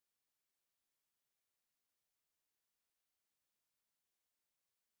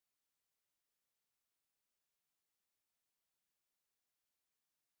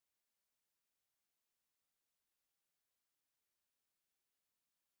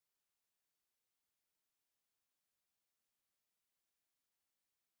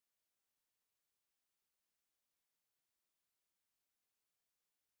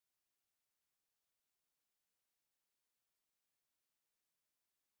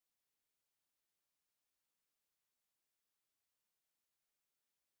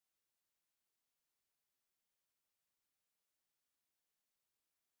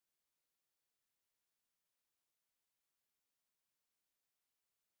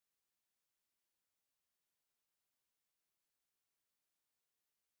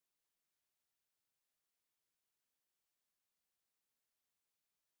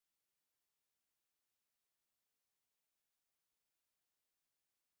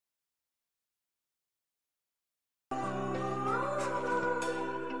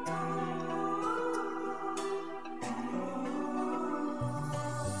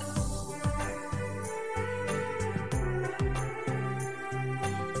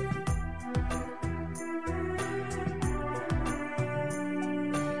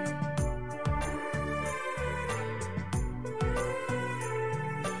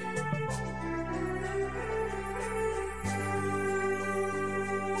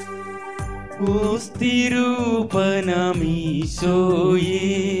ഓസ്തിരൂപനമീശോയേ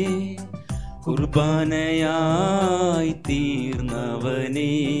കുർബാനയായി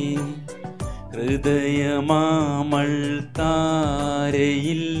തീർന്നവനേ ഹൃദയമാമൾ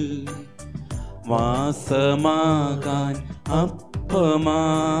താരയിൽ വാസമാകാൻ അപ്പമാ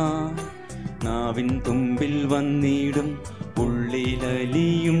നാവിൻ തുമ്പിൽ വന്നിടും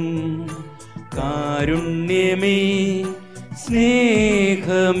ഉള്ളിലലിയും കാരുണ്യമേ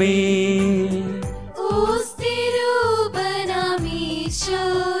സ്നേഹമേ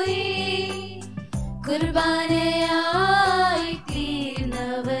കുർബാനയായി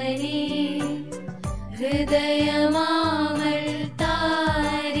തീർന്നവനേ ഹൃദയമാമൾ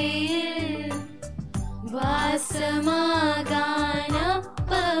താരയിൽ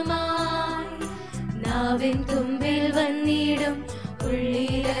വാസമാകാനപ്പമായി നാവിൻ തുമ്പിൽ വന്നിടും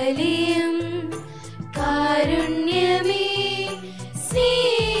ഉള്ളിലലിയും കാരുണ്യമേ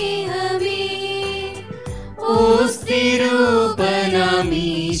സ്നേഹമേ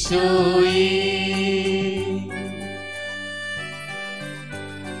ഓസ്തിരൂപനമീശോയേ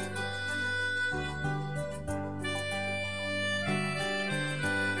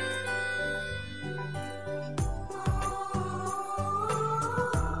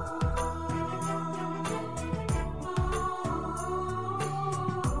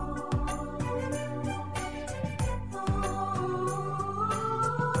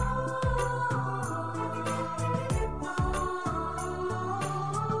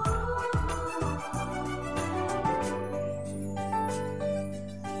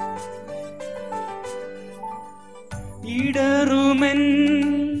ഇടറുമെൻ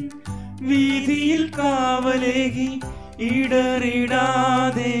വീതിയിൽ കാവലേകി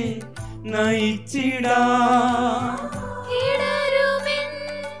ഇടറിടാതെ നയിച്ചിടാ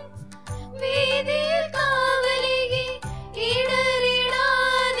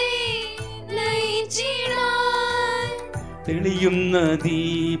തെളിയുന്ന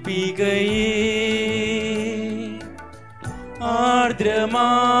ദീപികയേ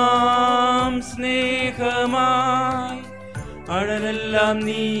ആർദ്രമാം സ്നേഹമായി അഴലെല്ലാം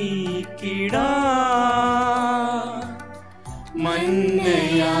നീക്കിടാ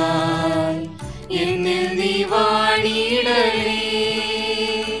മന്നയായി എന്നിൽ നീ വാണിടണേ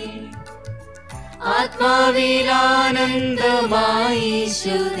ആത്മാവിലാനന്ദമായി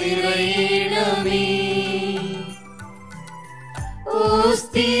നിറയണമേ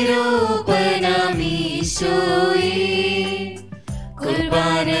ഓസ്തിരൂപനമീശോയേ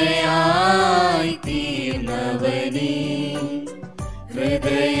കുർബാനയായി തീർന്നവനേ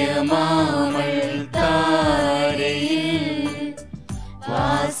ഹൃദയമാമൾ താരയിൽ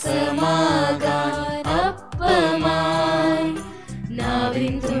വാസമാകാൻ അപ്പമായി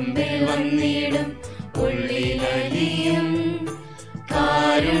നാവിൻ തുമ്പിൽ വന്നിടും ഉള്ളിലലിയും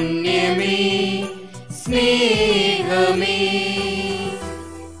കാരുണ്യമേ സ്നേഹമേ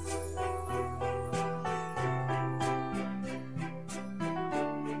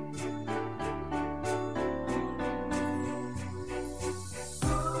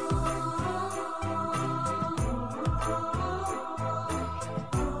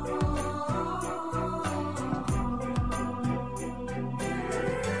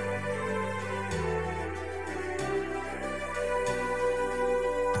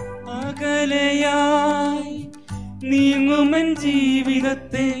അകലയായി നീങ്ങുമൻ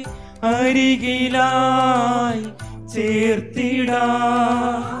ജീവിതത്തെ അരികിലായി ചേർത്തിടാ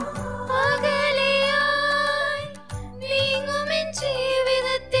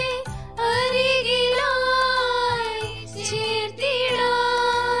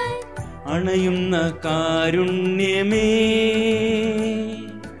അണയുന്ന കാരുണ്യമേ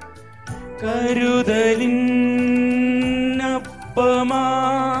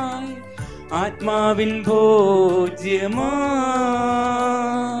കരുതലിനപ്പമായി ആത്മാവിൻ ഭോജ്യമായി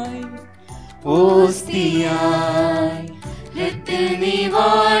ഓസ്തിയായി ഹൃത്തിൽ നീ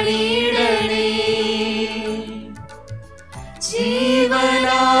വാണിടണേ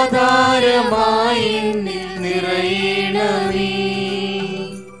ജീവനാധാരമായി നിറയണമേ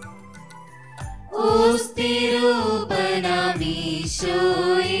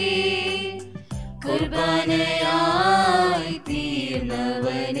ഓസ്തിരൂപനമീശോയേ കുർബാനയായി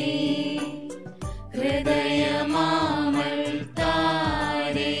തീർന്നവനേ ഹൃദയമാമൾ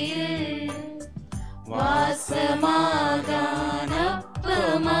താരയിൽ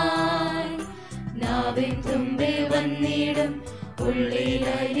വാസമാകാനപ്പമായി നാവിൻ തുമ്പിൽ വന്നിടും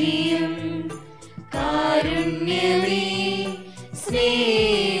ഉള്ളിലലിയും കാരുണ്യമേ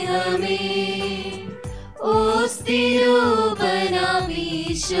സ്നേഹമേ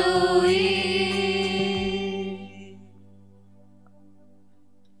ഓസ്തിരൂപനമീശോയേ.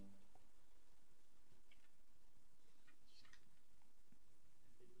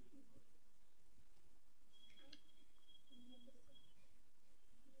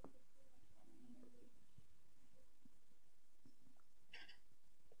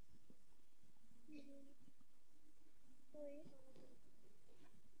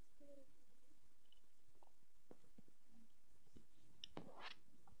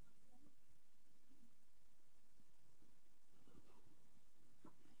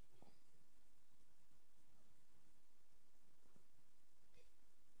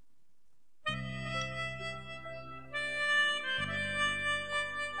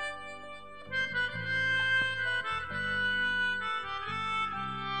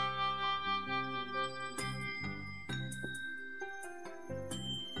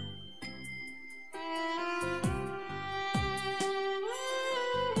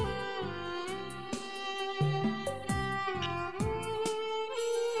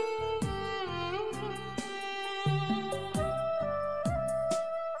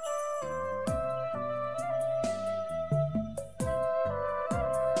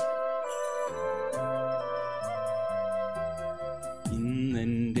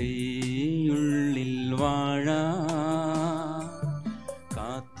 വാഴാ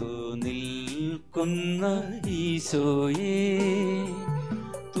കാത്തു നിൽക്കുന്ന ഈശോയേ,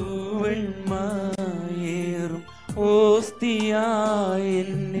 തൂവെണ്മയേറും ഓസ്തിയായി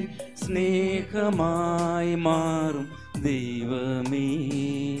എന്നിൽ സ്നേഹമായി മാറും ദൈവമേ,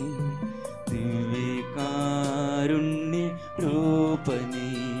 ദിവ്യകാരുണ്യ രൂപനേ.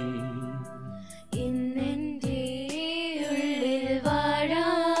 ഇന്നെൻ്റെ ഉള്ളിൽ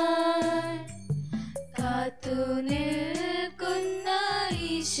വാഴാൻ കാത്തു നിൽക്കുന്ന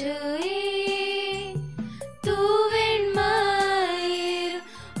ഈശോയേ, തൂവെണ്മയേറും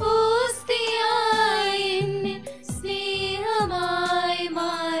ഓസ്തിയായി എന്നിൽ സ്നേഹമായി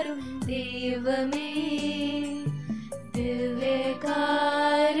മാറും ദൈവമേ, ദിവ്യകാരുണ്യ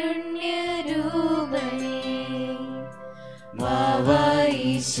രൂപനേ. വാവാ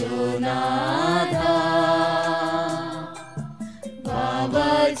ഈശോനാഥാ, വാവാ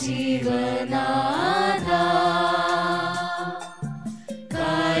ജീവനാഥാ,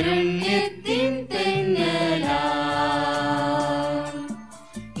 കാരുണ്യത്തിൻ തെന്നലാം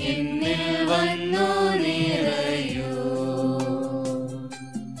എന്നിൽ വന്നു നിറയൂ.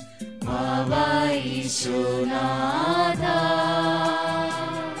 വാവാ ഈശോനാഥാ,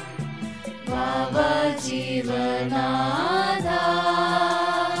 വാവാ ജീവനാഥാ,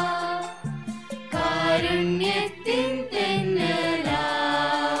 കാരുണ്യത്തിൻ തെന്നലാം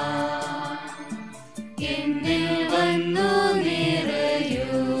എന്നിൽ വന്നു നിറയൂ.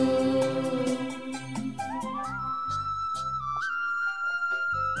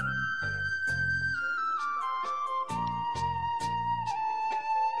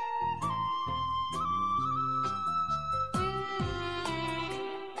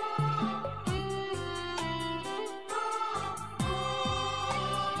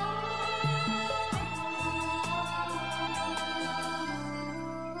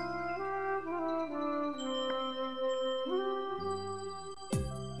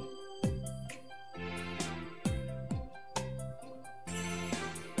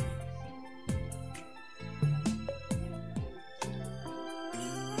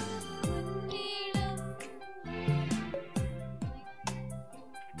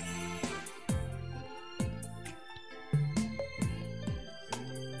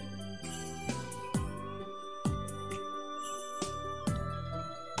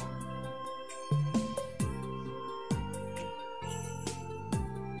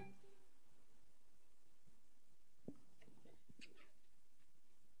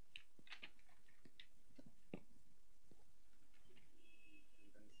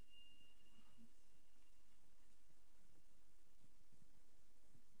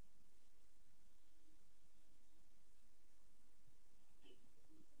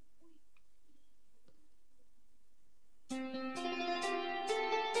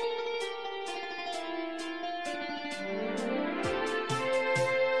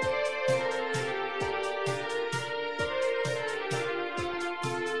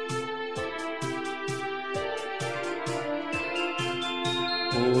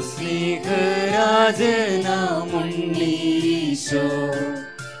 ഓ സ്നേഹരാജനാമുണ്ണീശോ,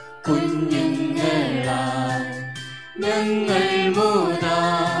 കുഞ്ഞുങ്ങളാൽ ഞങ്ങൾ മോദാ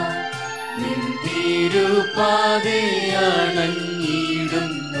നിൻ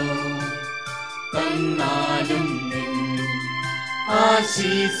തിരുപാതയണഞ്ഞിടുന്നു. തന്നാലും നിൻ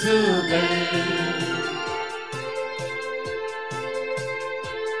ആശീസുകൾ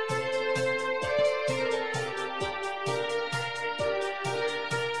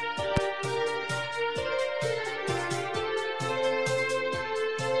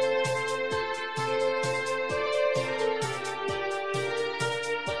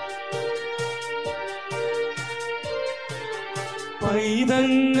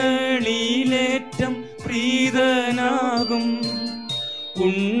പൈതങ്ങളിലേറ്റം പ്രീതനാകും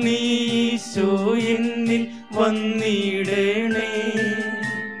ഉണ്ണീശോ എന്നിൽ വന്നിടണേ.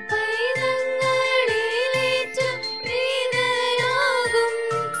 പൈതങ്ങളിലേറ്റം പ്രീതനാകും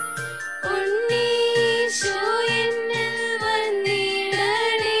ഉണ്ണീശോ എന്നിൽ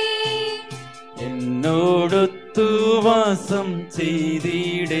വന്നിടണേ. എന്നോടൊത്തു വാസം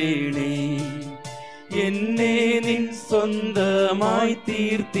ചെയ്തിടണേ, എന്നെ നിൻ സ്വന്തമായി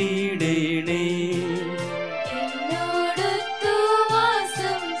തീർത്തിടണേ. എന്നോടൊത്തു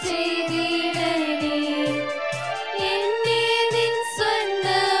വാസം ചെയ്തിടണേ, എന്നെ നിൻ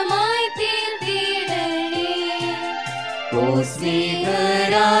സ്വന്തമായി തീർത്തിടണേ. ഓ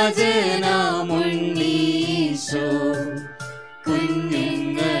സ്നേഹരാജനാമുണ്ണീശോ,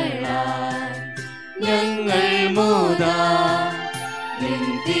 കുഞ്ഞുങ്ങളാൽ ഞങ്ങൾ മോദാ നിൻ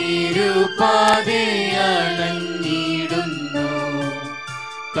തിരുപാതയണഞ്ഞിടുന്നു.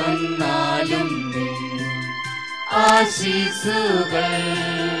 തന്നാലും നിൻ ആശീസുകൾ.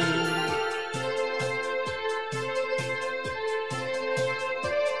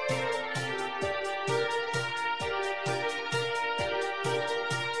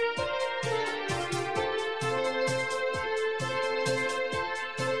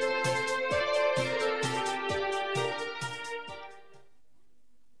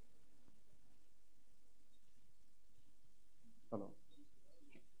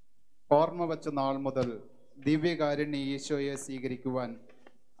 ഓർമ്മ വച്ച നാൾ മുതൽ ദിവ്യകാരുണ്യ ഈശോയെ സ്വീകരിക്കുവാൻ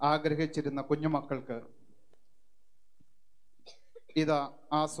ആഗ്രഹിച്ചിരുന്ന കുഞ്ഞുമക്കൾക്ക് ഇതാ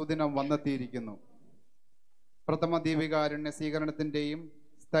ആ സുദിനം വന്നെത്തിയിരിക്കുന്നു. പ്രഥമ ദിവ്യകാരുണ്യ സ്വീകരണത്തിൻ്റെയും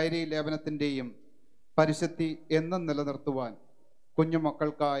സ്ഥൈര്യലേപനത്തിൻ്റെയും പരിശുദ്ധി എന്നും നിലനിർത്തുവാൻ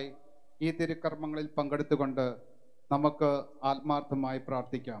കുഞ്ഞുമക്കൾക്കായി ഈ തിരുക്കർമ്മങ്ങളിൽ പങ്കെടുത്തുകൊണ്ട് നമുക്ക് ആത്മാർത്ഥമായി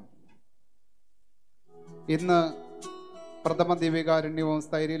പ്രാർത്ഥിക്കാം. ഇന്ന് പ്രഥമ ദിവ്യകാരുണ്യവും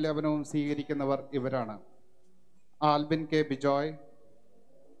സ്ഥൈര്യലേപനവും സ്വീകരിക്കുന്നവർ ഇവരാണ്: Albin K Bijoy,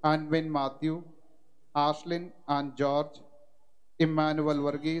 Anvin Mathew, Ashlin and George, Emmanuel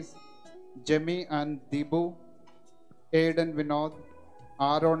Varghese, Jemy and Deepu, Aiden Vinod,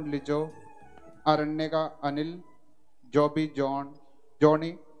 Aaron Lijo, അരണ്യക Anil, Joby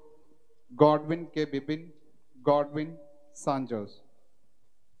Johnny, Godwin K Bibin, Godwin സാഞ്ചോസ്.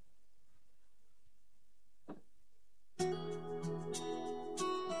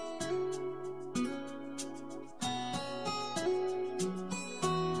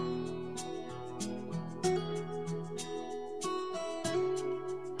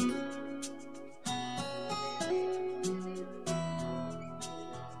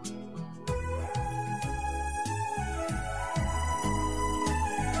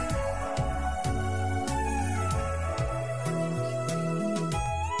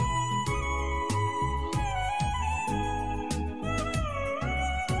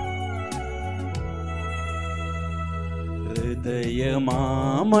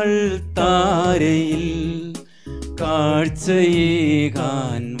 ഹൃദയമാമൾ താരയിൽ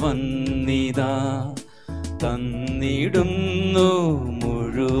കാഴ്ചയേകാൻ വന്നിതാ, തന്നിടുന്നു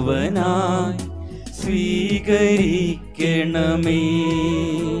മുഴുവനായി സ്വീകരിക്കണമേ.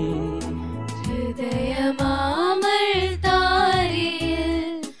 ഹൃദയമാമൾ താരയിൽ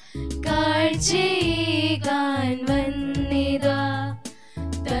കാഴ്ചയേകാൻ വന്നിതാ,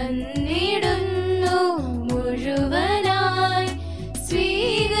 തന്നിടുന്നു മുഴുവനായി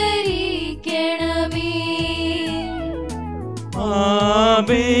സ്വീകരിക്കണമേ.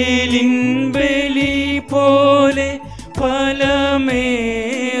 ആബേലിൻ ബലി പോലെ ഫലമേറെയില്ലേലും,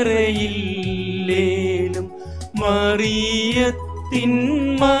 മറിയത്തിൻ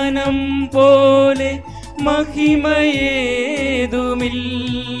മനം പോലെ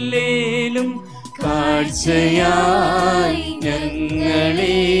മഹിമയേതുമില്ലേലും, കാഴ്ചയായി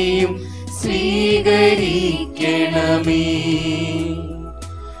ഞങ്ങളെയും സ്വീകരിക്കണമേ.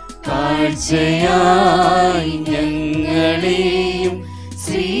 കാഴ്ചയായി ഞങ്ങളെയും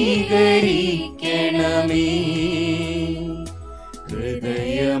സ്വീകരിക്കണമേ.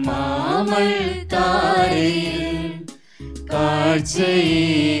 ഹൃദയമാമൾ താരയിൽ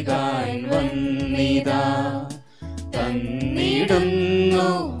കാഴ്ചയേകാൻ വന്നിതാ, തന്നിടുന്നു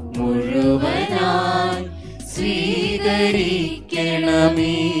മുഴുവനായി സ്വീകരിക്കണമേ.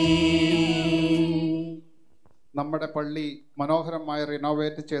 നമ്മുടെ പള്ളി മനോഹരമായി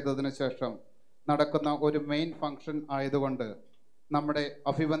റിനോവേറ്റ് ചെയ്തതിന് ശേഷം നടക്കുന്ന ഒരു മെയിൻ ഫംഗ്ഷൻ ആയതുകൊണ്ട് നമ്മുടെ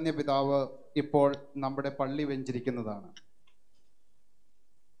അഭിവന്യ പിതാവ് ഇപ്പോൾ നമ്മുടെ പള്ളി വെഞ്ചിരിക്കുന്നതാണ്.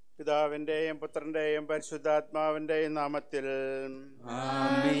 പിതാവിന്റെയും പുത്രന്റെയും പരിശുദ്ധാത്മാവിന്റെയും നാമത്തിൽ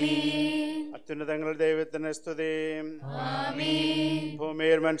അത്യുന്നതങ്ങൾ ദൈവത്തിന് സ്തുതി.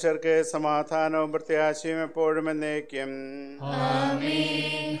 ഭൂമിയിൽ മനുഷ്യർക്ക് സമാധാനവും പ്രത്യാശയും എപ്പോഴും എന്നേക്കും.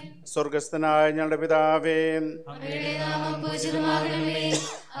 സ്വർഗസ്ഥനായ ഞങ്ങളുടെ പിതാവേ, അങ്ങയുടെ നാമം പൂജിതമാകണമേ,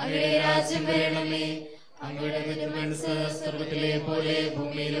 അങ്ങയുടെ രാജ്യം വരണമേ, അങ്ങയുടെ തിരുമനസ്സ് സ്വർഗ്ഗത്തിലെ പോലെ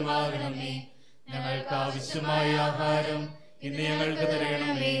ഭൂമിയിലുമാകണമേ. ഞങ്ങൾക്ക് ആവശ്യമായ ആഹാരം ഇന്ന് ഞങ്ങൾക്ക്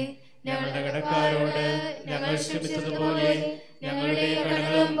തരണമേ. ഞങ്ങളുടെ കടക്കാരോട് ഞങ്ങൾ ക്ഷമിച്ചതുപോലെ ഞങ്ങളുടെ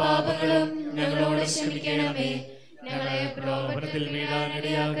കടങ്ങളും പാപങ്ങളും ഞങ്ങളോട് ക്ഷമിക്കണമേ. ഞങ്ങളെ പ്രലോഭനത്തിൽ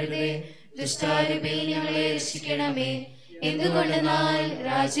വീഴാനിടയാകരുതേ, ദുഷ്ടാരൂപിയിൽ ഞങ്ങളെ രക്ഷിക്കണമേ. എന്തുകൊണ്ടെന്നാൽ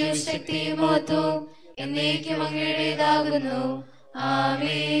രാജ്യവും ശക്തിയും മഹത്വവും എന്നേക്കും അങ്ങയുടേതാകുന്നു.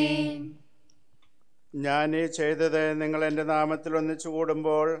 ആമേൻ. ഞാൻ ഈ ചെയ്തത് നിങ്ങൾ എൻ്റെ നാമത്തിൽ ഒന്നിച്ചു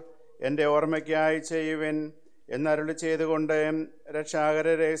കൂടുമ്പോൾ എൻ്റെ ഓർമ്മയ്ക്കായി ചെയ്യുവിൻ എന്നരുളി ചെയ്തുകൊണ്ട് രക്ഷാകര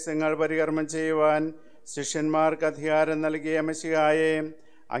രഹസ്യങ്ങൾ പരികർമ്മം ചെയ്യുവാൻ ശിഷ്യന്മാർക്ക് അധികാരം നൽകിയ മെശിഹായെ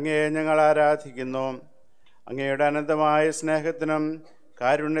അങ്ങയെ ഞങ്ങൾ ആരാധിക്കുന്നു. അങ്ങയുടെ അനന്തമായ സ്നേഹത്തിനും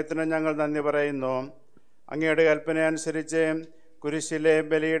കാരുണ്യത്തിനും ഞങ്ങൾ നന്ദി പറയുന്നു. അങ്ങയുടെ കൽപ്പന അനുസരിച്ച് കുരിശിലെ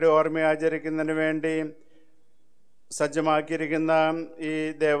ബലിയുടെ ഓർമ്മ ആചരിക്കുന്നതിന് വേണ്ടി സജ്ജമാക്കിയിരിക്കുന്ന ഈ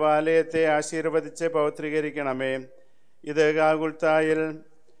ദേവാലയത്തെ ആശീർവദിച്ച് പവിത്രീകരിക്കണമേ. ഇത് ഗാഗുൽത്തായിൽ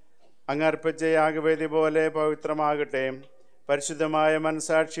അങ്ങർപ്പിച്ച യാഗവേദി പോലെ പവിത്രമാകട്ടെ. പരിശുദ്ധമായ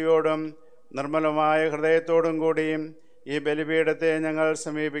മനസാക്ഷിയോടും നിർമ്മലമായ ഹൃദയത്തോടും കൂടി ഈ ബലിപീഠത്തെ ഞങ്ങൾ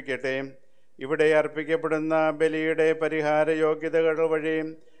സമീപിക്കട്ടെ. ഇവിടെ അർപ്പിക്കപ്പെടുന്ന ബലിയുടെ പരിഹാര യോഗ്യതകൾ വഴി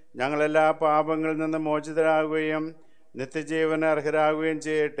ഞങ്ങളെല്ലാ പാപങ്ങളിൽ നിന്ന് മോചിതരാകുകയും നിത്യജീവന് അർഹരാകുകയും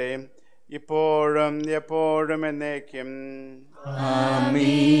ചെയ്യട്ടെ, ഇപ്പോഴും എപ്പോഴും എന്നേക്കും.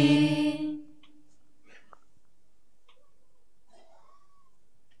 ആമേൻ.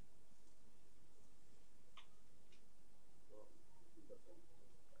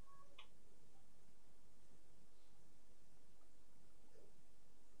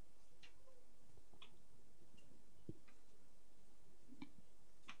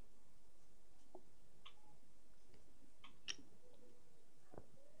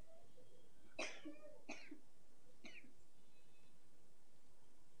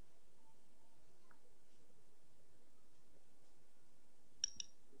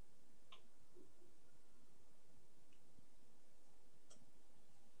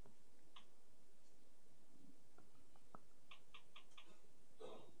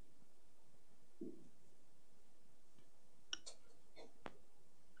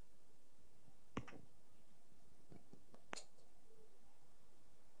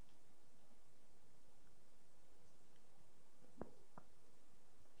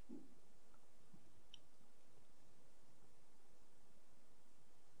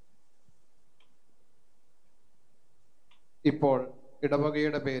 ഇപ്പോൾ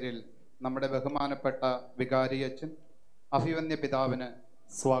ഇടവകയുടെ പേരിൽ നമ്മുടെ ബഹുമാനപ്പെട്ട വികാരിയച്ഛൻ അഭിവന്യ പിതാവിന്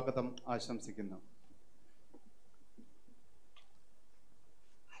സ്വാഗതം ആശംസിക്കുന്നു.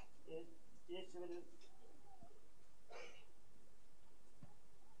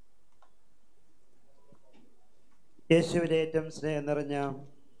 യേശുവിനേറ്റവും സ്നേഹം നിറഞ്ഞ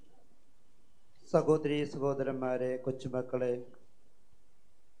സഹോദരി സഹോദരന്മാരെ, കൊച്ചുമക്കളെ,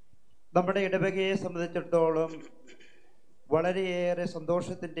 നമ്മുടെ ഇടവകയെ സംബന്ധിച്ചിടത്തോളം വളരെയേറെ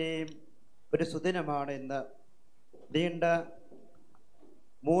സന്തോഷത്തിൻ്റെയും ഒരു സുദിനമാണ് ഇന്ന്. നീണ്ട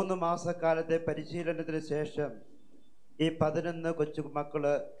 3 മാസക്കാലത്തെ പരിശീലനത്തിന് ശേഷം ഈ 11 കൊച്ചുമക്കൾ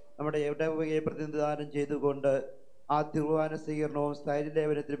നമ്മുടെ ഇടവകയെ പ്രതിനിധാനം ചെയ്തുകൊണ്ട് ആ തിരുവാന സ്വീകരണവും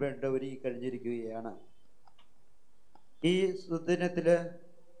സ്ഥൈര്യലേപനത്തിന് വേണ്ടി ഒരുങ്ങി കഴിഞ്ഞിരിക്കുകയാണ്. ഈ സുദിനത്തിൽ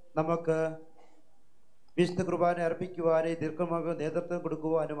നമുക്ക് വിശുദ്ധ കുർബാന അർപ്പിക്കുവാനും ദീർഘമായ നേതൃത്വം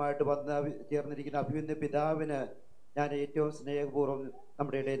കൊടുക്കുവാനുമായിട്ട് വന്ന് ചേർന്നിരിക്കുന്ന അഭിവന്യ പിതാവിന് ഞാൻ ഏറ്റവും സ്നേഹപൂർവ്വം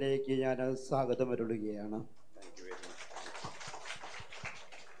നമ്മുടെ ഇടയിലേക്ക് ഞാൻ സ്വാഗതം അരുളുകയാണ്.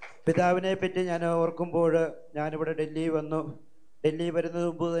 പിതാവിനെ പറ്റി ഞാൻ ഓർക്കുമ്പോൾ ഞാനിവിടെ ഡൽഹി വന്നു. ഡൽഹി വരുന്നതിന്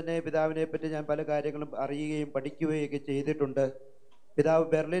മുമ്പ് തന്നെ പിതാവിനെ പറ്റി ഞാൻ പല കാര്യങ്ങളും അറിയുകയും പഠിക്കുകയൊക്കെ ചെയ്തിട്ടുണ്ട്.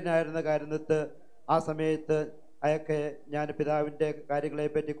 പിതാവ് ബെർലിനായിരുന്ന കാരണത്ത് ആ സമയത്ത് അയൊക്കെ ഞാൻ പിതാവിൻ്റെ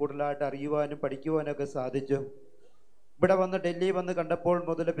കാര്യങ്ങളെപ്പറ്റി കൂടുതലായിട്ട് അറിയുവാനും പഠിക്കുവാനൊക്കെ സാധിച്ചു. ഇവിടെ വന്ന് ഡൽഹി വന്ന് കണ്ടപ്പോൾ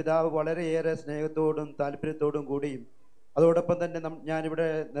മുതൽ പിതാവ് വളരെയേറെ സ്നേഹത്തോടും താല്പര്യത്തോടും കൂടിയും അതോടൊപ്പം തന്നെ ഞാനിവിടെ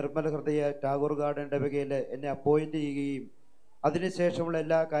നിർമ്മൽ ഹൃദയ ടാഗോർ ഗാർഡൻ ഇടവകയിൽ എന്നെ അപ്പോയിൻ്റ് ചെയ്യുകയും അതിനുശേഷമുള്ള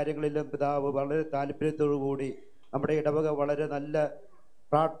എല്ലാ കാര്യങ്ങളിലും പിതാവ് വളരെ താല്പര്യത്തോടു കൂടി നമ്മുടെ ഇടവക വളരെ നല്ല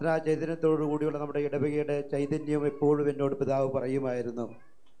പ്രാർത്ഥനാ ചൈതന്യത്തോടു കൂടിയുള്ള നമ്മുടെ ഇടവകയുടെ ചൈതന്യവും എപ്പോഴും എന്നോട് പിതാവ് പറയുമായിരുന്നു.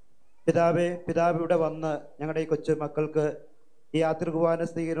 പിതാവ് ഇവിടെ വന്ന് ഞങ്ങളുടെ ഈ കൊച്ചു മക്കൾക്ക് ഈ യാത്രികുവാന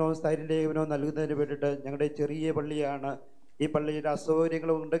സ്വീകരണവും സ്ഥൈര്യലേപനവും നൽകുന്നതിന് വേണ്ടിയിട്ട് ഞങ്ങളുടെ ചെറിയ പള്ളിയാണ്. ഈ പള്ളിയുടെ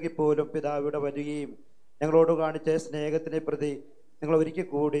അസൗകര്യങ്ങളും ഉണ്ടെങ്കിൽ പോലും പിതാവ് ഇവിടെ വരികയും ഞങ്ങളോട് കാണിച്ച സ്നേഹത്തിനെ പ്രതി ഞങ്ങൾ ഒരിക്കൽ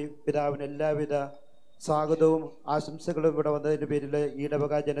കൂടി പിതാവിന് എല്ലാവിധ സ്വാഗതവും ആശംസകളും ഇവിടെ വന്നതിൻ്റെ പേരിൽ ഈ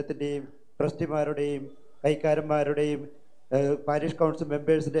ഇടവക ജനത്തിൻ്റെയും ട്രസ്റ്റിമാരുടെയും കൈക്കാരന്മാരുടെയും പാരിഷ് കൗൺസിൽ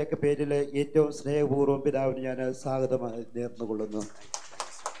മെമ്പേഴ്സിൻ്റെയൊക്കെ പേരിൽ ഏറ്റവും സ്നേഹപൂർവ്വം പിതാവിന് ഞാൻ സ്വാഗതം നേർന്നുകൊള്ളുന്നു.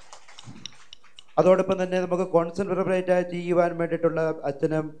 അതോടൊപ്പം തന്നെ നമുക്ക് കോൺസെൻട്രേറ്റ് ചെയ്യുവാൻ വേണ്ടിയിട്ടുള്ള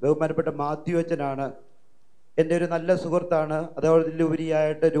അച്ഛനും ബഹുമാനപ്പെട്ട മാത്യു അച്ഛനാണ്. എൻ്റെ ഒരു നല്ല സുഹൃത്താണ്.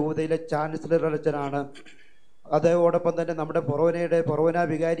 അതോടൊപ്പമായിട്ട് രൂപതയിലെ ചാൻസലർ അച്ഛനാണ്. അതോടൊപ്പം തന്നെ നമ്മുടെ പൊറോന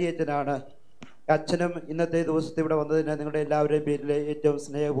വികാരി അച്ഛനാണ്. അച്ഛനും ഇന്നത്തെ ദിവസത്തെ ഇവിടെ വന്നതിന് നിങ്ങളുടെ എല്ലാവരുടെയും പേരിൽ ഏറ്റവും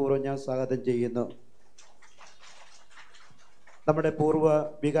സ്നേഹപൂർവ്വം ഞാൻ സ്വാഗതം ചെയ്യുന്നു. നമ്മുടെ പൂർവ്വ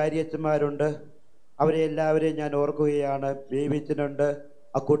വികാരി അച്ഛന്മാരുണ്ട്, അവരെ എല്ലാവരെയും ഞാൻ ഓർക്കുകയാണ്. ബേബിച്ചനുണ്ട്,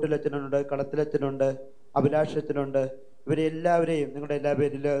 അക്കൂട്ടിലച്ഛനുണ്ട്, കളത്തിലച്ഛനുണ്ട്, അഭിലാഷച്ചനുണ്ട്. ഇവരെ എല്ലാവരെയും നിങ്ങളുടെ എല്ലാ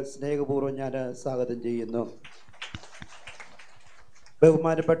പേരിൽ സ്നേഹപൂർവ്വം ഞാൻ സ്വാഗതം ചെയ്യുന്നു.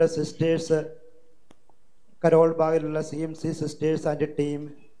 ബഹുമാനപ്പെട്ട sisters, Carol ബാഗിലുള്ള CMC sisters and team,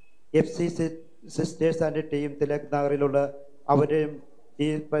 FCC sisters and team, Tilak നഗറിലുള്ള അവരെയും ഈ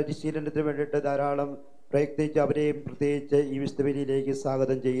പരിശീലനത്തിന് വേണ്ടിയിട്ട് ധാരാളം പ്രയത്നിച്ച് അവരെയും പ്രത്യേകിച്ച് ഈ വിശുദ്ധബലിയിലേക്ക്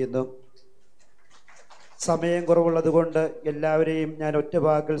സ്വാഗതം ചെയ്യുന്നു. സമയം കുറവുള്ളത് കൊണ്ട് എല്ലാവരെയും ഞാൻ ഒറ്റ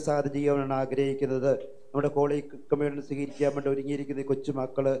വാക്കിൽ സ്വാഗതം ചെയ്യാനാണ് ആഗ്രഹിക്കുന്നത്. നമ്മുടെ കോളേജ് കമ്മ്യൂണിറ്റി സ്വീകരിക്കാൻ വേണ്ടി ഒരുങ്ങിയിരിക്കുന്ന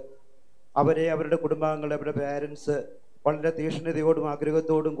കൊച്ചുമക്കൾ, അവരെ, അവരുടെ കുടുംബാംഗങ്ങൾ, അവരുടെ പാരൻസ് വളരെ തീക്ഷ്ണതയോടും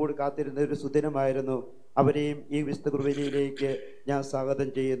ആഗ്രഹത്തോടും കൂടി കാത്തിരുന്ന ഒരു സുദിനമായിരുന്നു. അവരെയും ഈ വിശുദ്ധ കുർബാനയിലേക്ക് ഞാൻ സ്വാഗതം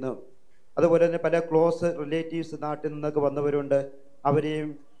ചെയ്യുന്നു. അതുപോലെ തന്നെ പല ക്ലോസ് റിലേറ്റീവ്സ് നാട്ടിൽ നിന്നൊക്കെ വന്നവരുണ്ട്. അവരെയും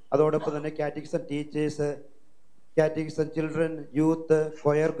അതോടൊപ്പം തന്നെ catechism teachers, catechism children, youth,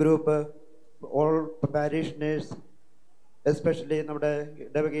 coir group, all പാരീഷനേഴ്സ്, especially നമ്മുടെ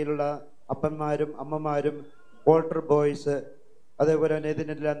ഇടവകയിലുള്ള അപ്പന്മാരും അമ്മമാരും ഓൾട്ടർ ബോയ്സ്, അതേപോലെ തന്നെ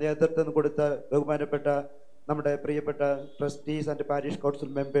ഇതിനെല്ലാം നേതൃത്വം കൊടുത്ത ബഹുമാനപ്പെട്ട നമ്മുടെ പ്രിയപ്പെട്ട ട്രസ്റ്റീസ് ആൻഡ് പാരിഷ് കൗൺസിൽ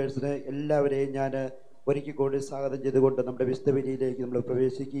മെമ്പേഴ്സിന് എല്ലാവരെയും ഞാൻ ഒരിക്കൽ കൂടി സ്വാഗതം ചെയ്തുകൊണ്ട് നമ്മുടെ വിശുദ്ധ ബലിയിലേക്ക് നമ്മൾ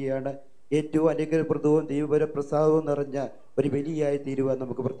പ്രവേശിക്കുകയാണ്. ഏറ്റവും അനുഗ്രഹപ്രദവും ദൈവപ്രസാദവും നിറഞ്ഞ ഒരു ബലിയായി തീരുവാൻ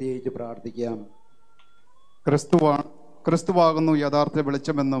നമുക്ക് പ്രത്യേകിച്ച് പ്രാർത്ഥിക്കാം. ക്രിസ്തുവാകുന്നു യഥാർത്ഥ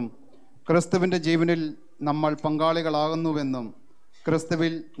വെളിച്ചമെന്നും ക്രിസ്തുവിൻ്റെ ജീവനിൽ നമ്മൾ പങ്കാളികളാകുന്നുവെന്നും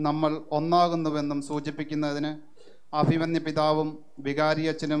ക്രിസ്തുവിൽ നമ്മൾ ഒന്നാകുന്നുവെന്നും സൂചിപ്പിക്കുന്നതിന് അഭിമന്യ പിതാവും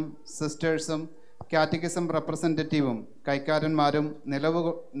വികാരിയച്ഛനും സിസ്റ്റേഴ്സും കാറ്റഗിസം റെപ്രസെൻറ്റേറ്റീവും കൈക്കാരന്മാരും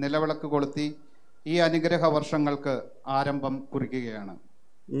നിലവിളക്ക് കൊളുത്തി ഈ അനുഗ്രഹ വർഷങ്ങൾക്ക് ആരംഭം കുറിക്കുകയാണ്.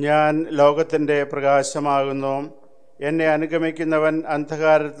 ഞാൻ ലോകത്തിൻ്റെ പ്രകാശമാകുന്നു, എന്നെ അനുഗമിക്കുന്നവൻ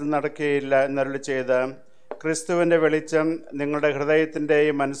അന്ധകാരത്തിൽ നടക്കുകയില്ല എന്നരുളി ചെയ്ത് ക്രിസ്തുവിൻ്റെ വെളിച്ചം നിങ്ങളുടെ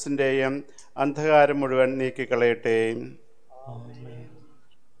ഹൃദയത്തിൻ്റെയും മനസ്സിൻ്റെയും അന്ധകാരം മുഴുവൻ നീക്കിക്കളയട്ടെ.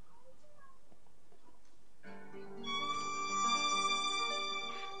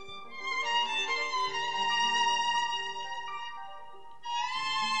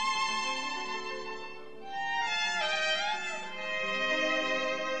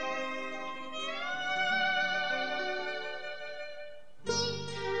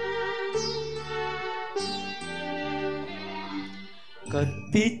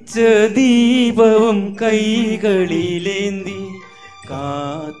 കത്തിച്ച ദീപവും കൈകളിലേന്തി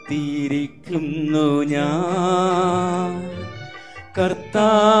കാത്തിരിക്കുന്നു ഞാൻ.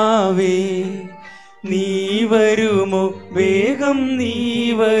 കർത്താവേ നീ വരുമോ, വേഗം നീ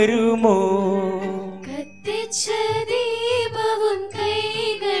വരുമോ. കത്തിച്ച ദീപവും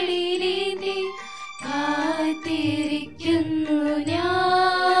കൈകളിലേന്തി കാത്തിരിക്കുന്നു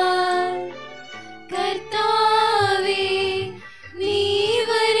ഞാൻ. കർത്താവേ നീ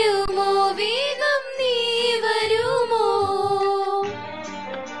വരുമോ, വേഗം നീ വരുമോ.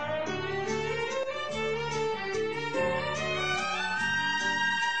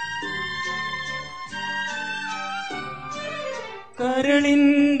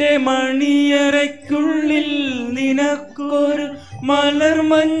 കരളിന്റെ മണിയറയ്ക്കുള്ളിൽ നിനക്കൊരു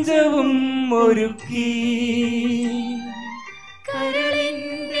മലർമഞ്ചവും ഒരുക്കി.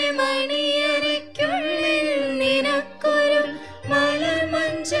 കരളിന്റെ മണിയറയ്ക്കുള്ളിൽ നിനക്കൊരു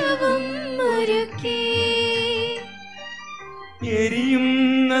മലർമഞ്ചവും ഒരുക്കി.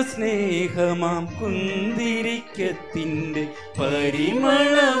 എരിയുന്ന സ്നേഹമാം കുന്തിരിക്കത്തിൻ്റെ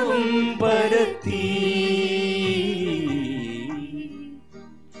പരിമളവും പരത്തി.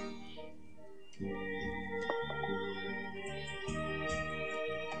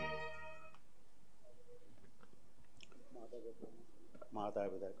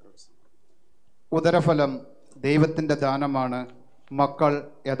 ഉദരഫലം ദൈവത്തിൻ്റെ ദാനമാണ്. മക്കൾ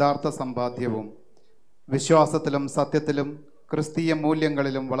യഥാർത്ഥ സമ്പാദ്യവും. വിശ്വാസത്തിലും സത്യത്തിലും ക്രിസ്തീയ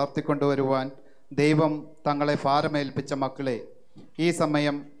മൂല്യങ്ങളിലും വളർത്തിക്കൊണ്ടുവരുവാൻ ദൈവം തങ്ങളെ ഭാരമേൽപ്പിച്ച മക്കളെ ഈ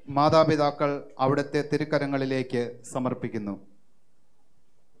സമയം മാതാപിതാക്കൾ അവിടുത്തെ തിരുക്കരങ്ങളിലേക്ക് സമർപ്പിക്കുന്നു.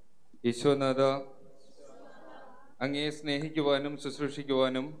 ഈശോനാഥ, അങ്ങയെ സ്നേഹിക്കുവാനും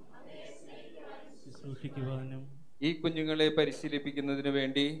ശുശ്രൂഷിക്കുവാനും ഈ കുഞ്ഞുങ്ങളെ പരിശീലിപ്പിക്കുന്നതിന്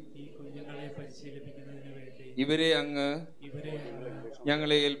വേണ്ടി ഇവരെ അങ്ങ്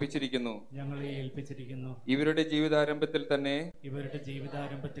ഞങ്ങളെ ഏൽപ്പിച്ചിരിക്കുന്നു. ഇവരുടെ ജീവിതാരംഭത്തിൽ തന്നെ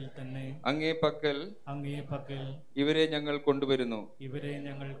അങ്ങേ പക്കൽ ഇവരെ ഞങ്ങൾ കൊണ്ടുവരുന്നു.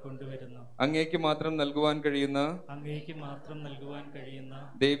 അങ്ങേക്ക് മാത്രം നൽകുവാൻ കഴിയുന്ന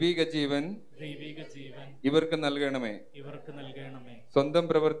ദൈവിക ജീവൻ ഇവർക്ക് നൽകണമേ. സ്വന്തം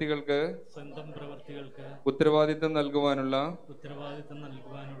പ്രവൃത്തികൾക്ക് ഉത്തരവാദിത്തം നൽകുവാനുള്ള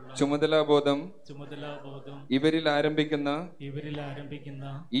ചുമതലാബോധം ഇവരിൽ ആരംഭിക്കുന്ന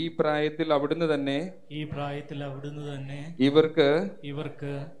ഈ പ്രായത്തിൽ അവിടുന്ന് തന്നെ ഇവർക്ക്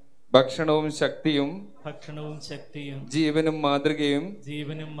ഭക്ഷണവും ശക്തിയും ജീവനും മാതൃകയും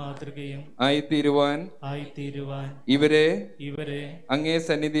ആയിത്തീരുവാൻ ഇവരെ അങ്ങേ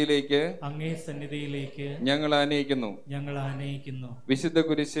സന്നിധിയിലേക്ക് ഞങ്ങൾ ആനയിക്കുന്നു. വിശുദ്ധ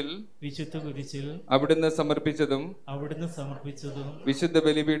കുരിശിൽ അവിടുന്ന് സമർപ്പിച്ചതും വിശുദ്ധ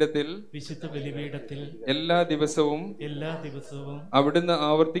ബലിപീഠത്തിൽ എല്ലാ ദിവസവും അവിടുന്ന്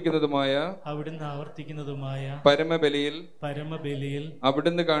ആവർത്തിക്കുന്നതുമായ പരമബലിയിൽ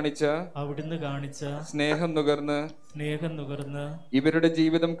അവിടുന്ന് കാണിച്ച സ്നേഹം നുകർന്ന് ഇവരുടെ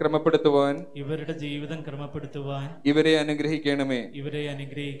ജീവിതം ക്രമപ്പെടുത്തുവാൻ ഇവരെ അനുഗ്രഹിക്കണമേ.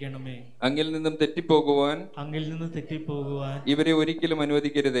 അങ്ങിൽ നിന്നും തെറ്റിപ്പോകുവാൻ ഇവരെ ഒരിക്കലും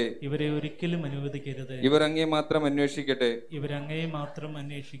അനുവദിക്കരുതേ. ഇവർ അങ്ങയെ മാത്രം അന്വേഷിക്കട്ടെ.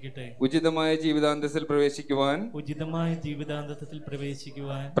 ഉചിതമായ ജീവിതാന്തത്തിൽ പ്രവേശിക്കുവാൻ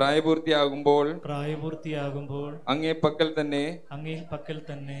പ്രായപൂർത്തിയാകുമ്പോൾ അങ്ങേ പക്കൽ തന്നെ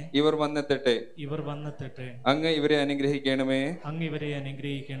ഇവർ വന്നെത്തട്ടെ. അങ്ങ് ഇവരെ അനുഗ്രഹിക്കണമേ.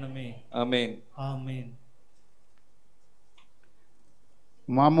 ആമേൻ.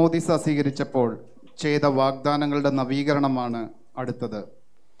 മാമോദിസ സ്വീകരിച്ചപ്പോൾ ചെയ്ത വാഗ്ദാനങ്ങളുടെ നവീകരണമാണ് അടുത്തത്.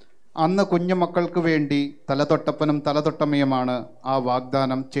 അന്ന് കുഞ്ഞുമക്കൾക്ക് വേണ്ടി തലതൊട്ടപ്പനും തലതൊട്ടമ്മയുമാണ് ആ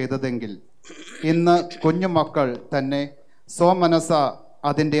വാഗ്ദാനം ചെയ്തതെങ്കിൽ ഇന്ന് കുഞ്ഞുമക്കൾ തന്നെ സ്വമനസ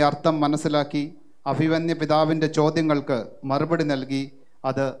അതിൻ്റെ അർത്ഥം മനസ്സിലാക്കി അഭിവന്യ പിതാവിൻ്റെ ചോദ്യങ്ങൾക്ക് മറുപടി നൽകി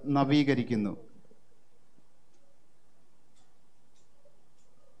അത് നവീകരിക്കുന്നു.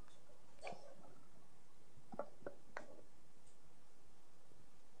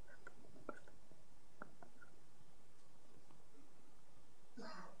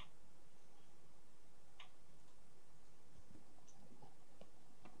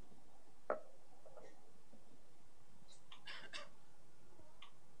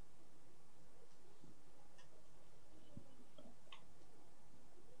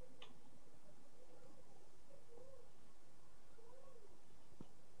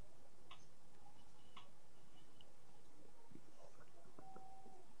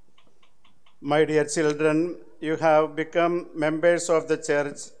 My dear children, you have become members of the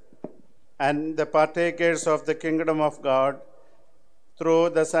church and the partakers of the kingdom of God through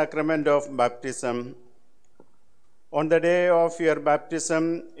the sacrament of baptism. On the day of your baptism,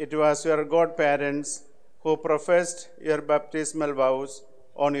 it was your godparents who professed your baptismal vows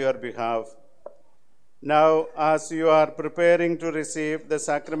on your behalf. Now, as you are preparing to receive the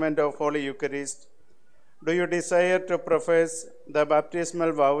sacrament of Holy Eucharist, do you desire to profess the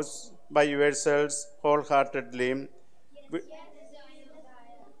baptismal vows by yourselves wholeheartedly?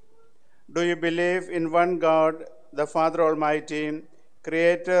 Do you believe in one God, the Father Almighty,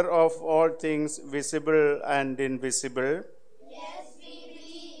 creator of all things visible and invisible? Yes, we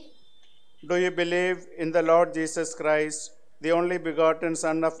believe. Do you believe in the Lord Jesus Christ, the only begotten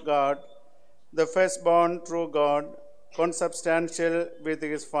Son of God, the firstborn true God, consubstantial with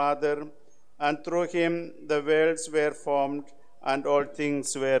his Father, and through him the worlds were formed and all things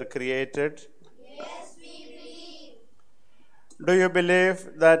were created? Yes, we believe. Do you believe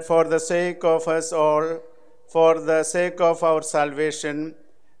that for the sake of us all, for the sake of our salvation,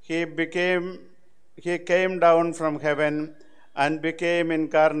 he came down from heaven and became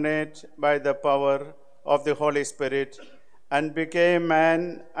incarnate by the power of the Holy Spirit, and became man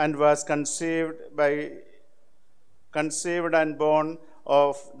and was conceived and born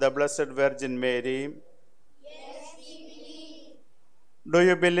of the Blessed Virgin Mary? Do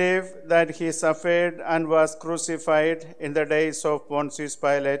you believe that he suffered and was crucified in the days of Pontius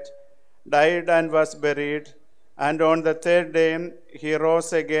Pilate, died and was buried, and on the third day he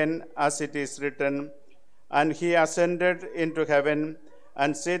rose again as it is written, and he ascended into heaven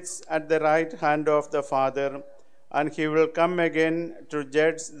and sits at the right hand of the Father, and he will come again to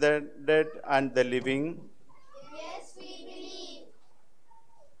judge the dead and the living? Yes, we believe.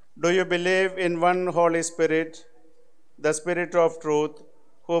 Do you believe in one Holy Spirit, the Spirit of truth,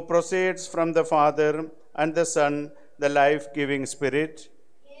 who proceeds from the Father, and the Son, the life-giving Spirit?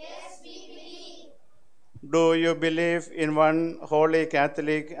 Yes, we believe. Do you believe in one holy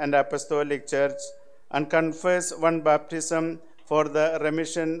Catholic and Apostolic Church, and confess one baptism for the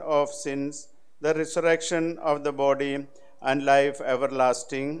remission of sins, the resurrection of the body, and life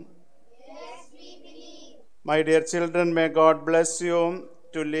everlasting? Yes, we believe. My dear children, may God bless you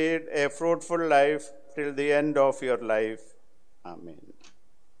to lead a fruitful life till the end of your life. Amen.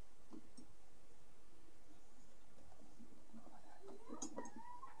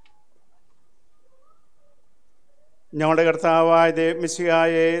 ഞങ്ങളുടെ കർത്താവായ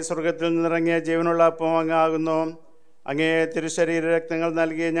മിശിഹായെ സ്വർഗത്തിൽ നിന്നിറങ്ങിയ ജീവനുള്ള അപ്പം അങ്ങാകുന്നു. അങ്ങേ തിരുശരീര രക്തങ്ങൾ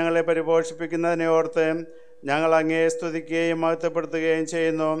നൽകി ഞങ്ങളെ പരിപോഷിപ്പിക്കുന്നതിനെ ഓർത്ത് ഞങ്ങൾ അങ്ങയെ സ്തുതിക്കുകയും മഹത്വപ്പെടുത്തുകയും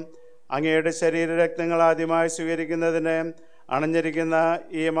ചെയ്യുന്നു. അങ്ങയുടെ ശരീര രക്തങ്ങൾ ആദ്യമായി സ്വീകരിക്കുന്നതിന് അണഞ്ഞിരിക്കുന്ന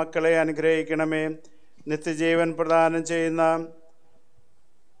ഈ മക്കളെ അനുഗ്രഹിക്കണമേ. നിത്യജീവൻ പ്രദാനം ചെയ്യുന്ന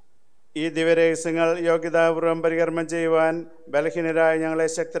ഈ ദിവ്യരഹസ്യങ്ങൾ യോഗ്യതാപൂർവം പരികർമ്മം ചെയ്യുവാൻ ബലഹീനരായി ഞങ്ങളെ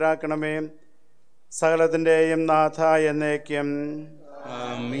ശക്തരാക്കണമേ. സകലത്തിൻ്റെയും നാഥ എന്നേക്കും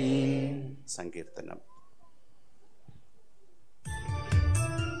ആമേൻ. സങ്കീർത്തനം.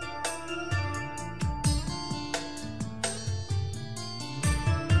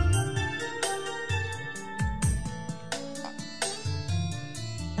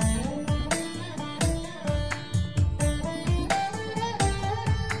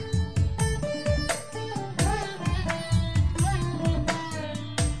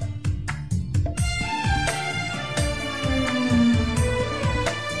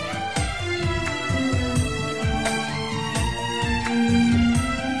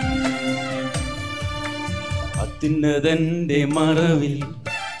 അത്യുന്നതന്റെ മറവിൽ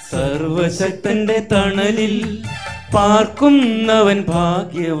സർവശക്തന്റെ തണലിൽ പാർക്കുന്നവൻ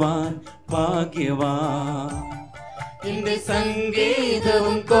ഭാഗ്യവാൻ ഭാഗ്യവാൻ. എന്റെ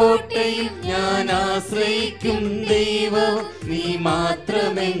സങ്കേതവും കോട്ടയും ഞാൻ ആശ്രയിക്കും ദൈവവും നീ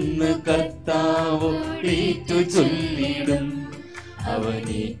മാത്രമെന്ന് കർത്താവോടേറ്റു ചൊല്ലിടും,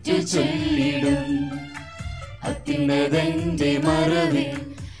 അവനേറ്റു ചൊല്ലിടും. അത്യുന്നതന്റെ മറവിൽ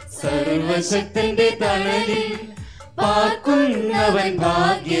സർവശക്തന്റെ തണലിൽ പാർക്കുന്നവൻ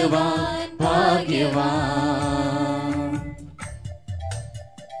ഭാഗ്യവാൻ ഭാഗ്യവാൻ.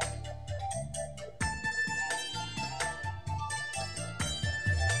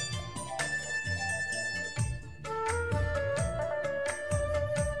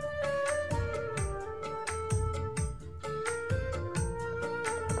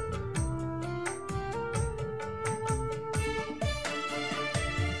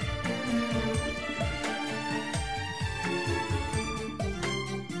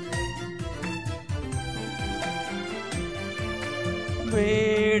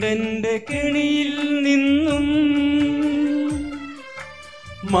 വേടന്റെ കെണിയിൽ നിന്നും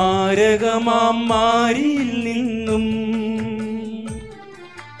മാരകമാം മാരിയിൽ നിന്നും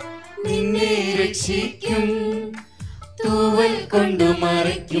നിന്നെ രക്ഷിക്കും, തൂവൽ കൊണ്ടു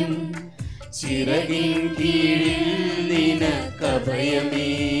മറയ്ക്കും, ചിറകിൻ കീഴിൽ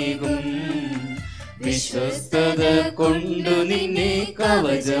നിനക്കഭയമേകും. വിശ്വസ്തത കൊണ്ടു നിന്നെ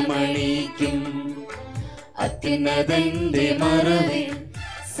കവചമണിക്കും. അത്യുന്നതന്റെ മറവിൽ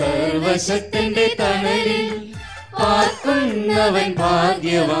സർവശക്തന്റെ തണലിൽ പാർക്കുന്നവൻ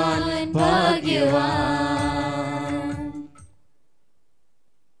ഭാഗ്യവാൻ ഭാഗ്യവാൻ.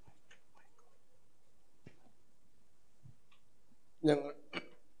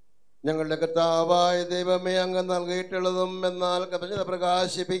 ഞങ്ങളുടെ കർത്താവായ ദൈവമേ, അങ്ങ് നൽകിയിട്ടുള്ളതും എന്നാൽ കപടത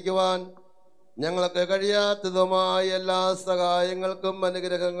പ്രകാശിപ്പിക്കുവാൻ ഞങ്ങൾക്ക് കഴിയാത്തതുമായ എല്ലാ സഹായങ്ങൾക്കും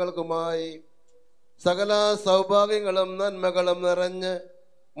അനുഗ്രഹങ്ങൾക്കുമായി സകല സൗഭാഗ്യങ്ങളും നന്മകളും നിറഞ്ഞ്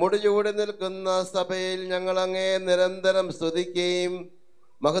മുടിചൂടി നിൽക്കുന്ന സഭയിൽ ഞങ്ങൾ അങ്ങേ നിരന്തരം സ്തുതിക്കുകയും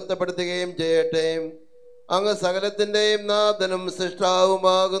മഹത്വപ്പെടുത്തുകയും ചെയ്യട്ടെ. അങ്ങ് സകലത്തിൻ്റെയും നാഥനും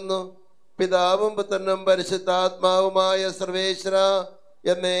സൃഷ്ടാവുമാകുന്നു. പിതാവും പുത്രനും പരിശുദ്ധാത്മാവുമായ സർവേശ്വര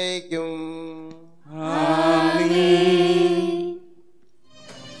എന്നേക്കും.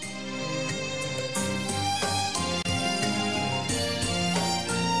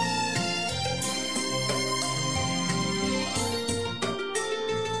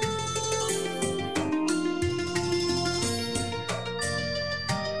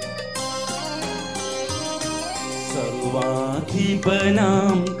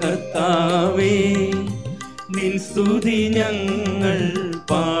 സർവാധിപനാം കർത്താവേ, നിൻ സ്തുതി ഞങ്ങൾ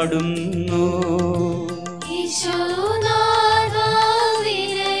പാടുന്നു. ഈശോനാഥാ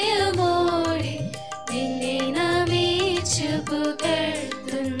വിനയമോടെ നിന്നെ നമിച്ചു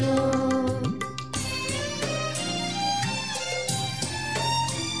പുകഴ്ത്തുന്നു.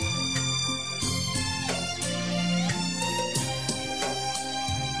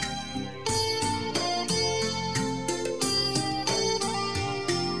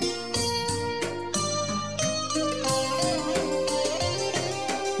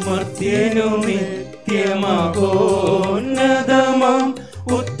 മർത്യനു നിത്യമാകോന്നതമാം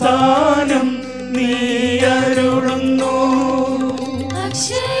ഉത്ഥാനം നീ അരുളുന്നു.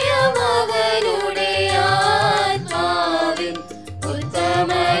 അക്ഷയമവനുടെ ആത്മാവിൽ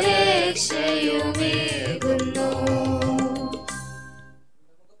ഉത്തമരക്ഷയുമേകുന്നു.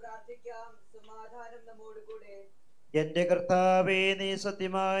 എന്റെ കർത്താവേ, നീ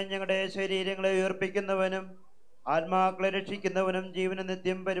സത്യമായി ഞങ്ങളുടെ ശരീരങ്ങളെ ഉയർപ്പിക്കുന്നവനും ആത്മാക്കളെ രക്ഷിക്കുന്നവനും ജീവനെ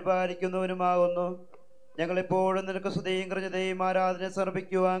നിത്യം പരിപാലിക്കുന്നവനുമാകുന്നു. ഞങ്ങളെപ്പോഴും നിനക്ക് സ്തുതിയും കൃതയും ആരാധന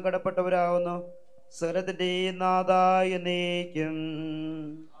സമർപ്പിക്കുവാൻ കടപ്പെട്ടവരാകുന്നു. സകലത്തിന്റെ നാഥായ എന്നേക്കും.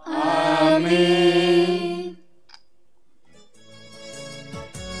 ആമേൻ.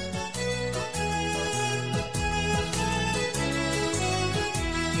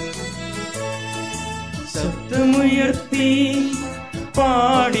 ശബ്ദമുയർത്തി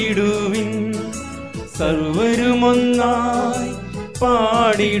പാടിടുവിൻ, സർവരുമൊന്നായി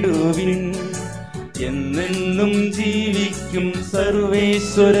പാടിടുവിൻ. എന്നെന്നും ജീവിക്കും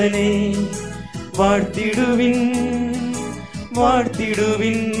സർവേശ്വരനെ വാഴ്ത്തിടുവിൻ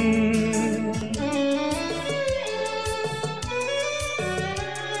വാഴ്ത്തിടുവിൻ.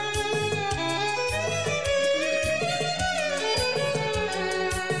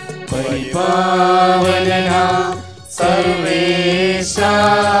 പരിപാവനാം സർവേശ,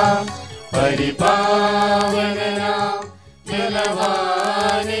 പരിപാവനാം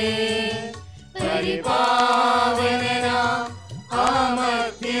ബലവാനേ, പരിപാവനാം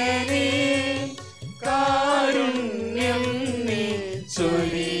അമർത്യനേ, കാരുണ്യ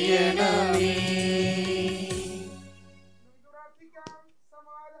ചൊരിയണമേ.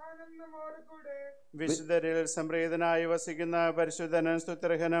 വിശുദ്ധരിൽ സംപ്രീതനായി വസിക്കുന്ന പരിശുദ്ധനും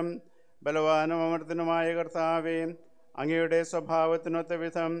സ്തുത്യർഹനും ബലവാനും അമർത്തനുമായ കർത്താവേ, അങ്ങയുടെ സ്വഭാവത്തിനൊത്ത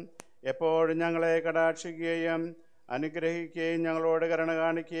വിധം എപ്പോഴും ഞങ്ങളെ കടാക്ഷിക്കുകയും അനുഗ്രഹിക്കുകയും ഞങ്ങളോട് കരുണ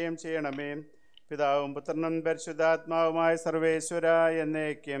കാണിക്കുകയും ചെയ്യണമേ. പിതാവും പുത്രനും പരിശുദ്ധാത്മാവുമായ സർവേശ്വര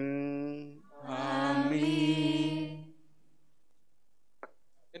എന്നേക്കും.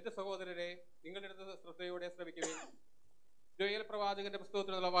 എന്റെ സഹോദരരെ, നിങ്ങളുടെ അടുത്ത് ശ്രദ്ധയോടെ ശ്രമിക്കുവിൻ. ജോയൽ പ്രവാചകന്റെ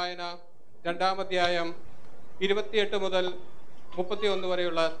പുസ്തകത്തിലുള്ള വായന 2-ാം അധ്യായം 28 മുതൽ 31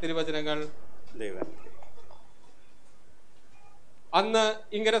 വരെയുള്ള തിരുവചനങ്ങൾ. അന്ന്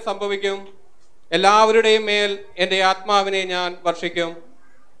ഇങ്ങനെ സംഭവിക്കും: എല്ലാവരുടെയും മേൽ എൻ്റെ ആത്മാവിനെ ഞാൻ വർഷിക്കും.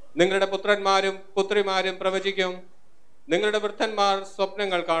 നിങ്ങളുടെ പുത്രന്മാരും പുത്രിമാരും പ്രവചിക്കും. നിങ്ങളുടെ വൃദ്ധന്മാർ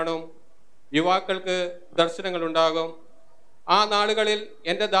സ്വപ്നങ്ങൾ കാണും. യുവാക്കൾക്ക് ദർശനങ്ങൾ ഉണ്ടാകും. ആ നാളുകളിൽ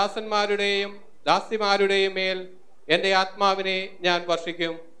എൻ്റെ ദാസന്മാരുടെയും ദാസിമാരുടെയും മേൽ എൻ്റെ ആത്മാവിനെ ഞാൻ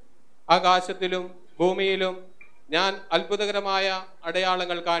വർഷിക്കും. ആകാശത്തിലും ഭൂമിയിലും ഞാൻ അത്ഭുതകരമായ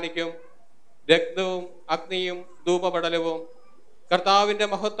അടയാളങ്ങൾ കാണിക്കും: രക്തവും അഗ്നിയും ധൂപപടലവും. കർത്താവിൻ്റെ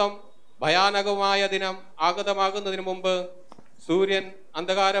മഹത്വം ഭയാനകമായ ദിനം ആഗതമാകുന്നതിന് മുമ്പ് സൂര്യൻ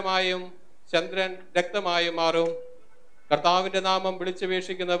അന്ധകാരമായും ചന്ദ്രൻ രക്തമായും മാറും. കർത്താവിൻ്റെ നാമം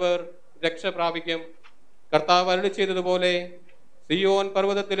വിളിച്ചപേക്ഷിക്കുന്നവർ രക്ഷ പ്രാപിക്കും. കർത്താവ് അരുളി ചെയ്തതുപോലെ സിയോൻ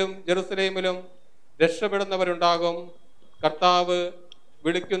പർവ്വതത്തിലും ജെറുസലേമിലും രക്ഷപ്പെടുന്നവരുണ്ടാകും. കർത്താവ്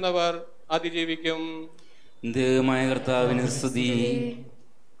വിളിക്കുന്നവർ അതിജീവിക്കും. ദൈവമായ കർത്താവിന് സ്തുതി.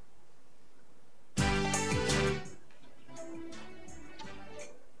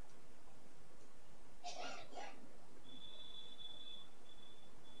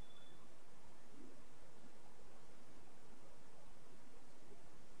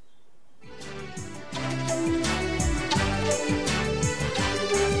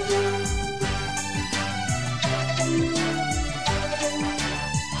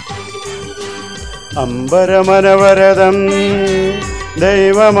 അമ്പരമനവരതം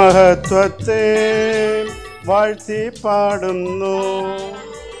ദൈവമഹത്വത്തെ വാഴ്ത്തി പാടുന്നു.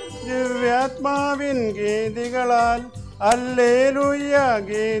 ദിവ്യാത്മാവിൻ ഗീതികളാൽ ഹല്ലേലൂയ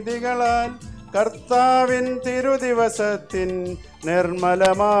ഗീതികളാൽ കർത്താവിൻ തിരുദിവസത്തിൻ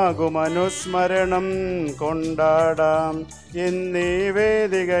നിർമ്മലമാകും അനുസ്മരണം കൊണ്ടാടാം എന്നീ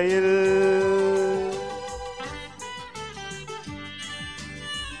വേദികയിൽ.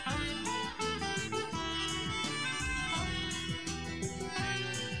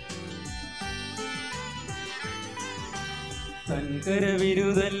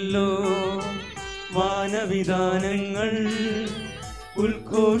 തൻകരവിരുതല്ലോ വാനവിധാനങ്ങൾ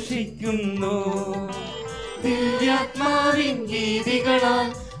ഉദ്ഘോഷിക്കുന്നു. ദിവ്യാത്മാവിൻ ഗീതികളാൽ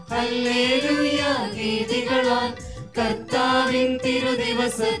ഹല്ലേലൂയ ഗീതികളാൽ കർത്താവിൻ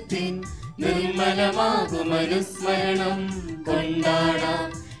തിരുദിവസത്തിൻ നിർമ്മലമാകും അനുസ്മരണം കൊണ്ടാടാം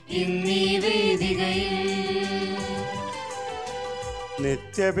ഇന്നീ വേദികയിൽ.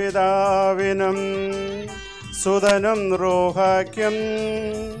 നിത്യപിതാവിനും സുതനും റൂഹായ്ക്കും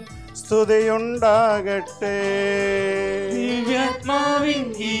സ്തുതിയുണ്ടാകട്ടെ. ദിവ്യാത്മാവിൻ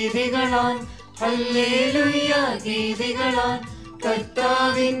ഗീതികളാൽ ഹല്ലേലൂയ ഗീതികളാൽ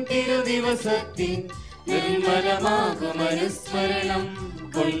കർത്താവിൻ തിരുദിവസത്തിൻ നിർമ്മലമാകും അനുസ്മരണം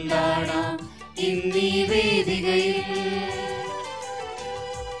കൊണ്ടാടാം ഇന്നീ വേദികയിൽ.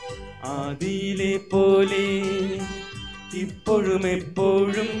 ആദിയിലെ പോലെ ഇപ്പോഴും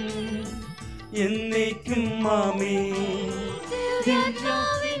എപ്പോഴും എന്നേക്കും ആമേൻ.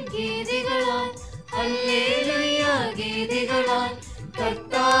 ദിവ്യാത്മാവിൻ ഗീതികളാൽ ഹല്ലേലൂയ ഗീതികളാൽ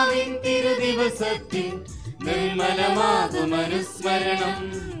കർത്താവിൻ തിരുദിവസത്തിൻ നിർമ്മലമാകും അനുസ്മരണം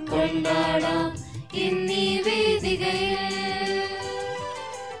കൊണ്ടാടാം ഇന്നീ വേദികയിൽ.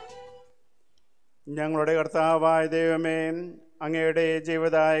 ഞങ്ങളുടെ കർത്താവായ ദൈവമേ, അങ്ങയുടെ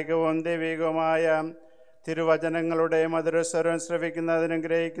ജീവദായകവും ദൈവികവുമായ തിരുവചനങ്ങളുടെ മധുരസ്വരം ശ്രവിക്കുന്നതിനും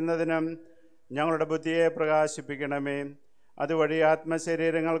ഗ്രഹിക്കുന്നതിനും ഞങ്ങളുടെ ബുദ്ധിയെ പ്രകാശിപ്പിക്കണമേ. അതുവഴി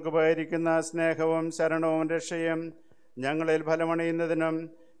ആത്മശരീരങ്ങൾക്ക് ഉപകരിക്കുന്ന സ്നേഹവും ശരണവും രക്ഷയും ഞങ്ങളിൽ ഫലമണിയുന്നതിനും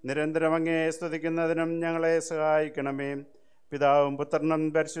നിരന്തരം അങ്ങയെ സ്തുതിക്കുന്നതിനും ഞങ്ങളെ സഹായിക്കണമേ. പിതാവും പുത്രനും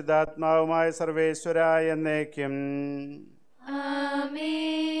പരിശുദ്ധാത്മാവുമായ സർവേശ്വര എന്നേക്കും.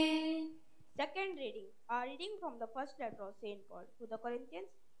 Second reading. Our reading from the first letter of St. Paul to the Corinthians,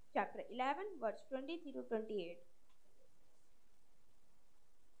 chapter 11, verse 20-28.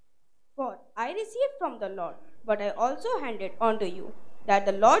 For I received from the Lord what I also handed on to you, that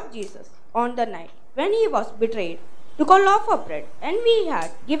the Lord Jesus, on the night when he was betrayed, took a loaf of bread, and when he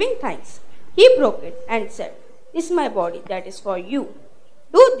had given thanks, he broke it and said, "This is my body that is for you.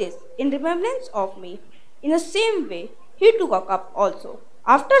 Do this in remembrance of me." In the same way, He took a cup also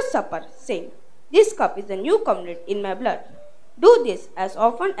after supper, saying, "This cup is the new covenant in my blood. Do this as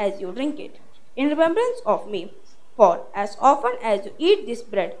often as you drink it, in remembrance of me. For as often as you eat this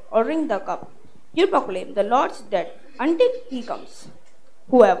bread or drink the cup, you proclaim the Lord's death until he comes.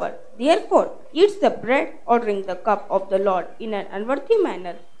 Whoever, therefore, eats the bread or drinks the cup of the Lord in an unworthy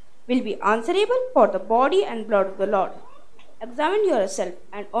manner will be answerable for the body and blood of the Lord. Examine yourself,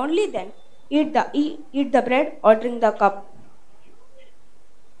 and only then eat the bread or drink the cup."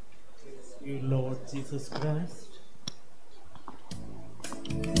 You, Lord Jesus Christ.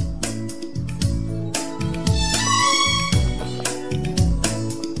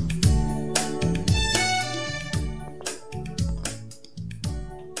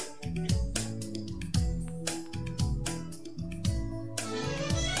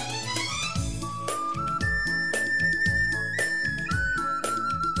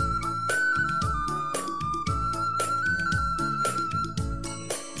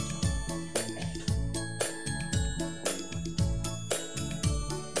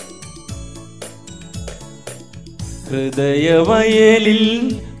 ഹൃദയവയലിൽ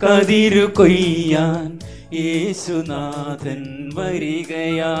കതിരു കൊയ്യാൻ യേശുനാഥൻ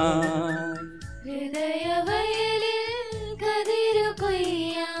വരികയായി. ഹൃദയവയലിൽ കതിരു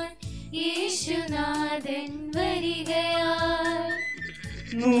കൊയ്യാൻ യേശുനാഥൻ വരികയായി.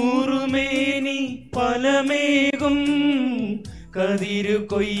 നൂറുമേനി ഫലമേകും കതിരു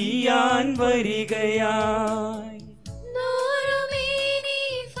കൊയ്യാൻ വരികയായി.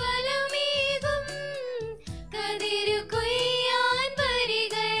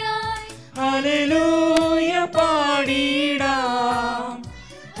 Hallelujah പാടിടാം,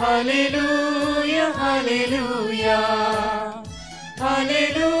 hallelujah hallelujah,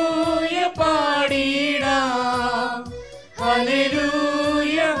 hallelujah പാടിടാം,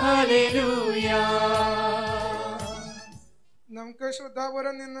 hallelujah hallelujah. നമുക്ക്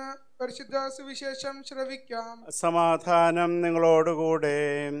ശ്രദ്ധാപൂർവം നിന്ന് പരിശുദ്ധ സുവിശേഷം ശ്രവിക്കാം. സമാധാനം നിങ്ങളോടുകൂടെ.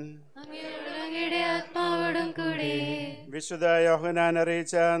 ആത്മാവോടും കൂടെ. വിശുദ്ധ യോഹന്നാൻ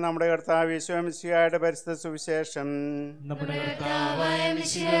അറിയിച്ച നമ്മുടെ കർത്താവ് യേശു മിശിഹായുടെ പരിശുദ്ധ സുവിശേഷം.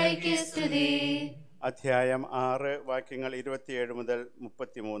 അധ്യായം 6 വാക്യങ്ങൾ 27 മുതൽ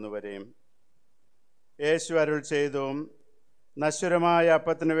 33 വരെ. യേശു അരുൾ ചെയ്തു, നശ്വരമായ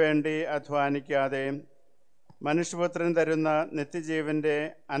അപ്പത്തിനു വേണ്ടി അധ്വാനിക്കാതെ മനുഷ്യപുത്രൻ തരുന്ന നിത്യജീവന്റെ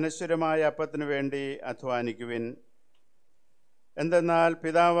അനശ്വരമായ അപ്പത്തിനു വേണ്ടി അധ്വാനിക്കുവിൻ. എന്തെന്നാൽ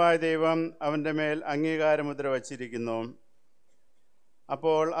പിതാവായ ദൈവം അവൻ്റെ മേൽ അംഗീകാരമുദ്ര വച്ചിരിക്കുന്നു.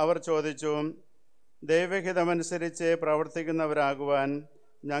 അപ്പോൾ അവർ ചോദിച്ചു, ദൈവഹിതമനുസരിച്ച് പ്രവർത്തിക്കുന്നവരാകുവാൻ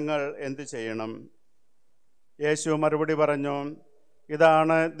ഞങ്ങൾ എന്തു ചെയ്യണം? യേശു മറുപടി പറഞ്ഞു,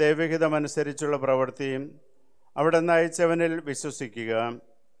 ഇതാണ് ദൈവഹിതമനുസരിച്ചുള്ള പ്രവൃത്തി, അവിടെ നയിച്ചവനിൽ വിശ്വസിക്കുക.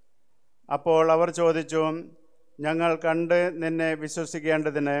 അപ്പോൾ അവർ ചോദിച്ചു, ഞങ്ങൾ കണ്ട് നിന്നെ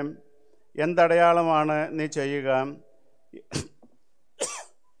വിശ്വസിക്കേണ്ടതിന് എന്തടയാളമാണ് നീ ചെയ്യുക?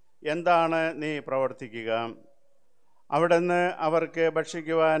 എന്താണ് നീ പ്രവർത്തിക്കുക? അവിടുന്ന് അവർക്ക്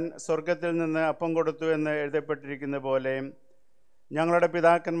ഭക്ഷിക്കുവാൻ സ്വർഗത്തിൽ നിന്ന് അപ്പം കൊടുത്തു എന്ന് എഴുതപ്പെട്ടിരിക്കുന്ന പോലെ ഞങ്ങളുടെ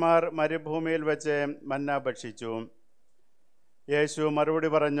പിതാക്കന്മാർ മരുഭൂമിയിൽ വെച്ച് മന്ന ഭക്ഷിച്ചു. യേശു മറുപടി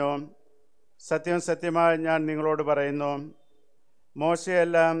പറഞ്ഞു, സത്യം സത്യമായി ഞാൻ നിങ്ങളോട് പറയുന്നു,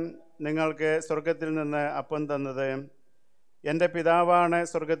 മോശയെല്ലാം നിങ്ങൾക്ക് സ്വർഗത്തിൽ നിന്ന് അപ്പം തന്നത്. എൻ്റെ പിതാവാണ്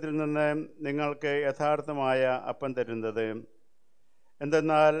സ്വർഗത്തിൽ നിന്ന് നിങ്ങൾക്ക് യഥാർത്ഥമായ അപ്പം തരുന്നത്.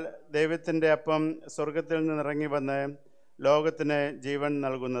 എന്തെന്നാൽ ദൈവത്തിൻ്റെ അപ്പം സ്വർഗത്തിൽ നിന്നിറങ്ങി വന്ന് ലോകത്തിന് ജീവൻ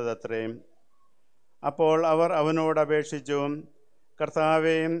നൽകുന്നതത്രേ. അപ്പോൾ അവർ അവനോട് അപേക്ഷിച്ചു,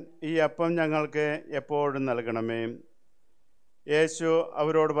 കർത്താവേ, ഈ അപ്പം ഞങ്ങൾക്ക് എപ്പോഴും നൽകണമേ. യേശു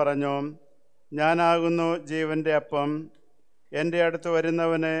അവരോട് പറഞ്ഞു, ഞാനാകുന്നു ജീവൻ്റെ അപ്പം. എൻ്റെ അടുത്ത്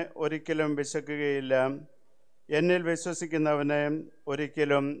വരുന്നവന് ഒരിക്കലും വിശക്കുകയില്ല, എന്നിൽ വിശ്വസിക്കുന്നവന്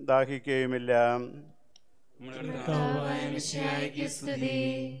ഒരിക്കലും ദാഹിക്കുകയുമില്ല.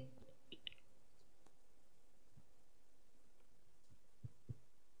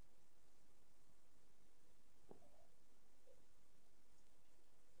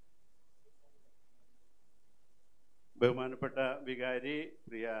 ബഹുമാനപ്പെട്ട വികാരി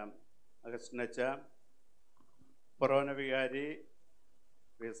പ്രിയ അഗസ്റ്റനച്ച, ഫൊറോന വികാരി,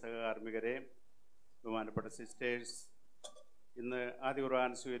 പ്രിയ സഹകാർമ്മികരെ, ബഹുമാനപ്പെട്ട സിസ്റ്റേഴ്സ്, ഇന്ന് ആദ്യ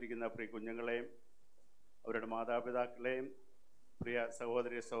ഖുർആൻ സ്വീകരിക്കുന്ന പ്രിയ കുഞ്ഞുങ്ങളെയും അവരുടെ മാതാപിതാക്കളെയും പ്രിയ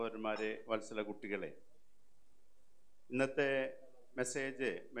സഹോദരി സഹോദരന്മാരെ, വത്സല കുട്ടികളെ, ഇന്നത്തെ മെസ്സേജ്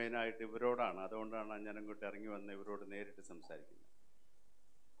മെയിനായിട്ട് ഇവരോടാണ്. അതുകൊണ്ടാണ് ഞാൻ അങ്ങോട്ട് ഇറങ്ങി വന്ന് ഇവരോട് നേരിട്ട് സംസാരിക്കുന്നത്.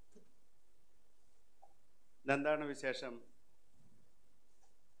 ഇന്നെന്താണ് വിശേഷം?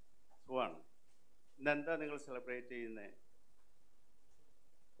 സുഖമാണ്. ഇന്നെന്താ നിങ്ങൾ സെലിബ്രേറ്റ് ചെയ്യുന്നത്?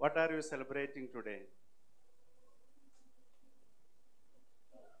 What are you celebrating today?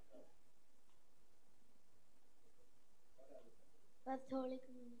 First Holy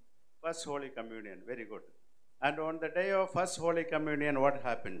Communion. First Holy Communion, very good. And on the day of First Holy Communion, what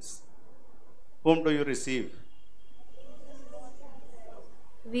happens? Whom do you receive?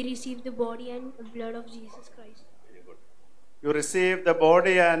 We receive the body and blood of Jesus Christ. Very good. You receive the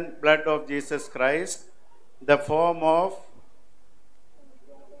body and blood of Jesus Christ, the form of.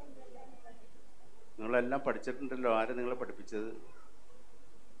 നിങ്ങളെല്ലാം പഠിച്ചിട്ടുണ്ടല്ലോ. ആര് നിങ്ങളെ പഠിപ്പിച്ചത്?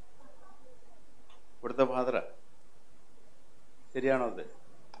 ഇവിടുത്തെ ഫാദറാ? ശരിയാണോ അത്?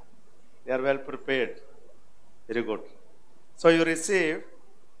 They are well prepared. Very good. So you receive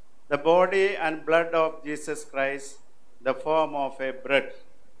the body and blood of Jesus Christ, the form of a bread.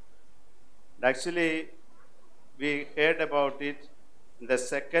 Actually, we heard about it in the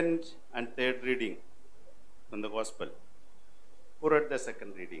second and third reading from the Gospel. Who read the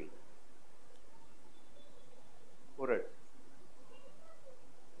second reading? Who read?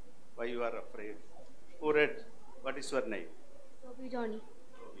 Why you are afraid? Who read? What is your name? Johnny.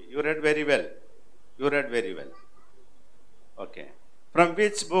 You read very well. You read very well. Okay. From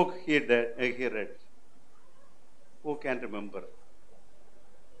which book he read? Who can remember?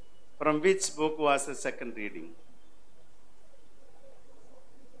 From which book was the second reading?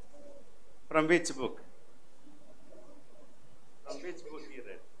 From which book? From which book he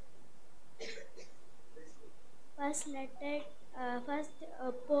read?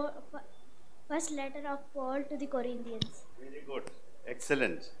 First letter of Paul to the Corinthians. Very good.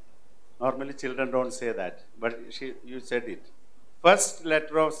 Excellent. Normally children don't say that, but you said it. First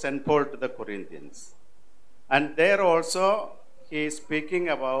letter of St. Paul to the Corinthians. And there also he is speaking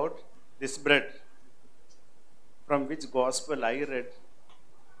about this bread. From which gospel I read?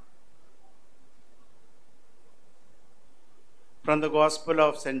 From the Gospel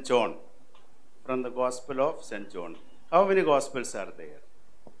of St. John. From the Gospel of St. John. How many gospels are there?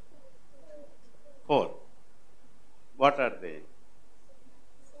 4. What are they?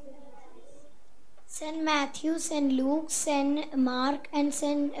 St. Matthew, St. Luke, St. Mark, and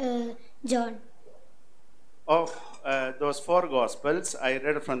St. John. Of those 4 Gospels, I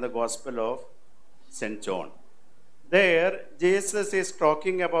read from the Gospel of St. John. There, Jesus is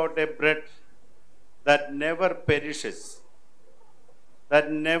talking about a bread that never perishes, that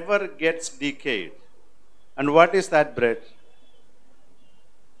never gets decayed. And what is that bread?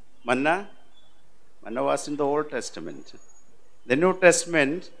 Manna? Manna was in the Old Testament. The New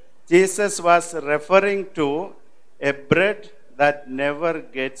Testament, Jesus was referring to a bread that never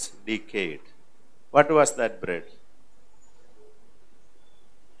gets decayed. What was that bread?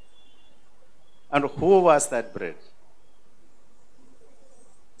 And who was that bread?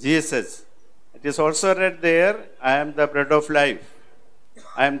 Jesus. It is also read there, I am the bread of life.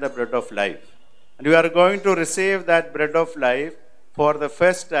 I am the bread of life. And you are going to receive that bread of life for the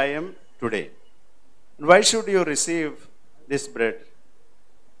first time today. And why should you receive this bread?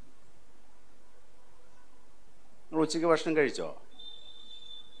 ഉച്ചയ്ക്ക് ഭക്ഷണം കഴിച്ചോ?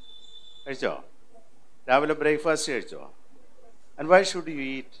 രാവിലെ breakfast കഴിച്ചോ? And why should you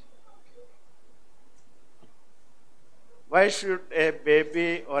eat? Why should a baby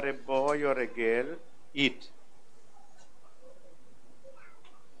or a boy or a girl eat?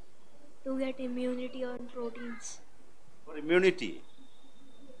 To get immunity on proteins. For immunity.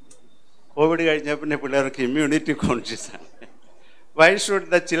 Covid കഴിഞ്ഞ പിന്നെ പിള്ളേർക്ക് immunity conscious ആണ്. Why should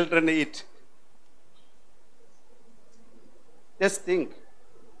the children eat? Just think.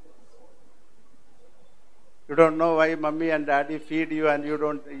 You don't know why mommy and daddy feed you and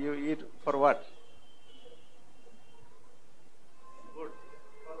you eat for what? Good.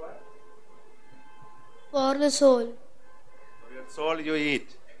 For what? For the soul. For your soul you eat.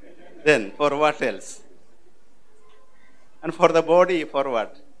 Then for what else? And for the body for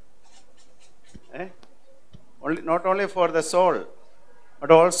what? Not only for the soul, but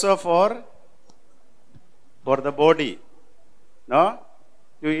also for the body. No?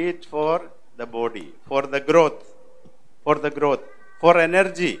 You eat for the body, for the growth, for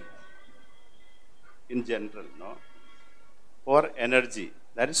energy in general, no? For energy.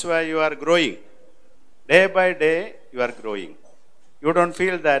 That is why you are growing. Day by day, you are growing. You don't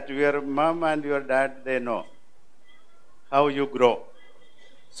feel that your mom and your dad, they know how you grow.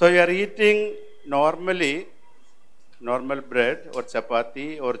 So you are eating normal bread or chapati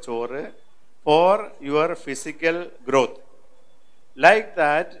or chore for your physical growth. Like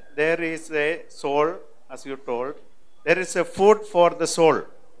that, there is a soul, as you told, there is a food for the soul.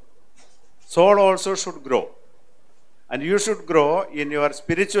 Soul also should grow. And you should grow in your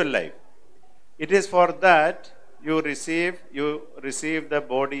spiritual life. It is for that you receive the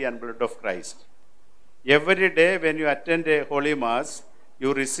body and blood of Christ. Every day when you attend a Holy Mass, you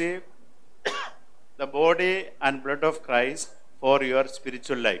receive the body and blood of Christ for your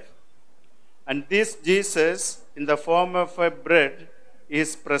spiritual life. And this Jesus, in the form of a bread, is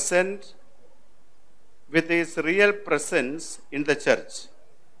present with his real presence in the church.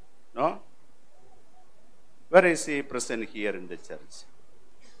 No? Where is he present here in the church?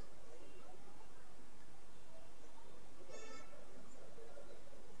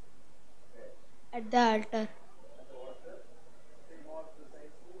 At the altar.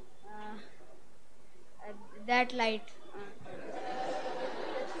 That light.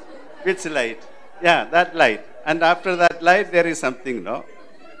 Which light? Yeah, that light. And after that light, there is something, no?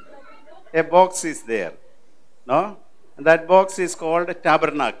 A box is there, no? And that box is called a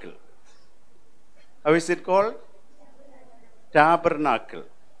tabernacle. How is it called? Tabernacle.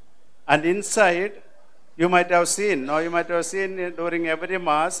 And inside, you might have seen, no? You might have seen during every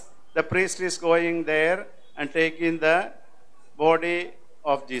mass, the priest is going there and taking the body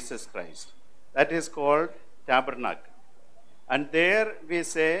of Jesus Christ. That is called tabernacle. And there we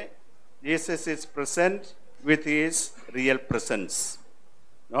say Jesus is present with his real presence.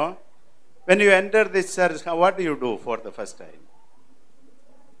 No? When you enter this church, what do you do for the first time?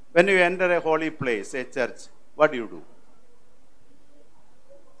 When you enter a holy place, a church, what do you do?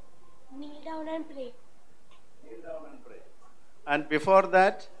 Kneel down and pray. Kneel down and pray. And before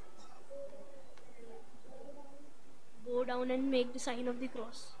that? Go down and make the sign of the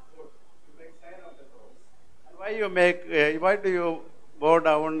cross. Why do you bow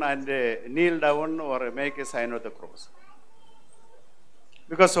down and kneel down or make a sign of the cross?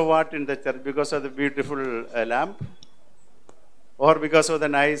 Because of what in the church? Because of the beautiful lamp? Or because of the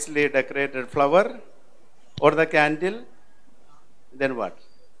nicely decorated flower? Or the candle? Then what?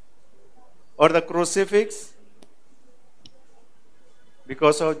 Or the crucifix?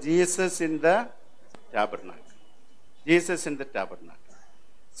 Because of Jesus in the tabernacle. Jesus in the tabernacle.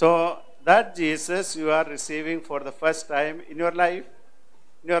 So, that Jesus you are receiving for the first time in your life,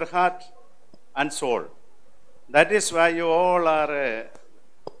 in your heart and soul. That is why you all are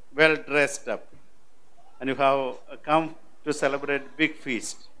well dressed up and you have come to celebrate big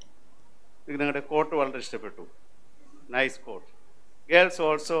feast. നിങ്ങളുടെ coat വളരെ ഇഷ്ടപ്പെട്ടു. Nice coat. Girls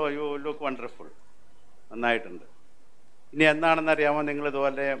also you look wonderful. നന്നായിട്ടുണ്ട്. ഇനി എന്താണെന്ന് അറിയാമോ നിങ്ങൾ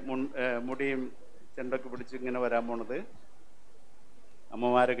ഇതുപോലെ മുടിയും ചെണ്ടൊക്കെ പിടിച്ച് ഇങ്ങനെ വരാൻ പോണത്?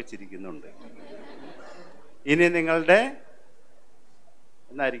 അമ്മമാരൊക്കെ ചിരിക്കുന്നുണ്ട്. ഇനി നിങ്ങളുടെ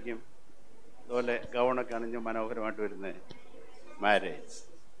എന്നായിരിക്കും അതുപോലെ ഗൗണൊക്കെ അണിഞ്ഞ് മനോഹരമായിട്ട് വരുന്നത്? മാരേജ്.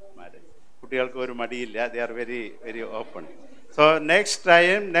 കുട്ടികൾക്ക് ഒരു മടിയില്ല. They are very very open. So next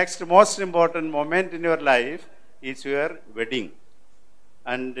time, next most important moment in your life is your wedding.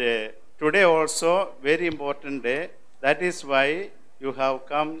 And today also very important day. That is why you have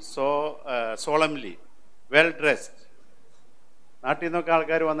come so solemnly well dressed. നാട്ടിൽ നിന്നൊക്കെ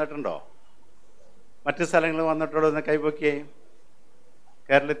ആൾക്കാർ വന്നിട്ടുണ്ടോ? മറ്റ് സ്ഥലങ്ങളിൽ വന്നിട്ടുണ്ടോ എന്ന് കൈപൊക്കിയേ.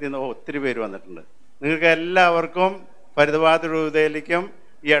 കേരളത്തിൽ നിന്ന് ഒത്തിരി പേര് വന്നിട്ടുണ്ട്. നിങ്ങൾക്ക് എല്ലാവർക്കും ഫരീദാബാദ് രൂപതയിലേക്കും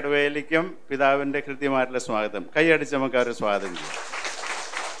ഈ ഇടവയിലേക്കും പിതാവിൻ്റെ കൃത്യമായിട്ടുള്ള സ്വാഗതം. കൈയടിച്ച് നമുക്ക് അവരെ സ്വാഗതം ചെയ്യാം.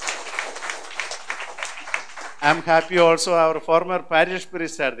 I am happy also our former parish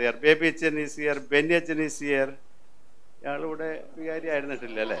priest R their. Baby അച്ഛൻ ഈസ് ഹിയർ, ബെന്നി അച്ഛൻ ഈസ് ഹിയർ. ഇയാളിവിടെ വികാരി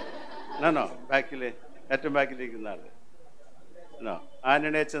ആയിരുന്നിട്ടില്ല അല്ലേ? നോ ബാക്കിൽ, ഏറ്റവും ബാക്കിലിരിക്കുന്ന ആൾ. നോ,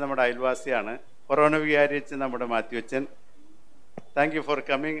 ആന്റണി അച്ഛൻ നമ്മുടെ അയൽവാസിയാണ്. കൊറോണ വികാരി അച്ഛൻ നമ്മുടെ മാത്യു അച്ഛൻ. Thank you for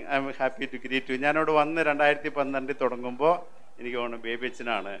coming. I am happy to greet U. ഞാനിവിടെ വന്ന് 2012 തുടങ്ങുമ്പോൾ എനിക്ക് തോന്നുന്നു ബേബി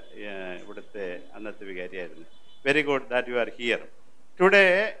അച്ഛനാണ് ഇവിടുത്തെ അന്നത്തെ വികാരിയായിരുന്നു. Very good that you are here. Today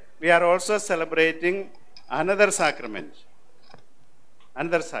we are also celebrating another sacrament.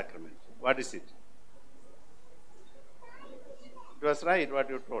 What is it? It was right what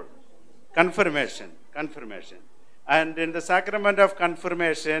you told. Confirmation. And in the sacrament of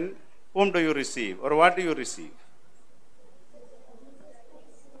confirmation, whom do you receive or what do you receive?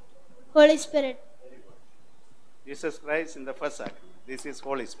 Holy Spirit. Jesus Christ in the first sacrament. This is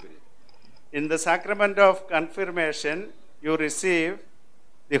Holy Spirit. In the sacrament of confirmation, you receive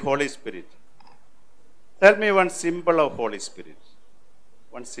the Holy Spirit. Tell me one symbol of Holy Spirit.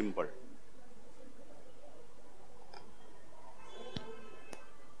 One symbol.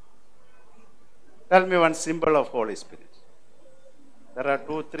 Tell me one symbol of Holy Spirit. There are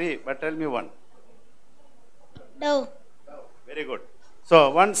 2, 3, but tell me one. Dove. Very good. So,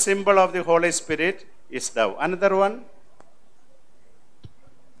 one symbol of the Holy Spirit is dove. Another one?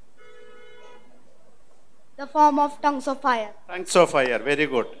 The form of tongues of fire. Tongues of fire. Very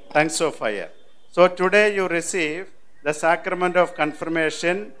good. Tongues of fire. So, today you receive the sacrament of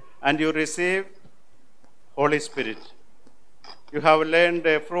confirmation and you receive Holy Spirit. You have learned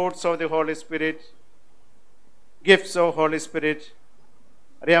the fruits of the Holy Spirit, gifts of Holy Spirit.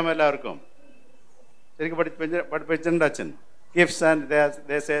 അറിയാമോ എല്ലാവർക്കും? ശരിക്കും പഠിപ്പിച്ചിട്ടുണ്ട് അച്ഛൻ. gifts, and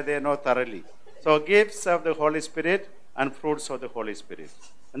they say they know thoroughly. So gifts of the Holy Spirit and fruits of the Holy Spirit.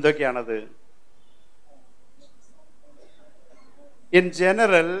 എന്തൊക്കെയാണത്? In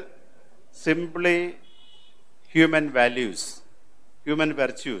general, simply human values, human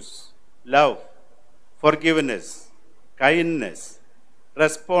virtues, love, forgiveness, kindness,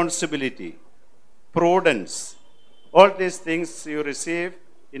 responsibility, prudence. All these things you receive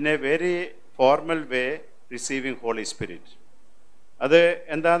in a very formal way, receiving Holy Spirit. അത്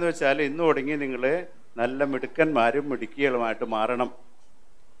എന്താണെന്ന് വെച്ചാൽ ഇന്ന് തുടങ്ങി നിങ്ങൾ നല്ല മിടുക്കന്മാരും മിടുക്കികളുമായിട്ട് മാറണം.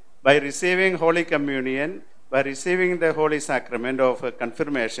 By receiving Holy Communion, by receiving the Holy Sacrament of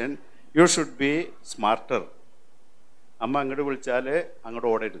Confirmation, you should be smarter. അമ്മ അങ്ങോട്ട് വിളിച്ചാൽ അങ്ങോട്ട്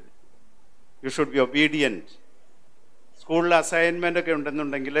ഓടരുത്. You should be obedient. സ്കൂളിൽ അസൈൻമെൻ്റ് ഒക്കെ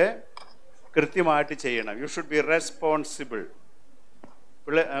ഉണ്ടെന്നുണ്ടെങ്കിൽ കൃത്യമായിട്ട് ചെയ്യണം. You should be responsible.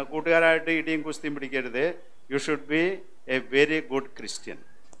 കൂട്ടുകാരായിട്ട് ഇടിയും കുസ്തിയും പിടിക്കരുത്. You should be A very good Christian.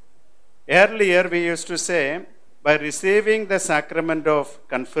 Earlier we used to say, by receiving the sacrament of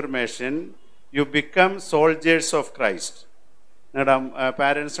confirmation, you become soldiers of Christ. നിങ്ങളുടെ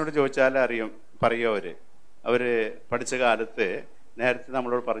പാരൻസിനോട് ചോദിച്ചാൽ പറയുക അവർ പഠിച്ച കാലത്ത് നേരത്തെ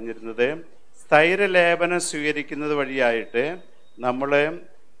നമ്മളോട് പറഞ്ഞിരുന്നത് സ്ഥൈര്യലേപനം സ്വീകരിക്കുന്നത് വഴിയായിട്ട് നമ്മൾ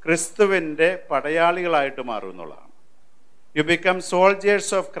ക്രിസ്തുവിൻ്റെ പടയാളികളായിട്ട് മാറും എന്നുള്ളതാണ്. You become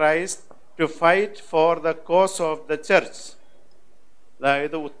soldiers of Christ to fight for the cause of the church.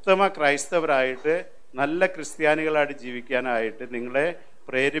 അതായത് ഉത്തമ ക്രൈസ്തവരായിട്ട് നല്ല ക്രിസ്ത്യാനികളായിട്ട് ജീവിക്കാനായിട്ട് നിങ്ങളെ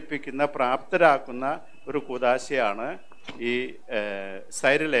പ്രേരിപ്പിക്കുന്ന പ്രാപ്തരാക്കുന്ന ഒരു കൂദാശയാണ് ഈ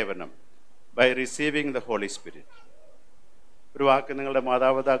സ്ഥൈര്യലേപനം, by receiving the holy spirit. ഒരു വാക്ക് നിങ്ങളുടെ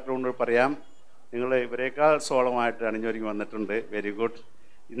മാതാപിതാക്കളോട് പറയാം. നിങ്ങൾ ഇവരെക്കാൾ സോളമായിട്ട് അണിഞ്ഞൊരുങ്ങി വന്നിട്ടുണ്ട്. Very good.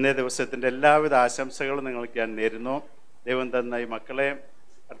 ഇന്നേ ദിവസത്തിൻ്റെ എല്ലാവിധ ആശംസകളും നിങ്ങൾക്ക് ഞാൻ നേരുന്നു. ദൈവം തന്ന ഈ മക്കളെ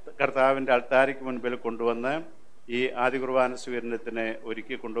കർത്താവിൻ്റെ അൾത്താരയ്ക്ക് മുൻപിൽ കൊണ്ടുവന്ന് ഈ ആദ്യ കുർബാന സ്വീകരണത്തിന്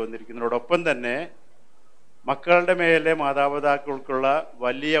ഒരുക്കി കൊണ്ടുവന്നിരിക്കുന്നതോടൊപ്പം തന്നെ മക്കളുടെ മേലെ മാതാപിതാക്കൾക്കുള്ള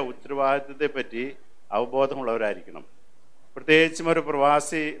വലിയ ഉത്തരവാദിത്വത്തെപ്പറ്റി അവബോധമുള്ളവരായിരിക്കണം. പ്രത്യേകിച്ചും ഒരു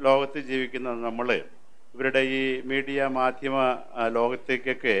പ്രവാസി ലോകത്ത് ജീവിക്കുന്ന നമ്മൾ ഇവരുടെ ഈ മീഡിയ മാധ്യമ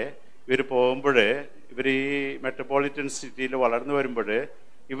ലോകത്തേക്കൊക്കെ ഇവർ പോകുമ്പോൾ, ഇവർ ഈ മെട്രോപൊളിറ്റൻ സിറ്റിയിൽ വളർന്നു വരുമ്പോൾ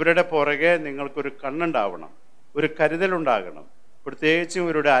ഇവരുടെ പുറകെ നിങ്ങൾക്കൊരു കണ്ണുണ്ടാവണം, ഒരു കരുതലുണ്ടാകണം. പ്രത്യേകിച്ചും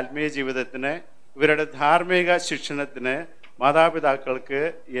ഇവരുടെ ആത്മീയ ജീവിതത്തിന്, ഇവരുടെ ധാർമ്മിക ശിക്ഷണത്തിന് മാതാപിതാക്കൾക്ക്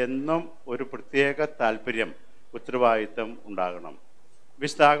എന്നും ഒരു പ്രത്യേക താല്പര്യം, ഉത്തരവാദിത്വം ഉണ്ടാകണം.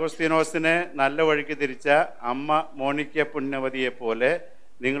 വിശുദ്ധ ആഗോസ്തീനോസിനെ നല്ല വഴിക്ക് തിരിച്ച അമ്മ മോണിക്ക പുണ്യവതിയെ പോലെ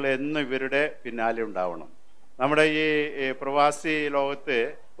നിങ്ങൾ എന്നും ഇവരുടെ പിന്നാലെ ഉണ്ടാവണം. നമ്മുടെ ഈ പ്രവാസി ലോകത്ത്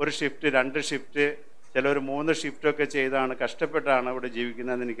ഒരു ഷിഫ്റ്റ്, 2 ഷിഫ്റ്റ്, ചിലർ 3 ഷിഫ്റ്റൊക്കെ ചെയ്താണ് കഷ്ടപ്പെട്ടാണ് ഇവിടെ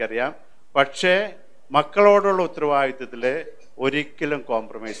ജീവിക്കുന്നതെന്ന് എനിക്കറിയാം. പക്ഷേ മക്കളോടുള്ള ഉത്തരവാദിത്വത്തിൽ ഒരിക്കലും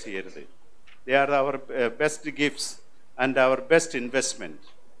കോംപ്രമൈസ് ചെയ്യരുത്. They are our best gifts and our best investment.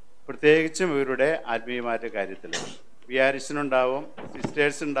 പ്രത്യേകിച്ചും ഇവരുടെ ആത്മീയമായിട്ട് കാര്യത്തിൽ വിയാരിസിനുണ്ടാവും,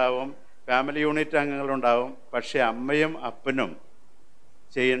 സിസ്റ്റേഴ്സ് ഉണ്ടാവും, ഫാമിലി യൂണിറ്റ് അംഗങ്ങളുണ്ടാവും. പക്ഷേ അമ്മയും അപ്പനും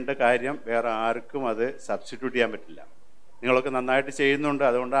ചെയ്യേണ്ട കാര്യം വേറെ ആർക്കും അത് സബ്സ്റ്റിറ്റ്യൂട്ട് ചെയ്യാൻ പറ്റില്ല. നിങ്ങളൊക്കെ നന്നായിട്ട് ചെയ്യുന്നുണ്ട്.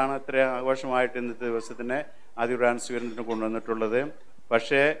 അതുകൊണ്ടാണ് ഇത്ര ആഘോഷമായിട്ട് ഇന്നത്തെ ദിവസത്തിന് ആദ്യ കുർബാന സ്വീകരണത്തിന് കൊണ്ടുവന്നിട്ടുള്ളത്.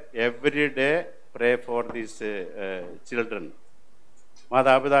 പക്ഷേ every day pray for these children.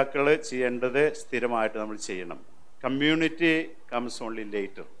 മാതാപിതാക്കൾ ചെയ്യേണ്ടത് സ്ഥിരമായിട്ട് നമ്മൾ ചെയ്യണം. Community comes only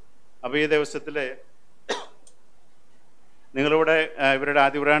later. അപ്പോൾ ഈ ദിവസത്തിൽ നിങ്ങളിവിടെ ഇവരുടെ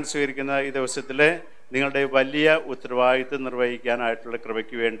ആദ്യ കുർബാന സ്വീകരിക്കുന്ന ഈ ദിവസത്തിൽ നിങ്ങളുടെ വലിയ ഉത്തരവാദിത്വം നിർവഹിക്കാനായിട്ടുള്ള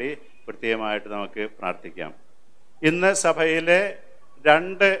കൃപയ്ക്ക് വേണ്ടി പ്രത്യേകമായിട്ട് നമുക്ക് പ്രാർത്ഥിക്കാം. ഇന്ന് സഭയിലെ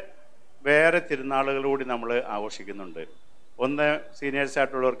 2 വേറെ തിരുനാളുകൾ കൂടി നമ്മൾ ആഘോഷിക്കുന്നുണ്ട്. ഒന്ന്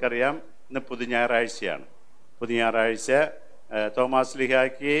സീനിയേഴ്സായിട്ടുള്ളവർക്കറിയാം, ഇന്ന് പുതുഞായറാഴ്ചയാണ്. പുതുഞായറാഴ്ച തോമാസ്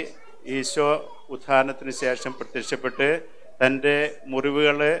ലീഹായ്ക്ക് ഈശോ ഉത്ഥാനത്തിന് ശേഷം പ്രത്യക്ഷപ്പെട്ട് തൻ്റെ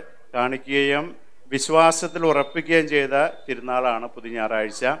മുറിവുകൾ കാണിക്കുകയും വിശ്വാസത്തിൽ ഉറപ്പിക്കുകയും ചെയ്ത തിരുനാളാണ്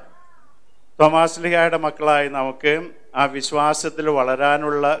പുതുഞായറാഴ്ച. തോമാസ് ലീഹായുടെ മക്കളായി നമുക്ക് ആ വിശ്വാസത്തിൽ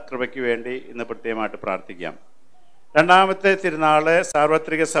വളരാനുള്ള കൃപയ്ക്ക് വേണ്ടി ഇന്ന് പ്രത്യേകമായിട്ട് പ്രാർത്ഥിക്കാം. രണ്ടാമത്തെ തിരുനാൾ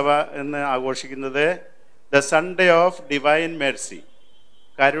സാർവത്രിക സഭ എന്ന് ആഘോഷിക്കുന്നത് the Sunday off divine Mercy,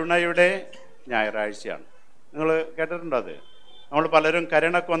 കരുണയുടെ ഞായറാഴ്ചയാണ്. നിങ്ങൾ കേട്ടിട്ടുണ്ടോ? അത് നമ്മൾ പലരും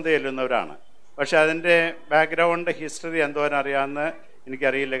കരുണക്കൊന്ത ചെല്ലുന്നവരാണ്. പക്ഷെ അതിൻ്റെ ബാക്ക്ഗ്രൗണ്ട് ഹിസ്റ്ററി എന്തോരം അറിയാമെന്ന്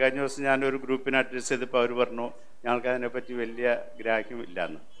എനിക്കറിയില്ല. കഴിഞ്ഞ ദിവസം ഞാനൊരു ഗ്രൂപ്പിനെ അഡ്രസ് ചെയ്തപ്പോൾ അവർ പറഞ്ഞു ഞങ്ങൾക്ക് അതിനെപ്പറ്റി വലിയ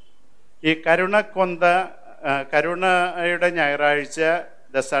ഗ്രാഹ്യമില്ലാന്ന്. ഈ കരുണക്കൊന്ത, കരുണയുടെ ഞായറാഴ്ച,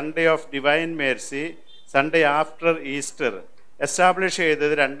 the Sunday off divine Mercy, Sunday after Easter establish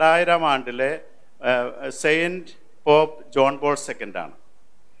ചെയ്തത് 2000 ആണ്ടിലെ saint pop John Paul II.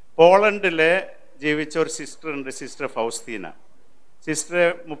 പോളണ്ടിൽ ജീവിച്ച ഒരു സിസ്റ്റർ ഉണ്ട്, സിസ്റ്റർ ഫൗസ്തീന. സിസ്റ്റർ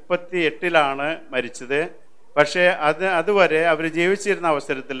 38 മരിച്ചത്. പക്ഷേ അതുവരെ അവർ ജീവിച്ചിരുന്ന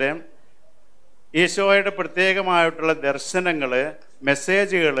അവസരത്തിൽ ഈശോയുടെ പ്രത്യേകമായിട്ടുള്ള ദർശനങ്ങൾ,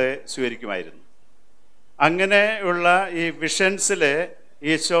 മെസ്സേജുകൾ സ്വീകരിക്കുമായിരുന്നു. അങ്ങനെയുള്ള ഈ വിഷൻസിൽ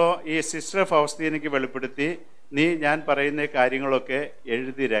ഈശോ ഈ സിസ്റ്റർ ഫൗസ്റ്റീനയ്ക്ക് വെളിപ്പെടുത്തി, നീ ഞാൻ പറയുന്ന കാര്യങ്ങളൊക്കെ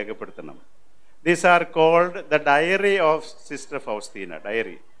എഴുതി രേഖപ്പെടുത്തണം. These are called the diary of sister Faustina.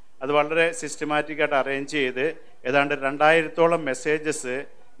 Diary അത് വളരെ സിസ്റ്റമാറ്റിക്കായിട്ട് അറേഞ്ച് ചെയ്ത് ഏതാണ്ട് 2000-ഓളം മെസ്സേജസ്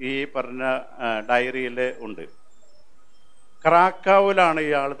ഈ പറഞ്ഞ ഡയറിയിൽ ഉണ്ട്. ക്രാക്കാവിലാണ്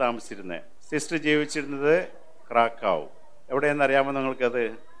ഇയാൾ താമസിച്ചിരുന്നത്. സിസ്റ്റർ ജീവിച്ചിരുന്നത് ക്രാക്കാവ്. എവിടെയെന്നറിയാമോ നിങ്ങൾക്കത്?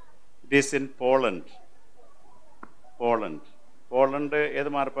 It is in Poland. Poland ഏത്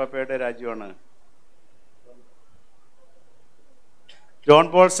മാർപ്പാപ്പയുടെ രാജ്യമാണ്? ജോൺ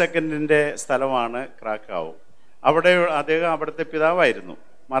പോൾ സെക്കൻഡിൻ്റെ സ്ഥലമാണ് ക്രാക്കാവ്. അദ്ദേഹം അവിടുത്തെ പിതാവായിരുന്നു.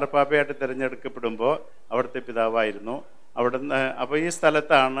 മാർപ്പാപ്പയായിട്ട് തിരഞ്ഞെടുക്കപ്പെടുമ്പോൾ അവിടുത്തെ പിതാവായിരുന്നു. അവിടുന്ന് അപ്പോൾ ഈ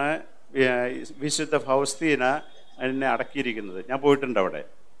സ്ഥലത്താണ് വിശുദ്ധ ഫൗസ്റ്റീന എന്നെ അടക്കിയിരിക്കുന്നത്. ഞാൻ പോയിട്ടുണ്ട് അവിടെ,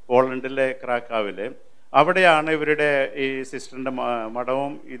 പോളണ്ടിലെ ക്രാക്കാവിൽ. അവിടെയാണ് ഇവരുടെ ഈ സിസ്റ്ററിൻ്റെ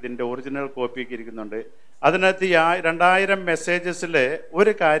മഠവും ഇതിൻ്റെ ഒറിജിനൽ കോപ്പിയൊക്കെ ഇരിക്കുന്നുണ്ട്. അതിനകത്ത് 2000 മെസ്സേജസിൽ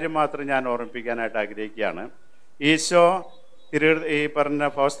ഒരു കാര്യം മാത്രം ഞാൻ ഓർമ്മിപ്പിക്കാനായിട്ട് ആഗ്രഹിക്കുകയാണ്. ഈശോ ഈ പറഞ്ഞ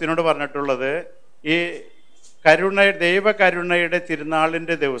ഫൗസ്റ്റീനോട് പറഞ്ഞിട്ടുള്ളത്, ഈ ദൈവകരുണയുടെ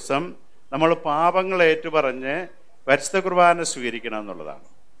തിരുനാളിൻ്റെ ദിവസം നമ്മൾ പാപങ്ങൾ ഏറ്റുപറഞ്ഞ് പരിശുദ്ധ കുർബാന സ്വീകരിക്കണം എന്നുള്ളതാണ്.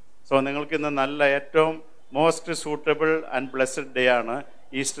 സോ നിങ്ങൾക്കിന്ന് നല്ല ഏറ്റവും most suitable and blessed day ആണ്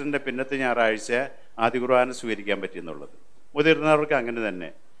ഈസ്റ്ററിൻ്റെ പിന്നത്തെ ഞായറാഴ്ച ആദ്യ കുർബാന സ്വീകരിക്കാൻ പറ്റിയെന്നുള്ളത്. മുതിർന്നവർക്ക് അങ്ങനെ തന്നെ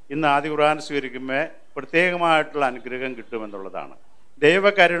ഇന്ന് ആദ്യ കുർബാന സ്വീകരിക്കുമ്പോൾ പ്രത്യേകമായിട്ടുള്ള അനുഗ്രഹം കിട്ടുമെന്നുള്ളതാണ്.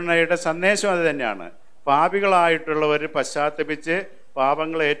 ദൈവകരുണയുടെ സന്ദേശം അത് തന്നെയാണ്. പാപികളായിട്ടുള്ളവർ പശ്ചാത്തപിച്ച്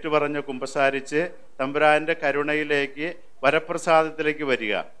പാപങ്ങൾ ഏറ്റുപറഞ്ഞ് കുമ്പസാരിച്ച് തമ്പുരാൻ്റെ കരുണയിലേക്ക്, വരപ്രസാദത്തിലേക്ക്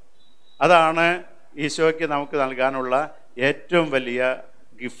വരിക. അതാണ് ഈശോയ്ക്ക് നമുക്ക് നൽകാനുള്ള ഏറ്റവും വലിയ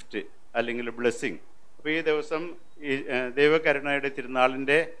ഗിഫ്റ്റ് അല്ലെങ്കിൽ ബ്ലെസ്സിങ്. അപ്പോൾ ഈ ദിവസം ഈ ദൈവകരുണയുടെ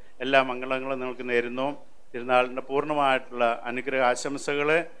തിരുനാളിൻ്റെ എല്ലാ മംഗളങ്ങളും നിങ്ങൾക്ക് നേരുന്നു. തിരുനാളിൻ്റെ പൂർണ്ണമായിട്ടുള്ള അനുഗ്രഹ ആശംസകൾ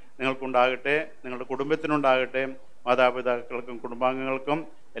നിങ്ങൾക്കുണ്ടാകട്ടെ, നിങ്ങളുടെ കുടുംബത്തിനുണ്ടാകട്ടെ. മാതാപിതാക്കൾക്കും കുടുംബാംഗങ്ങൾക്കും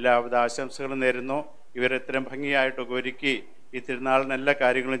എല്ലാവിധ ആശംസകളും നേരുന്നു. ഇവരെത്രയും ഭംഗിയായിട്ടൊക്കെ ഒരുക്കി ഈ തിരുനാളിന് എല്ലാ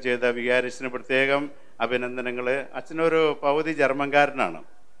കാര്യങ്ങളും ചെയ്ത വികാരിച്ചിന് പ്രത്യേകം അഭിനന്ദനങ്ങൾ. അച്ഛനൊരു പകുതി ജർമ്മൻകാരനാണ്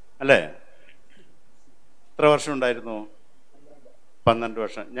അല്ലേ? എത്ര വർഷം ഉണ്ടായിരുന്നു? 12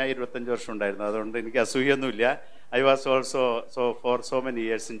 വർഷം. ഞാൻ 25 വർഷം ഉണ്ടായിരുന്നു. അതുകൊണ്ട് എനിക്ക് അസൂയൊന്നുമില്ല. I was also for so many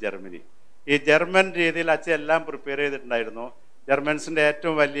years in Germany. ഈ ജർമ്മൻ രീതിയിൽ അച്ഛൻ എല്ലാം പ്രിപ്പയർ ചെയ്തിട്ടുണ്ടായിരുന്നു. ജർമ്മൻസിൻ്റെ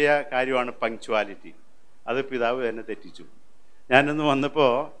ഏറ്റവും വലിയ കാര്യമാണ് പങ്ക്ച്വാലിറ്റി. അത് പിതാവ് തന്നെ തെറ്റിച്ചു. ഞാനിന്ന്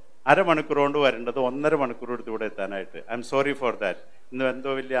വന്നപ്പോൾ അരമണിക്കൂർ കൊണ്ട് വരേണ്ടത് 1.5 മണിക്കൂർ എടുത്ത് ഇവിടെ എത്താനായിട്ട്. I am sorry for that. ഇന്ന്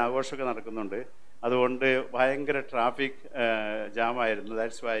എന്തോ വലിയ ആഘോഷമൊക്കെ നടക്കുന്നുണ്ട്, അതുകൊണ്ട് ഭയങ്കര traffic ജാമായിരുന്നു.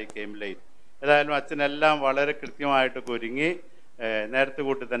 That's why I came late. ഏതായാലും അച്ഛനെല്ലാം വളരെ കൃത്യമായിട്ടൊക്കെ ഒരുങ്ങി നേരത്തെ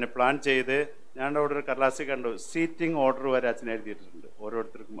കൂട്ടി തന്നെ പ്ലാൻ ചെയ്ത്. ഞാൻ അവിടെ ഒരു കടലാസിൽ കണ്ടു, സീറ്റിംഗ് ഓർഡർ വരെ അച്ഛൻ എഴുതിയിട്ടുണ്ട്,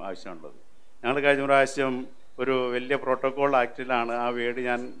 ഓരോരുത്തർക്കും ആവശ്യമുള്ളത്. ഞങ്ങൾ കഴിഞ്ഞ പ്രാവശ്യം ഒരു വലിയ പ്രോട്ടോകോൾ ആക്ടിലാണ് ആ വേട്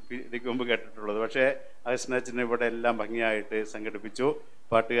ഞാൻ ഇതിക്ക് മുമ്പ് കേട്ടിട്ടുള്ളത്. പക്ഷേ അച്ഛനച്ഛന് ഇവിടെ എല്ലാം ഭംഗിയായിട്ട് സംഘടിപ്പിച്ചു.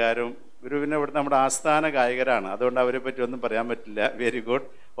 പാട്ടുകാരും പിന്നെ ഇവിടുത്തെ നമ്മുടെ ആസ്ഥാന ഗായകരാണ്, അതുകൊണ്ട് അവരെ പറ്റി ഒന്നും പറയാൻ പറ്റില്ല. Very good,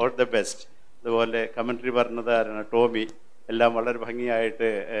 all the best. അതുപോലെ കമൻട്രി പറഞ്ഞത് ആരാണ്? ടോമി. എല്ലാം വളരെ ഭംഗിയായിട്ട്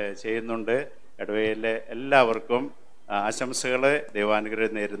ചെയ്യുന്നുണ്ട്. ഇടവയിലെ എല്ലാവർക്കും ആശംസകൾ,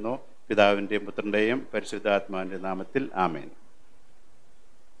 ദൈവാനുഗ്രഹം നേരുന്നു. പിതാവിൻ്റെയും പുത്രൻ്റെയും പരിശുദ്ധാത്മാവിൻ്റെ നാമത്തിൽ ആമേൻ.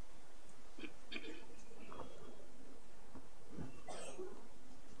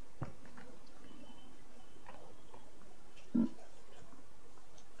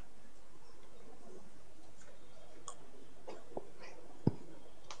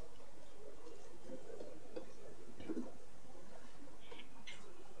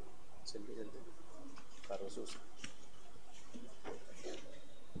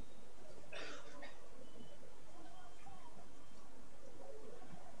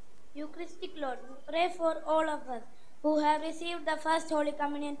 Eucharistic Lord, we pray for all of us who have received the first Holy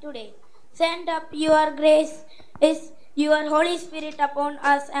Communion today. Send up your grace, your Holy Spirit upon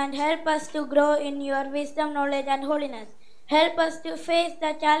us and help us to grow in your wisdom, knowledge and holiness. Help us to face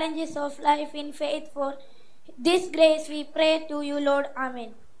the challenges of life in faith. For this grace we pray to you, Lord.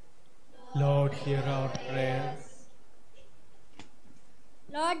 Amen. Lord, hear our prayers.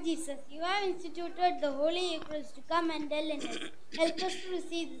 Lord Jesus, you have instituted the Holy Eucharist to come and dwell in us. Help us to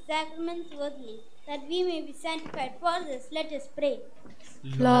receive the sacraments worthily, that we may be sanctified. For this, let us pray.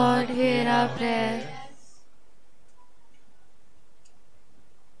 Lord, hear our prayers.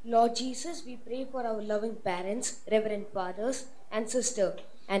 Lord Jesus, we pray for our loving parents, reverend fathers and sisters,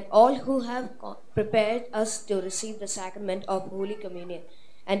 and all who have prepared us to receive the sacrament of Holy Communion,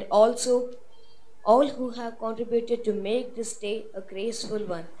 and also all who have contributed to make this day a graceful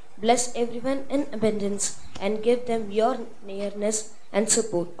one. Bless everyone in abundance and give them your nearness and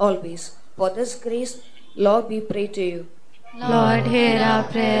support always. For this grace, Lord, we pray to you. Lord, hear our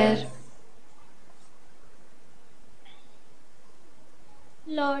prayer.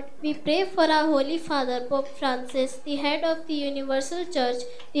 Lord, we pray for our Holy Father, Pope Francis, the head of the Universal Church,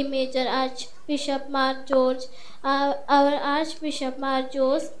 the Major Archbishop Mar George, our Archbishop Mar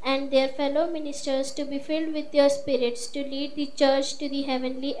Jose, and their fellow ministers to be filled with your spirits to lead the Church to the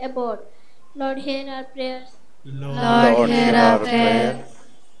heavenly abode. Lord, hear our prayers. Lord, hear our prayer.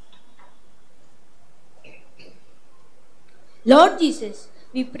 Lord Jesus,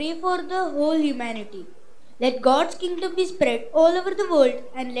 we pray for the whole humanity. Let God's kingdom be spread all over the world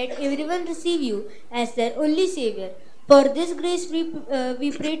and let everyone receive you as their only Savior. For this grace we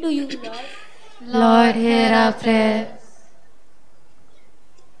pray to you, Lord. Lord, hear our prayer.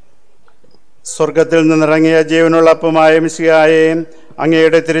 സ്വർഗത്തിൽ നിന്നിറങ്ങിയ ജീവനുള്ള അപ്പമായ മിശിഹായെ,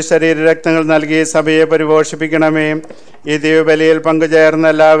 അങ്ങയുടെ തിരുശരീര രക്തങ്ങൾ നൽകി സഭയെ പരിപോഷിപ്പിക്കണമേ. ഈ ദിവ്യബലിയിൽ പങ്കുചേർന്ന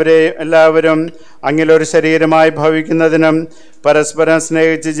എല്ലാവരും അങ്ങിലൊരു ശരീരമായി ഭവിക്കുന്നതിനും പരസ്പരം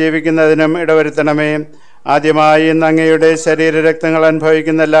സ്നേഹിച്ച് ജീവിക്കുന്നതിനും ഇടവരുത്തണമേ. ആദ്യമായി ഇന്ന് അങ്ങയുടെ ശരീരരക്തങ്ങൾ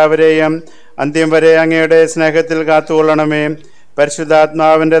അനുഭവിക്കുന്ന എല്ലാവരെയും അന്ത്യം വരെ അങ്ങയുടെ സ്നേഹത്തിൽ കാത്തുകൊള്ളണമേ.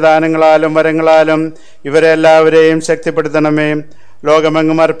 പരിശുദ്ധാത്മാവിൻ്റെ ദാനങ്ങളാലും വരങ്ങളാലും ഇവരെ എല്ലാവരെയും ശക്തിപ്പെടുത്തണമേ.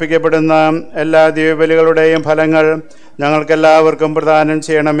 ലോകമെങ്ങും അർപ്പിക്കപ്പെടുന്ന എല്ലാ ദിവ്യബലികളുടെയും ഫലങ്ങൾ ഞങ്ങൾക്കെല്ലാവർക്കും പ്രദാനം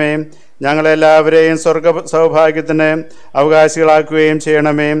ചെയ്യണമേ. ഞങ്ങളെല്ലാവരെയും സ്വർഗ സൗഭാഗ്യത്തിന് അവകാശികളാക്കുകയും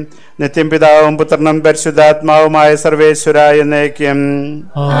ചെയ്യണമേ. നിത്യം പിതാവും പുത്രനും പരിശുദ്ധാത്മാവുമായ സർവേശ്വര എന്നേക്കും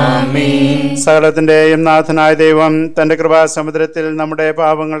സകലത്തിന്റെയും നാഥനായ ദൈവം തന്റെ കൃപാസമുദ്രത്തിൽ നമ്മുടെ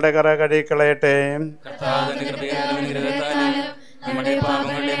പാപങ്ങളുടെ കറ കഴുകിക്കളയട്ടെ. കർത്താവിൽ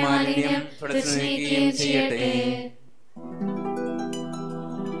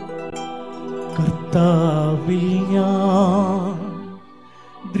ഞാൻ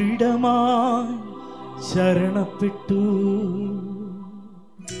ദൃഢമായി ശരണപ്പെട്ടു.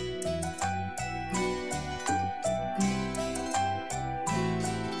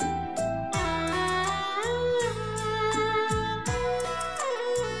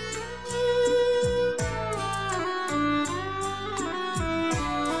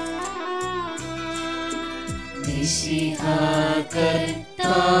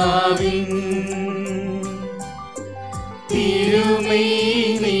 കർത്താവിൻ തിരുമൈ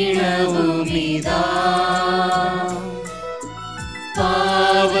നിണവുമിതാ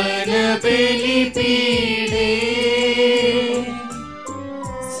പാവന ബലിപീഠേ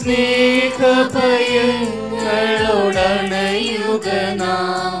സ്നേഹഭയങ്ങളോടണയുക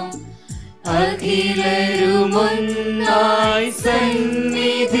നാം അഖിലരുമൊന്നായി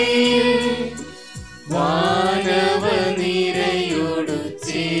സന്നിധിയിൽ വാനവനിരയോടു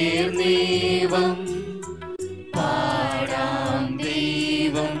ചേർന്നേവം പാടാം.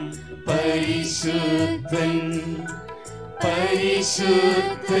 ദൈവം പരിശുദ്ധൻ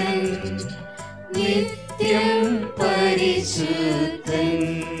പരിശുദ്ധൻ നിത്യം പരിശുദ്ധൻ.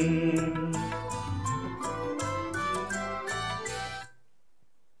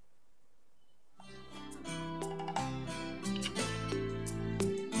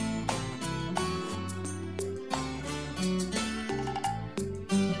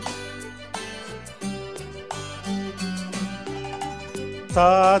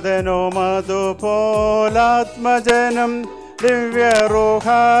 സാധനവും അതുപോലാത്മജനം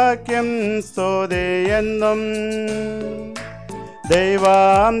ദിവ്യറൂഹാക്യം സ്തുതിയെന്നും ദൈവാംബികയെയും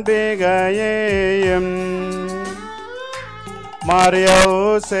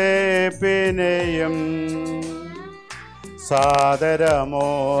മറിയൗസേപ്പിനെയും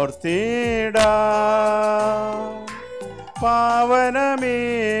സാദരമൂർത്തിടാ പാവനമീ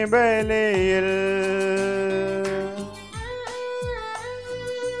ബലിയിൽ.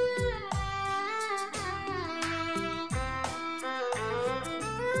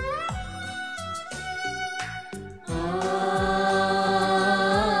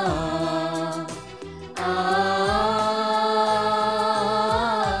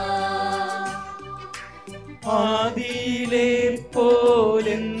 ആദിയിലെ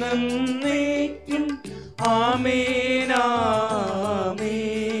പോലെന്നേക്കും ആമേനാമേ.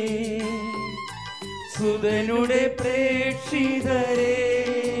 സുതനുടെ പ്രേക്ഷിതരെ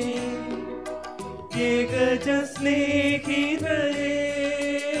ഏകജ സ്നേഹിതരെ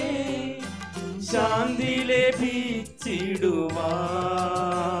ശാന്തി ലഭിച്ചിടുവാൻ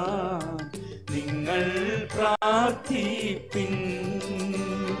നിങ്ങൾ പ്രാർത്ഥിപ്പിൻ.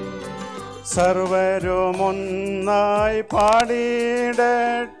 സർവരുമൊന്നായി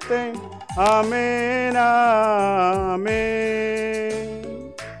പാടിയിടട്ടെ ആമേനാമേ.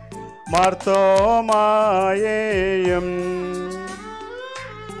 മാർത്തോമായേയും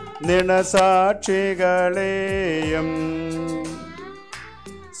നിണസാക്ഷികളെയും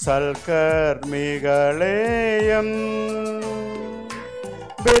സൽക്കർമ്മികളെയും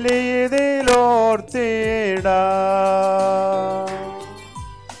ബലിയിലോർത്തിടാ.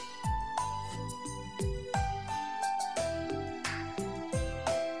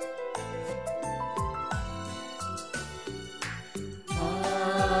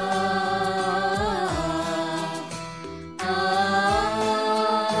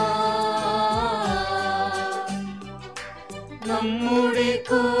 നമ്മുടെ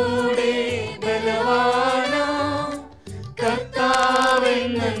കൂടെ ബലവാന കർത്താവെന്നേക്കും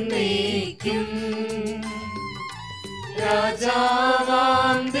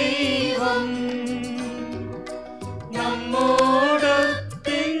രാജാവാം ദൈവം നമ്മോടൊത്തെന്നും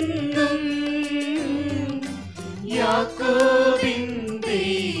യാക്കോബിൻ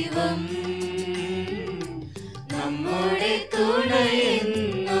ദൈവം നമ്മുടെ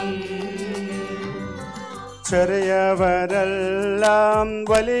തുണയെന്നും. ചെറിയവരെല്ലാം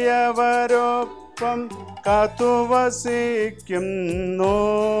വലിയവരൊപ്പം കാത്തുവസിക്കുന്നു.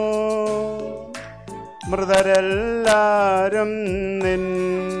 മൃതരെല്ലാരും നിൻ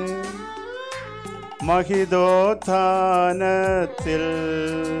മഹിതോത്ഥാനത്തിൽ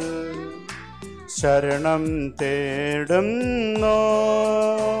ശരണം തേടുന്നു.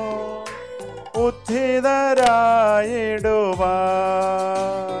 ഉദ്ധിതരായിടുവാൻ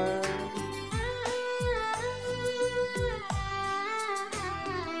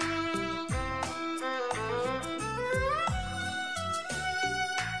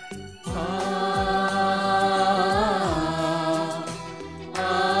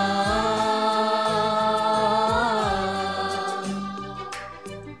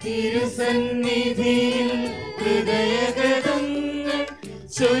തിരുസന്നിധിയിൽ ഹൃദയഗതങ്ങൾ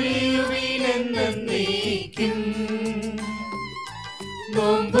ചൊല്ലുവിനെന്നേക്കും.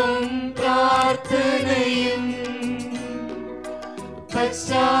 നോമ്പും പ്രാർത്ഥനയും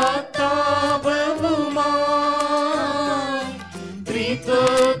പശ്ചാത്താപവുമായി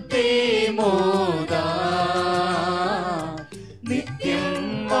ത്രിത്വത്തെ മോദാ നിത്യം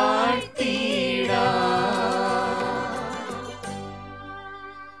വാഴ്ത്തിടാ.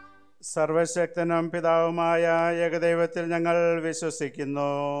 സർവശക്തനും പിതാവുമായ ഏകദൈവത്തിൽ ഞങ്ങൾ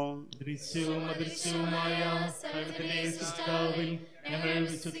വിശ്വസിക്കുന്നു. ദൃശ്യവും അദൃശ്യവുമായ സകലത്തിന്റെ സൃഷ്ടാവിൽ ഞങ്ങൾ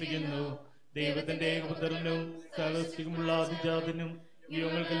വിശ്വസിക്കുന്നു. ദൈവത്തിന്റെ ഏകപുത്രനും സാർവത്രികമുള്ള അതിജാതനും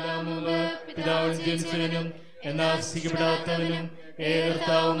യുഗങ്ങൾക്കെല്ലാം മുമ്പ് പിതാവിൽ ജനിച്ചവനും എന്നാൽ സൃഷ്ടിക്കപ്പെടാത്തവനും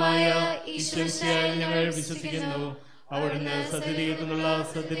ഏകർത്താവുമായ ഈശ്വരശിയായി ഞങ്ങൾ വിശ്വസിക്കുന്നു. അവിടുന്ന് സത്യദൈവത്തിനുള്ള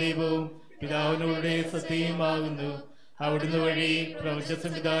സത്യദൈവവും പിതാവിനോടെ സത്യവുമാകുന്നു. അവിടുന്ന് വഴി പ്രപഞ്ച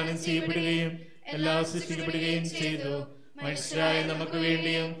സംവിധാനം ചെയ്യപ്പെടുകയും എല്ലാം സൃഷ്ടിക്കപ്പെടുകയും ചെയ്തു. മനുഷ്യരായ നമുക്ക്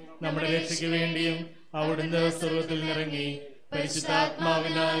വേണ്ടിയും നമ്മുടെ രക്ഷയ്ക്ക് വേണ്ടിയും അവിടുന്ന് സ്വർഗ്ഗത്തിൽ നിറങ്ങി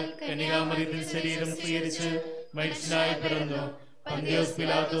പരിശുദ്ധാത്മാവിനാൽ കന്യകാമറിയത്തിൽ ശരീരം സ്വീകരിച്ച് മനുഷ്യനായി പിറന്നു. പന്തിയോസ്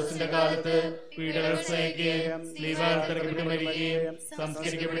പിലാത്തോസിന്റെ കാലത്ത് പീഡകൾ സഹിക്കുകയും സ്ലീബാൽ തറക്കപ്പെട്ട് മരിക്കുകയും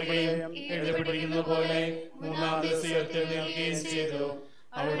സംസ്കരിക്കപ്പെടുകയും എഴുതപ്പെട്ടിരിക്കുന്ന പോലെ മൂന്നാം ദിവസം ഉയർത്തെഴുന്നേൽക്കുകയും ചെയ്തു.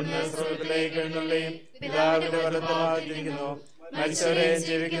 അവിടുന്ന് സ്വർഗ്ഗത്തിലേക്ക് എഴുന്നള്ളുകയും പിതാവിന്റെ വലത്തുഭാഗത്തിരിക്കുന്നു. മരിച്ചവരെയും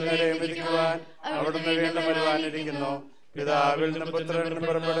ജീവിക്കുന്നവരെയും വിധിക്കുവാൻ അവിടുന്ന് വീണ്ടും വരുവാനിരിക്കുന്നു. പിതാവിൽ നിന്ന് പുത്രനിൽ നിന്ന്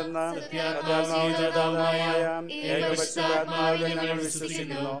പുറപ്പെടുന്ന ഏകപരിശുദ്ധാത്മാവിൽ ഞങ്ങൾ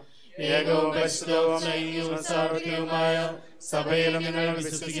വിശ്വസിക്കുന്നു. ഏകവും പരിശുദ്ധവും സാർവത്രികവുമായ സഭയിലും ഞങ്ങൾ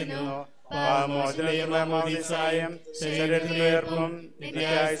വിശ്വസിക്കുന്നു. പാപമോചനയും ശരീരത്തിന്റെ ഉയർപ്പും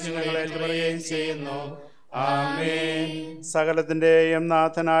നിത്യായുസ്സുകളെ പറയുകയും ചെയ്യുന്നു. ആമേൻ. സകലത്തിന്റെയും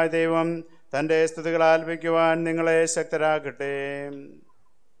നാഥനായ ദൈവം തന്റെ സ്തുതികൾ ആലപിക്കുവാൻ നിങ്ങളെ ശക്തരാക്കട്ടെ.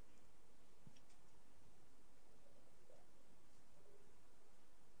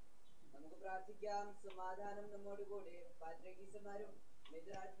 നമുക്ക് പ്രാർത്ഥിക്കാം. സമാധാനം നമ്മോടുകൂടി. പാത്രികീസന്മാരും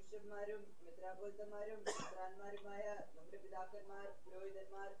ആർച്ച്ബിഷപ്പ്മാരും മെത്രാപ്പൊലീത്തമാരും മെത്രാന്മാരുമായ നമ്മുടെ പിതാക്കന്മാർ,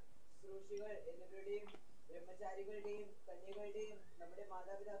 പുരോഹിതന്മാർ, ശുശ്രൂഷികൾ എന്നിവരുടെയും ബ്രഹ്മചാരികളുടെയും കന്യകളുടെയും നമ്മുടെ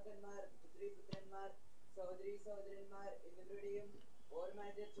മാതാപിതാക്കന്മാർ, പുത്രിപുത്രന്മാർ, സഹോദരീ സഹോദരന്മാർ എന്നിവരുടെയും ഓർമ്മ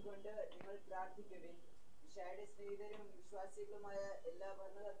ആചരിച്ചുകൊണ്ട് നിങ്ങൾ പ്രാർത്ഥിക്കുവിൻ. വിശായുടെ സ്നേഹിതരും വിശ്വാസികളുമായ എല്ലാ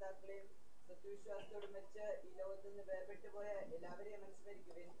ഭരണകർത്താക്കളെയും സത്യവിശ്വാസത്തോടും വെച്ച് ഈ ലോകത്ത് നിന്ന് വേർപെട്ടുപോയ എല്ലാവരെയും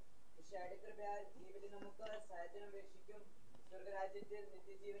അനുസ്മരിക്കുവിൻ. വിശായുടെ കൃപയാൽ ഈ വിധി നമുക്ക് സഹായത്തിനപേക്ഷിക്കും. സ്വർഗരാജ്യത്തിൽ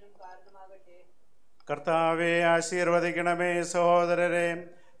നിത്യജീവനും കാരണമാകട്ടെ. കർത്താവെ ആശീർവദിക്കണമേ. സഹോദരരെ,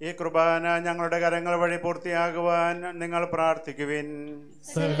 ഈ കുർബാന ഞങ്ങളുടെ കരങ്ങൾ വഴി പൂർത്തിയാകുവാൻ നിങ്ങൾ പ്രാർത്ഥിക്കുവിൻ.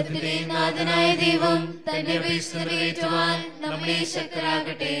 സകലത്തിന്റെയും നാഥനായ ദൈവം തന്റെ അപേക്ഷ നിറവേറ്റുവാൻ നമ്മെ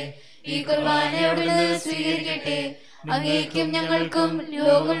ശക്തരാക്കട്ടെ. ഈ കുർബാന അവിടുന്ന് സ്വീകരിക്കട്ടെ. അങ്ങേക്കും ഞങ്ങൾക്കും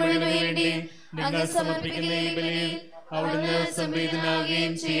ലോകം മുഴുവനും വേണ്ടി ഞങ്ങൾ സമർപ്പിക്കുന്ന ഈ ബലിയിൽ അവിടുന്ന്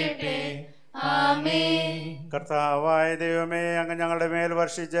സംപ്രീതനാകുകയും ചെയ്യട്ടെ. ആമേൻ. കർത്താവായ ദൈവമേ, അങ്ങ് ഞങ്ങളുടെ മേൽ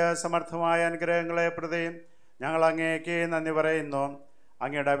വർഷിച്ച സമർത്ഥമായ അനുഗ്രഹങ്ങളെ പ്രതി ഞങ്ങൾ അങ്ങേക്ക് നന്ദി പറയുന്നു.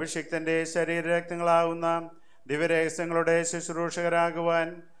 അങ്ങയുടെ അഭിഷിക്തന്റെ ശരീരരക്തങ്ങളാകുന്ന ദിവ്യരഹസ്യങ്ങളുടെ ശുശ്രൂഷകരാകുവാൻ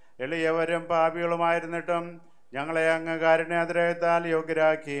എളിയവരും പാപികളുമായിരുന്നിട്ടും ഞങ്ങളെ അങ്ങ് കാരുണ്യാതിരകത്താൽ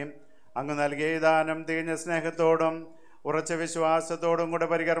യോഗ്യരാക്കി. അങ്ങ് നൽകിയ ദാനം തികഞ്ഞ സ്നേഹത്തോടും ഉറച്ച വിശ്വാസത്തോടും കൂടെ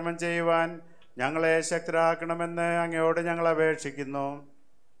പരികർമ്മം ചെയ്യുവാൻ ഞങ്ങളെ ശക്തരാക്കണമെന്ന് അങ്ങയോട് ഞങ്ങൾ അപേക്ഷിക്കുന്നു.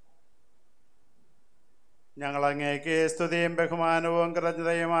 ഞങ്ങൾ അങ്ങേക്ക് സ്തുതിയും ബഹുമാനവും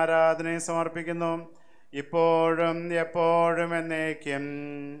കൃതജ്ഞതയും ആരാധനയും സമർപ്പിക്കുന്നു, ഇപ്പോഴും എപ്പോഴും എന്നേക്കും.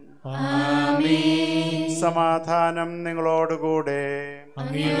 സമാധാനം നിങ്ങളോടുകൂടെ.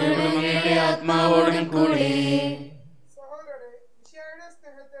 ആത്മാവോടും കൂടെ. സഹോദരരെ, ഈശോയുടെ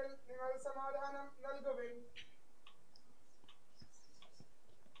സ്നേഹത്തിൽ നിങ്ങൾ സമാധാനം നൽകുവിൻ.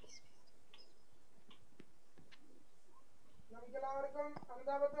 നമുക്കെല്ലാവർക്കും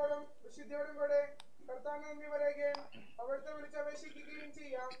അനുതാപത്തോടും വിശുദ്ധിയോടും കൂടെ കർത്താവിന് നന്ദി പറയുകയും അവിടുത്തെ വിളിച്ചപേക്ഷിക്കുകയും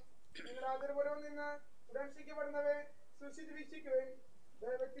ചെയ്യാം. നിങ്ങൾ ആദരപൂർവ്വം നിന്ന് ഉടൻഷിക്കപ്പെടുന്നവയെ സൂക്ഷിച്ച് വീക്ഷിക്കുവിൻ.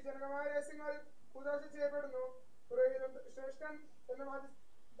 വ്യക്തിജനകമായ രഹസ്യങ്ങൾ ഉദാശ ചെയ്യപ്പെടുന്നു. ശ്രേഷ്ഠൻ തന്റെ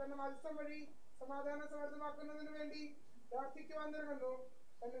മത്സ്യം വഴി സമാധാനം സമർത്ഥമാക്കുന്നതിന് വേണ്ടി പ്രാർത്ഥിക്കുവാൻ തുടങ്ങുന്നു.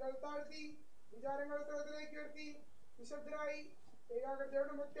 കണ്ണുകൾ താഴ്ത്തി വിചാരങ്ങൾ സ്രോതത്തിലേക്ക് ഉയർത്തി നിശബ്ദരായി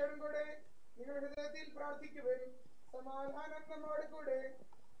ഏകാഗ്രതയോടും ഭക്തിയോടും കൂടെ നിങ്ങൾ ഹൃദയത്തിൽ പ്രാർത്ഥിക്കുവിൻ. സമാധാനം നമ്മോട് കൂടെ.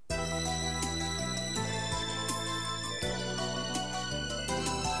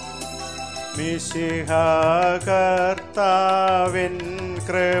 മിശിഹാ കർത്താവിൻ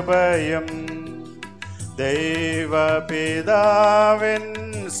കൃപയും ദൈവപിതാവിൻ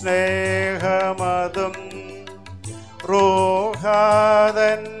സ്നേഹമതും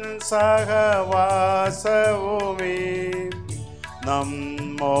റൂഹാദൻ സഹവാസവുമീ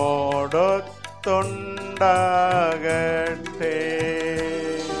നമ്മോടൊത്തുണ്ടാകട്ടെ.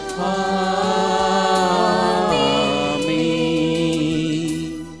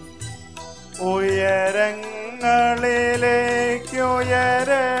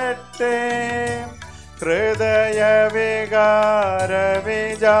 ഉയരങ്ങളിലേക്കുയരട്ടെ ഹൃദയവികാര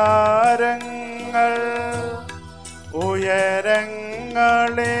വിചാരങ്ങൾ,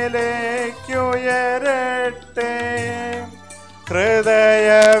 ഉയരങ്ങളിലേക്കുയരട്ടെ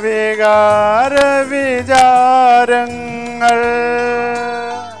ഹൃദയവികാര വിചാരങ്ങൾ.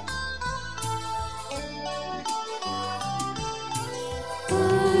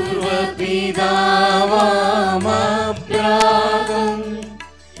 പൂർവപിതാവാമബ്രാഹം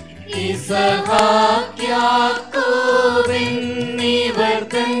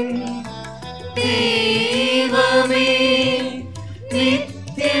ഇസഹാക്യാക്കോബെന്നിവർതൻ ദൈവമേ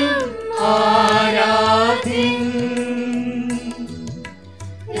നിത്യം ആരാധ്യൻ.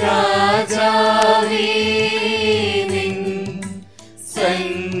 രാജാവേ നിൻ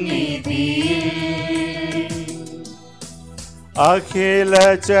സന്നിധിയിൽ അഖില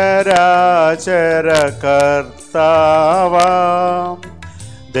ചരാചര കർത്താവാം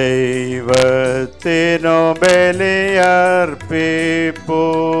ദൈവത്തിനു ബലിയർപ്പിപ്പൂ.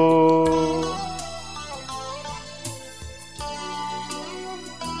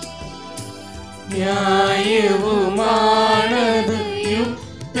 ന്യായവുമാണത്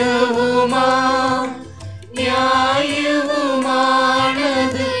യുക്തവുമാം, ന്യായവുമാണത്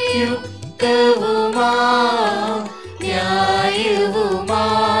യുക്തവുമാം, ന്യായവുമാണത്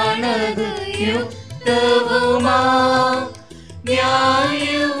യുക്തവുമാം,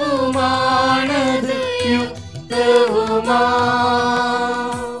 ന്യായവുമാണത് യുക്തവുമാം.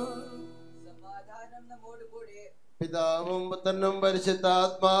 പിതാവും പുത്രനും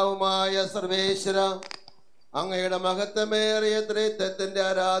പരിശുദ്ധാത്മാവുമായ സർവേശ്വര, അങ്ങയുടെ മഹത്വമേറിയ ത്രിത്വത്തിന്റെ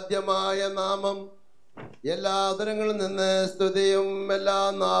ആരാധ്യമായ നാമം എല്ലാ ദുരങ്ങളിൽ നിന്ന് സ്തുതിയും എല്ലാ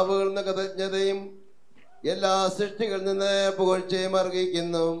നാവുകളിൽ നിന്ന് കൃതജ്ഞതയും എല്ലാ സൃഷ്ടികളിൽ നിന്ന് പുകഴ്ചയും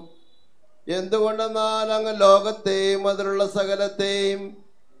അർഹിക്കുന്നു. എന്തുകൊണ്ടെന്നാൽ അങ്ങ് ലോകത്തെയും അതിലുള്ള സകലത്തെയും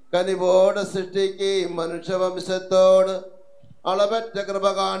കനിവോടെ സൃഷ്ടിക്കുകയും മനുഷ്യവംശത്തോട് അളവറ്റ കൃപ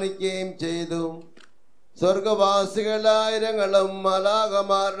കാണിക്കുകയും ചെയ്തു. സ്വർഗവാസികളുടെ ആയിരങ്ങളും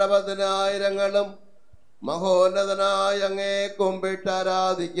മലാകമാരുടെ 10,000 മഹോന്നതനായ അങ്ങേ കുമ്പിട്ട്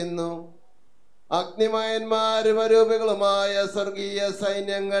ആരാധിക്കുന്നു. അഗ്നിമയന്മാരും അരൂപികളുമായ സ്വർഗീയ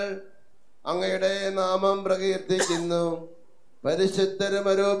സൈന്യങ്ങൾ അങ്ങയുടെ നാമം പ്രകീർത്തിക്കുന്നു. പരിശുദ്ധരും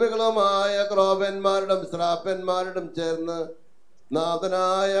അരൂപികളുമായ ക്രോപന്മാരുടെ ശ്രാപ്പന്മാരോടും ചേർന്ന്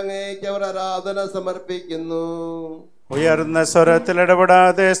നാഥനായ അങ്ങേക്ക് അവർ ആരാധന സമർപ്പിക്കുന്നു. ഉയർന്ന സ്വരത്തിൽ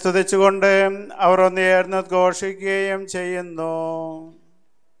ഇടപെടാതെ സ്തുതിച്ചുകൊണ്ട് അവർ ഒന്നുയർന്ന് ഘോഷിക്കുകയും ചെയ്യുന്നു.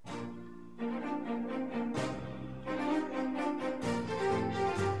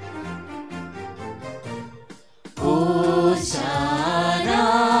 ഓ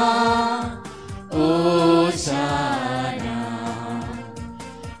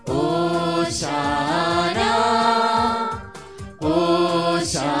ഓശാന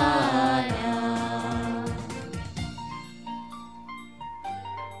ഓശാന.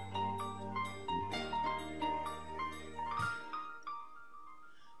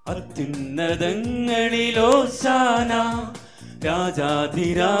 അത്യുന്നതങ്ങളിലോശാന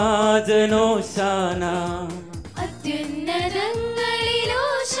രാജാധിരാജനോശാന.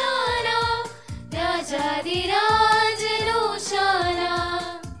 അത്യുന്നതങ്ങളിലോശാന രാജാധിരാജനോശാന.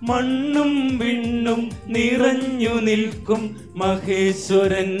 മണ്ണും വിണ്ണും നിറഞ്ഞു നിൽക്കും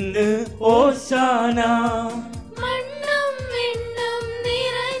മഹേശ്വരന് ഓശാന. മണ്ണും വിണ്ണും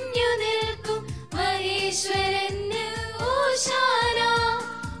നിറഞ്ഞു നിൽക്കും മഹേശ്വരന് ഓശാന.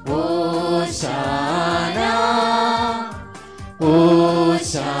 ഓശാന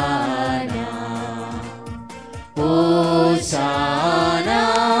ഓശാന ഓശാന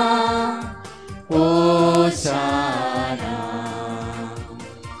ഓശാന.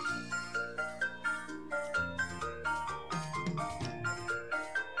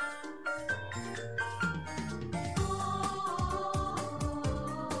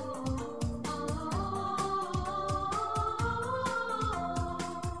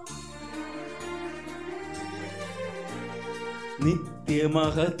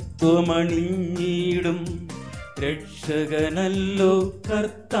 നിത്യമഹത്വമണിഞ്ഞിടും രക്ഷകനല്ലോ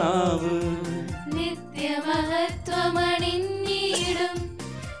കർത്താവ്. നിത്യമഹത്വമണിഞ്ഞിടും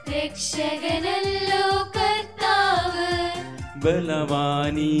രക്ഷകനല്ലോ കർത്താവ്.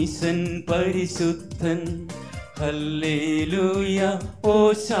 ബലവാനീശൻ പരിശുദ്ധൻ ഹല്ലേലൂയ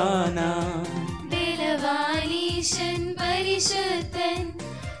ഓശാന. ബലവാനീശൻ പരിശുദ്ധൻ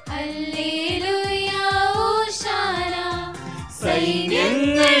ഹല്ലേലൂയ ഓശാന.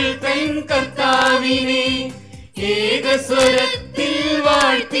 സൈന്യങ്ങൾ തൻ കർത്താവിനെ ഏകസ്വരത്തിൽ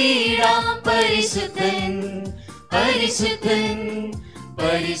വാഴ്ത്തിടാം. പരിശുദ്ധൻ പരിശുദ്ധൻ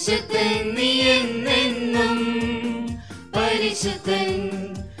പരിശുദ്ധൻ നീ എന്നെന്നും. പരിശുദ്ധൻ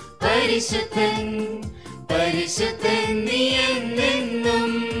പരിശുദ്ധൻ പരിശുദ്ധൻ നീ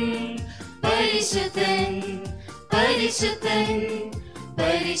എന്നെന്നും. പരിശുദ്ധൻ പരിശുദ്ധൻ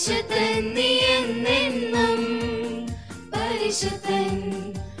പരിശുദ്ധൻ നീ എന്നെന്നും. പരിശുദ്ധൻ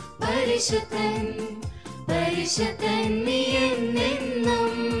പരിശുദ്ധൻ പരിശുദ്ധൻ നീ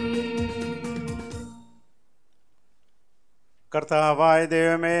എന്നെന്നും. കർത്താവായ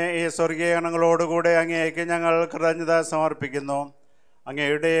ദൈവമേ, ഈ സ്വർഗീയ ഗണങ്ങളോടുകൂടെ അങ്ങേക്ക് ഞങ്ങൾ കൃതജ്ഞത സമർപ്പിക്കുന്നു.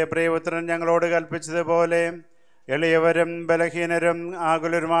 അങ്ങയുടെ പ്രിയപുത്രൻ ഞങ്ങളോട് കൽപ്പിച്ചതുപോലെ എളിയവരും ബലഹീനരും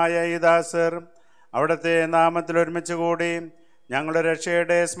ആകുലരുമായ ഈ ദാസർ അവിടുത്തെ നാമത്തിൽ ഒരുമിച്ച് കൂടി ഞങ്ങളുടെ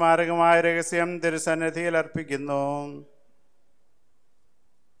രക്ഷയുടെ സ്മാരകമായ രഹസ്യം തിരുസന്നിധിയിൽ അർപ്പിക്കുന്നു.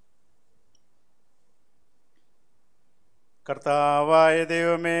 കർത്താവായ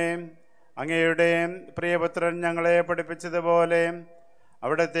ദൈവമേ, അങ്ങയുടെ പ്രിയപുത്രൻ ഞങ്ങളെ പഠിപ്പിച്ചതുപോലെ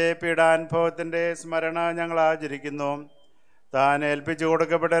അവിടുത്തെ പീഡാനുഭവത്തിൻ്റെ സ്മരണ ഞങ്ങൾ ആചരിക്കുന്നു. താൻ ഏൽപ്പിച്ചു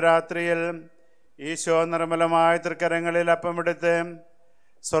കൊടുക്കപ്പെട്ട രാത്രിയിൽ ഈശോ നിർമ്മലമായ തൃക്കരങ്ങളിൽ അപ്പമെടുത്ത്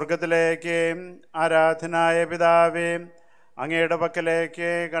സ്വർഗത്തിലേക്ക് ആരാധനായ പിതാവേ അങ്ങയുടെ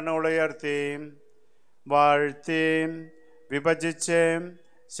പക്കലേക്ക് കണ്ണുകളുയർത്തി വാഴ്ത്തി വിഭജിച്ച്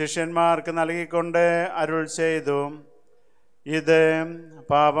ശിഷ്യന്മാർക്ക് നൽകിക്കൊണ്ട് അരുൾ ചെയ്തു, ഇത്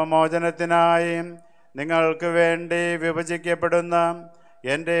പാപമോചനത്തിനായി നിങ്ങൾക്ക് വേണ്ടി വിഭജിക്കപ്പെടുന്ന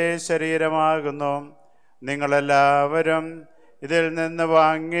എൻ്റെ ശരീരമാകുന്നു. നിങ്ങളെല്ലാവരും ഇതിൽ നിന്ന്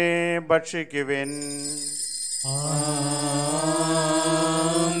വാങ്ങി ഭക്ഷിക്കുവിൻ.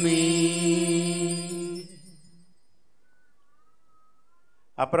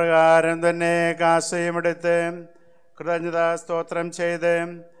 അപ്രകാരം തന്നെ കാസയുമെടുത്ത് കൃതജ്ഞതാ സ്തോത്രം ചെയ്ത്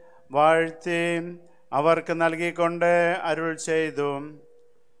വാഴ്ത്തി അവർക്ക് നൽകിക്കൊണ്ട് അരുൾ ചെയ്തു,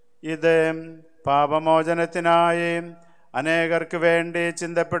 ഇത് പാപമോചനത്തിനായി അനേകർക്ക് വേണ്ടി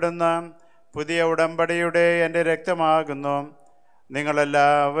ചിന്തപ്പെടുന്ന പുതിയ ഉടമ്പടിയുടെ എൻ്റെ രക്തമാകുന്നു.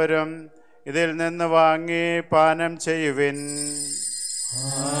 നിങ്ങളെല്ലാവരും ഇതിൽ നിന്ന് വാങ്ങി പാനം ചെയ്യുവിൻ.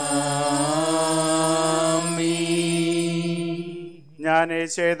 ഞാൻ ഈ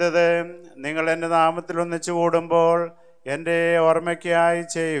ചെയ്തത് നിങ്ങൾ എൻ്റെ നാമത്തിൽ ഒന്നിച്ചു കൂടുമ്പോൾ എൻ്റെ ഓർമ്മയ്ക്കായി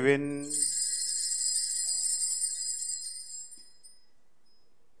ചെയ്യുവിൻ.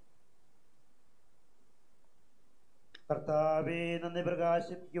 കർത്താവേ, നന്ദി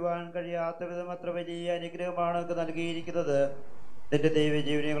പ്രകാശിപ്പിക്കുവാൻ കഴിയാത്ത വിധം അത്ര വലിയ അനുഗ്രഹമാണ് നൽകിയിരിക്കുന്നത്. നിന്റെ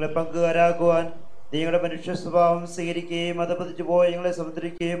ദൈവജീവനങ്ങളെ പങ്കുകാരാക്കുവാൻ നിങ്ങളുടെ മനുഷ്യ സ്വഭാവം സ്വീകരിക്കുകയും അതപതിച്ചു പോയ ഞങ്ങളെ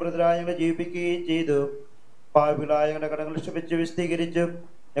സമുദ്രിക്കുകയും മൃതരായ ഞങ്ങളെ ജീവിപ്പിക്കുകയും ചെയ്തു. പാപികളായ ഞങ്ങളുടെ കടങ്ങൾ ക്ഷമിച്ച് വിശദീകരിച്ചു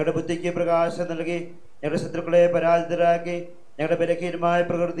ഞങ്ങളുടെ ബുദ്ധിക്ക് പ്രകാശം നൽകി ഞങ്ങളുടെ ശത്രുക്കളെ പരാജിതരാക്കി ഞങ്ങളുടെ ബലഹീനമായ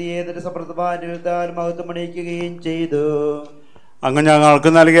പ്രകൃതിയെ നിന്റെ സമൃദ്ധമായ നിലത്താൽ മഹത്വം അണിയിക്കുകയും ചെയ്തു. അങ്ങ് ഞങ്ങൾക്ക്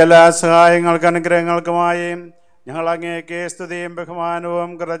നൽകിയ എല്ലാ സഹായങ്ങൾക്ക് അനുഗ്രഹങ്ങൾക്കുമായി ഞങ്ങൾ അങ്ങേക്ക് സ്തുതിയും ബഹുമാനവും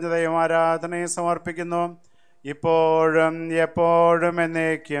കൃതജ്ഞതയും ആരാധനയും സമർപ്പിക്കുന്നു, ഇപ്പോഴും എപ്പോഴും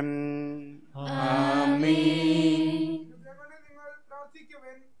എന്നേക്കും.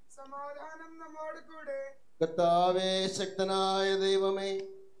 സമാധാനം നമ്മോട് കൂടെ. കർത്താവേ, ശക്തനായ ദൈവമേ,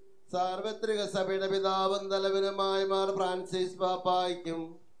 സാർവത്രിക സഭയുടെ പിതാവും തലവനുമായ മാർ ഫ്രാൻസിസ് പാപ്പായ്ക്കും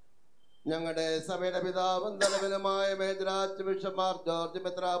ഞങ്ങളുടെ സഭയുടെ പിതാവും തലവനുമായ major arch bishop Mar George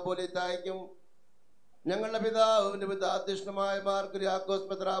മെത്രാപ്പോലീത്തായ്ക്കും ഞങ്ങളുടെ പിതാവും പിതാധ്യക്ഷനുമായ മാർ കുര്യാക്കോസ്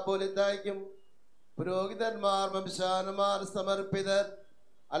മെത്രാപ്പോലീത്തായ്ക്കും പുരോഹിതന്മാർ, വംശാനമാർ, സമർപ്പിതർ,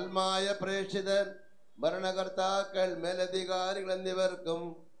 അൽമായ പ്രേക്ഷിതർ, ഭരണകർത്താക്കൾ, മേലധികാരികൾ എന്നിവർക്കും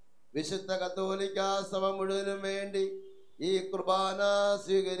വിശുദ്ധ കത്തോലിക്ക സഭ മുഴുവനും വേണ്ടി ഈ കുർബാന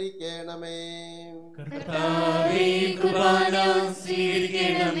സ്വീകരിക്കണമേ. കർത്താവേ, കുർബാന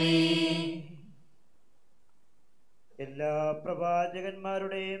സ്വീകരിക്കണമേ. എല്ലാ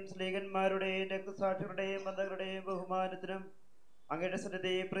പ്രവാചകന്മാരുടെയും സ്ലീഹന്മാരുടെയും രക്തസാക്ഷികളുടെയും മതങ്ങളുടെയും ബഹുമാനത്തിനും അങ്ങയുടെ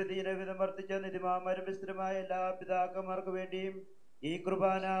സന്നിധിയെ പ്രതിദിനം വർദ്ധിച്ച നിധിമാന്മാരും വിസ്തരമായ എല്ലാ പിതാക്കന്മാർക്കു വേണ്ടിയും ഈ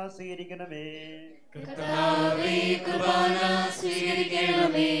കുർബാന സ്വീകരിക്കണമേ. കർത്താവേ, കുർബാന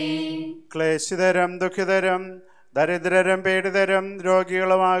സ്വീകരിക്കണമേ. ക്ലേശിതരും ദുഃഖിതരും ദരിദ്രരും പീഡിതരും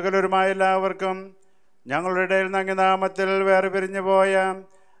രോഗികളും ആകുലരുമായ എല്ലാവർക്കും ഞങ്ങളുടെ ഇടയിൽ നിന്ന് അങ്ങ് നാമത്തിൽ വേറെ പിരിഞ്ഞു പോയ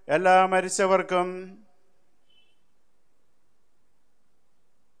എല്ലാ മരിച്ചവർക്കും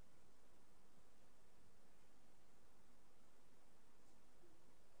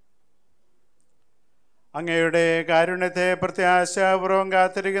അങ്ങയുടെ കാരുണ്യത്തെ പ്രത്യാശാപൂർവം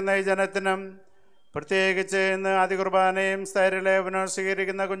കാത്തിരിക്കുന്ന ഈ ജനത്തിനും, പ്രത്യേകിച്ച് ഇന്ന് അതികുർബാനയും സ്ഥൈര്യലേപനവും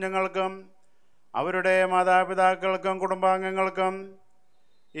സ്വീകരിക്കുന്ന കുഞ്ഞുങ്ങൾക്കും അവരുടെ മാതാപിതാക്കൾക്കും കുടുംബാംഗങ്ങൾക്കും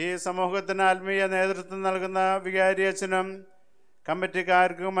ഈ സമൂഹത്തിന് ആത്മീയ നേതൃത്വം നൽകുന്ന വികാരിയച്ഛനും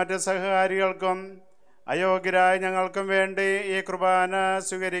കമ്മിറ്റിക്കാർക്കും മറ്റ് സഹകാരികൾക്കും അയോഗ്യരായ ഞങ്ങൾക്കും വേണ്ടി ഈ കുർബാന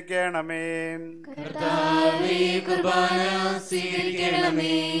സ്വീകരിക്കണമേ. കർത്താവേ, കുർബാന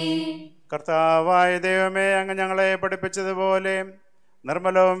സ്വീകരിക്കണമേ. കർത്താവായ ദൈവമേ, അങ്ങ് ഞങ്ങളെ പഠിപ്പിച്ചതുപോലെ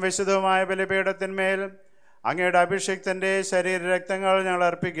നിർമ്മലവും വിശുദ്ധവുമായ ബലിപീഠത്തിന്മേൽ അങ്ങയുടെ അഭിഷിക്തൻ്റെ ശരീരരക്തങ്ങൾ ഞങ്ങൾ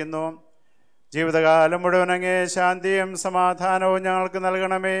അർപ്പിക്കുന്നു. ജീവിതകാലം മുഴുവൻ അങ്ങേ ശാന്തിയും സമാധാനവും ഞങ്ങൾക്ക്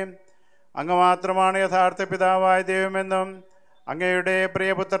നൽകണമേ. അങ്ങ് മാത്രമാണ് യഥാർത്ഥ പിതാവായ ദൈവമെന്നും അങ്ങയുടെ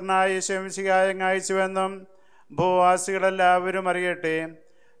പ്രിയപുത്രനായ ഈശോമിശിഹായെ അങ്ങ് അയച്ചുവെന്നും ഭൂവാസികളെല്ലാവരും അറിയട്ടെ.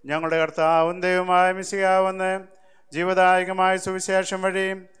 ഞങ്ങളുടെ കർത്താവും ദൈവമായ മിശിഹാവെന്ന് ജീവദായകമായ സുവിശേഷം വഴി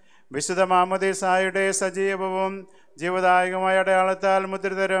വിശുദ്ധ മാമോദീസായുടെ സജീവവും ജീവദായകമായ അടയാളത്താൽ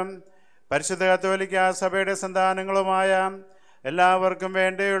മുദ്രിതരും പരിശുദ്ധ കത്തോലിക്ക സഭയുടെ സന്താനങ്ങളുമായ എല്ലാവർക്കും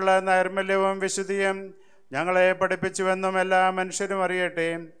വേണ്ടിയുള്ള നൈർമല്യവും വിശുദ്ധിയും ഞങ്ങളെ പഠിപ്പിച്ചുവെന്നും എല്ലാ മനുഷ്യരും അറിയട്ടെ.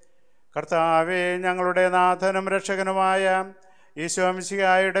 കർത്താവേ, ഞങ്ങളുടെ നാഥനും രക്ഷകനുമായ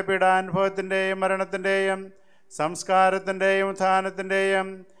ഈശോമിശിഹായുടെ പീഡാനുഭവത്തിൻ്റെയും മരണത്തിൻ്റെയും സംസ്കാരത്തിൻ്റെയും ഉത്ഥാനത്തിൻ്റെയും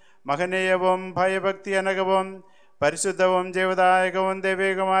മഹനീയവും ഭയഭക്തിജനകവും പരിശുദ്ധവും ജീവദായകവും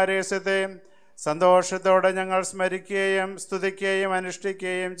ദൈവികമായ രഹസ്യത്തെ സന്തോഷത്തോടെ ഞങ്ങൾ സ്മരിക്കുകയും സ്തുതിക്കുകയും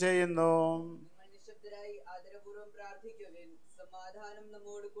അനുഷ്ഠിക്കുകയും ചെയ്യുന്നു.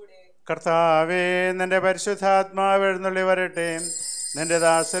 കർത്താവേ, നിന്റെ പരിശുദ്ധാത്മാവ് എഴുന്നള്ളി വരട്ടെ. നിന്റെ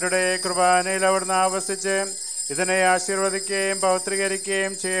ദാസരുടെ കുർബാനയിൽ അവിടുന്ന് ആവസിച്ച് ഇതിനെ ആശീർവദിക്കുകയും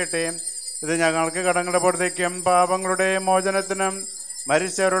പൗത്രീകരിക്കുകയും ചെയ്യട്ടെ. ഇത് ഞങ്ങൾക്ക് കടങ്ങളുടെ പൊറുതിക്കും പാപങ്ങളുടെ മോചനത്തിനും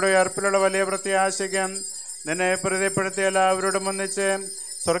മരിച്ചവരുടെ ഉയർപ്പിലുള്ള വലിയ പ്രത്യാശയ്ക്കും നിന്നെ പ്രീതിപ്പെടുത്തിയ എല്ലാവരോടും ഒന്നിച്ച്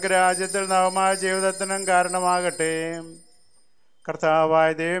സ്വർഗരാജ്യത്തിൽ നവമായ ജീവിതത്തിനും കാരണമാകട്ടെ. കർത്താവായ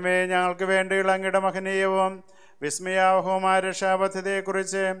ദൈവമേ, ഞങ്ങൾക്ക് വേണ്ടിയുള്ള അങ്ങയുടെ മഹനീയവും വിസ്മയാവഹവുമായ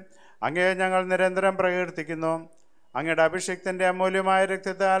രക്ഷാപദ്ധതിയെക്കുറിച്ച് അങ്ങേ ഞങ്ങൾ നിരന്തരം പ്രകീർത്തിക്കുന്നു. അങ്ങയുടെ അഭിഷിക്തൻ്റെ അമൂല്യമായ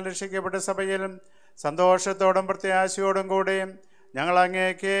രക്തത്താൽ രക്ഷിക്കപ്പെട്ട സഭയിൽ സന്തോഷത്തോടും പ്രത്യാശയോടും കൂടി ഞങ്ങൾ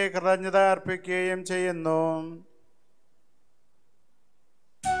അങ്ങേക്ക് കൃതജ്ഞത അർപ്പിക്കുകയും ചെയ്യുന്നു.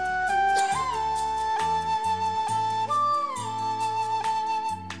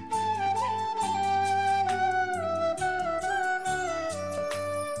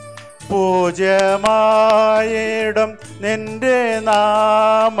 പൂജ്യമായിടും നിന്റെ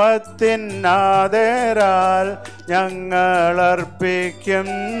നാമത്തിനാദരാൽ ഞങ്ങളർപ്പിക്കും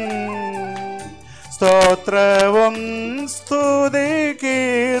സ്തോത്രവും സ്തുതി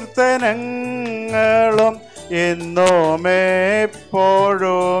കീർത്തനങ്ങളും എന്നും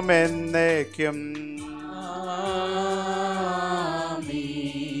എപ്പോഴും എന്നേക്കും.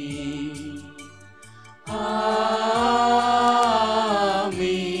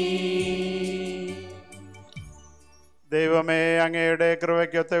 ദൈവമേ, അങ്ങയുടെ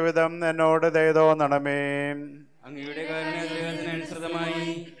കൃപയ്ക്കൊത്ത വിധം എന്നോട് ദയ തോന്നണമേ. അങ്ങയുടെ കാരുണ്യത്തിനനുസൃതമായി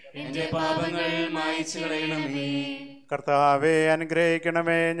എന്റെ പാപങ്ങൾ മായ്ച്ചു കളയണമേ. കർത്താവെ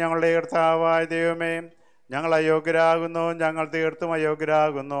അനുഗ്രഹിക്കണമേ. ഞങ്ങളുടെ കർത്താവായ ദൈവമേ, ഞങ്ങൾ അയോഗ്യരാകുന്നു, ഞങ്ങൾ തീർത്തും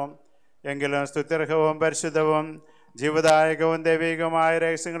അയോഗ്യരാകുന്നു. എങ്കിലും സ്തുത്യർഹവും പരിശുദ്ധവും ജീവദായകവും ദൈവികവുമായ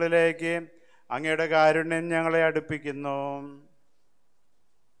രഹസ്യങ്ങളിലേക്ക് അങ്ങയുടെ കാരുണ്യം ഞങ്ങളെ അടുപ്പിക്കുന്നു.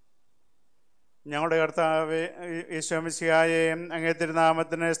 ഞങ്ങളുടെ കർത്താവേ ഈശോമിശിഹായെയും അങ്ങേ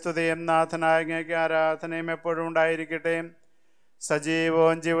തിരുനാമത്തിന് സ്തുതിയും നാഥനായ അങ്ങേക്ക് ആരാധനയും എപ്പോഴും ഉണ്ടായിരിക്കട്ടെ.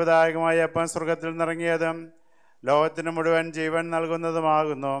 സജീവവും ജീവദായകമായ അപ്പം സ്വർഗത്തിൽ നിറങ്ങിയതും ലോകത്തിന് മുഴുവൻ ജീവൻ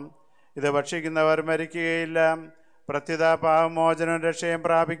നൽകുന്നതുമാകുന്നു. ഇത് ഭക്ഷിക്കുന്നവർ മരിക്കുകയില്ല, പ്രത്യുത പാപമോചനം രക്ഷയും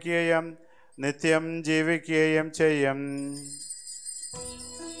പ്രാപിക്കുകയും നിത്യം ജീവിക്കുകയും ചെയ്യും.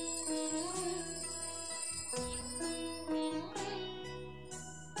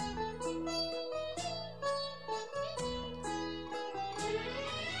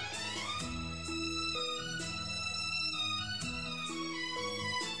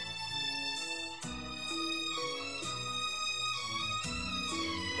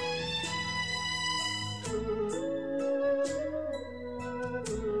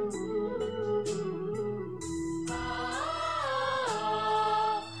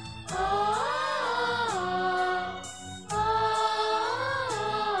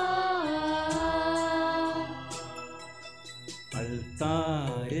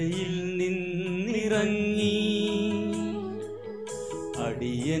 താരയിൽ നിന്നിറങ്ങി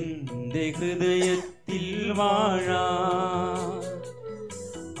അടിയന്റെ ഹൃദയത്തിൽ വാഴാ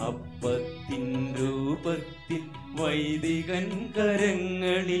അപ്പത്തിൻ രൂപത്തിൽ വൈദികൻ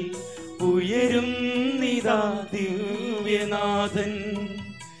കരങ്ങളിൽ ഉയരുന്നിതാ ദിവ്യനാഥൻ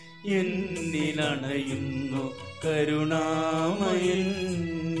എന്നിലണയുന്നു കരുണാമയൻ.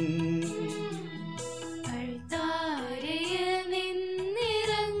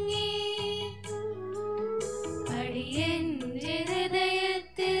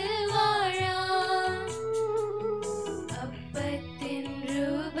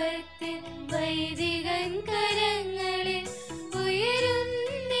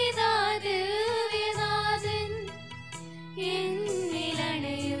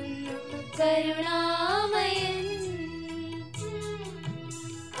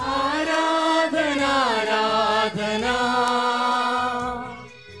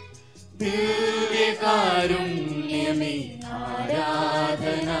 ദിവ്യകാരുണ്യമേ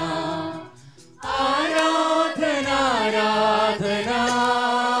ആരാധന, ആരാധന, ആരാധന,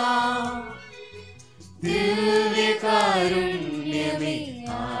 ദിവ്യകാരുണ്യമേ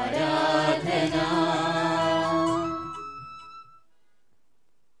ആരാധന.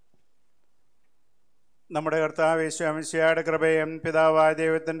 നമ്മുടെ കർത്താവ് യേശുമിശിഹായുടെ കൃപയും പിതാവായ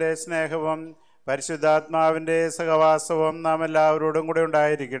ദൈവത്തിൻ്റെ സ്നേഹവും പരിശുദ്ധാത്മാവിൻ്റെ സഹവാസവും നാം എല്ലാവരോടും കൂടെ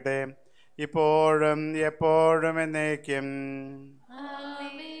ഉണ്ടായിരിക്കട്ടെ, ഇപ്പോഴും എപ്പോഴും എന്നേക്കും.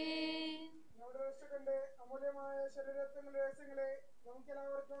 അമൂല്യമായ ശരീരത്തിന്റെ രഹസ്യങ്ങളെ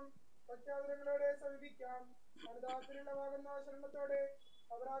നമുക്കെല്ലാവർക്കും പ്രത്യാദരങ്ങളോടെ സമീപിക്കാം. അനുദാനത്തിലുള്ളവാകുന്ന ശരണത്തോടെ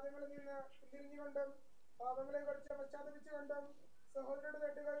അപരാധങ്ങളിൽ നിന്ന് പിന്തിരിഞ്ഞുകൊണ്ടും പാപങ്ങളെ കുറിച്ച് പശ്ചാത്തപിച്ചുകൊണ്ടും സഹോദരരുടെ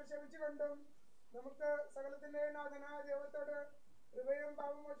തെറ്റുകൾ ക്ഷമിച്ചുകൊണ്ടും നമുക്ക് സകലത്തിന്റെ നാഥനായ ദൈവത്തോട് കൃപയും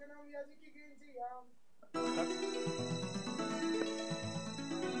പാപമോചനവും യാചിക്കുകയും ചെയ്യാം.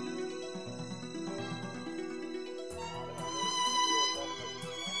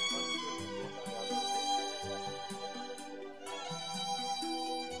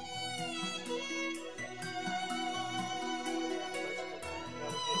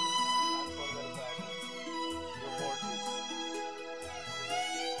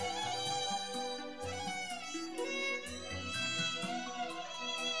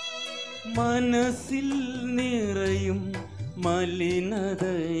 മനസ്സിൽ നിറയും മലിനതയെല്ലാം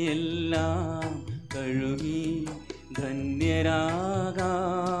കഴുകി ധന്യരാകാം.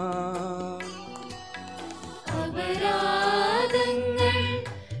 അപരാധങ്ങൾ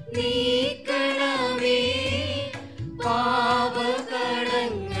നീക്കണമേ,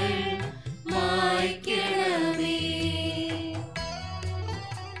 പാപകടങ്ങൾ മായ്ക്കണമേ.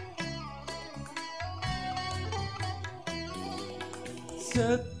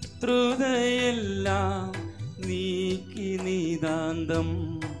 ശത്രുതയെല്ലാം നീക്കി നിതാന്തം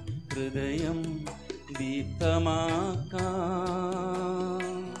ഹൃദയം ദീപ്തമാക്കാം.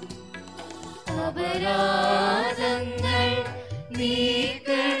 അപരാധങ്ങൾ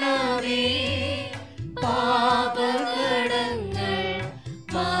നീക്കണമേ, പാപകടങ്ങൾ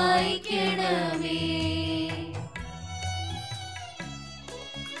മായ്ക്കണമേ.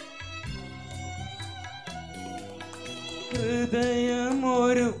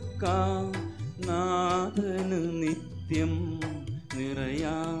 ഹൃദയമൊരുക്കാം നാഥനു നിത്യം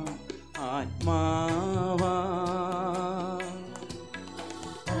നിറയാം ആത്മാവാ.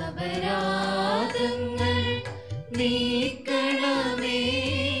 അപരാധങ്ങൾ നീക്കണമേ,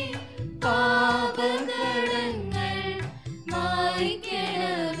 പാപകടങ്ങൾ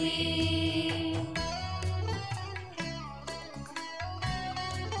മായ്ക്കണമേ.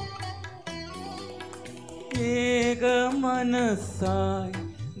 ഏക മനസ്സായി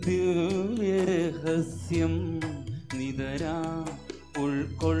ദിവ്യരഹസ്യം നിതരാ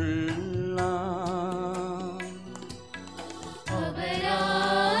ഉൾക്കൊള്ളാം.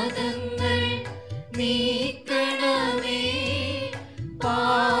 അപരാധങ്ങൾ നീക്കണമേ,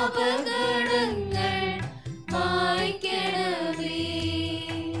 പാപഗണങ്ങൾ മായ്ക്കണമേ.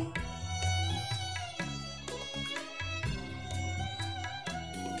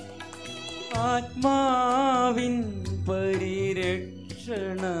 ആത്മാവിൻ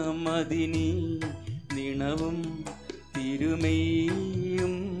പരിരക്ഷണമതിനി നിണവും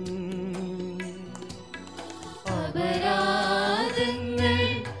തിരുമേയും. അപരാധങ്ങൾ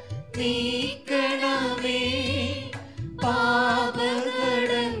നീക്കണമേ,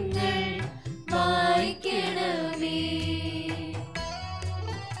 പാപഗണങ്ങൾ മായ്ക്കണമേ.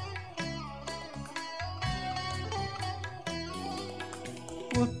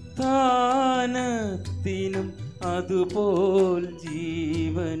 ഉത്ഥാനത്തിനും അതുപോൽ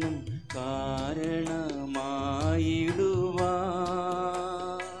ജീവനും കാരണമായിടുവാ.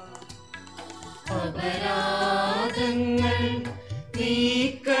 അപരാധങ്ങൾ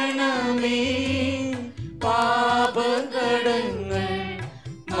നീക്കണമേ, പാപഗണങ്ങൾ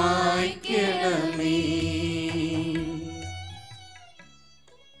മായ്ക്കണമേ.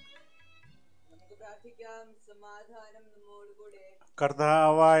 നമുക്ക് പ്രാർത്ഥിക്കാം. സമാധാനം നമ്മോടുകൂടെ.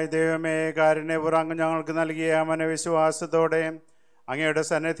 കർത്താവായ ദൈവമേ, കാരുണ്യപൂർവ്വം അങ്ങ് ഞങ്ങൾക്ക് നൽകിയ മനവിശ്വാസത്തോടെ അങ്ങയുടെ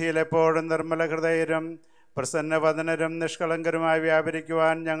സന്നിധിയിൽ എപ്പോഴും നിർമ്മല ഹൃദയരും പ്രസന്നവദനരും നിഷ്കളങ്കരുമായി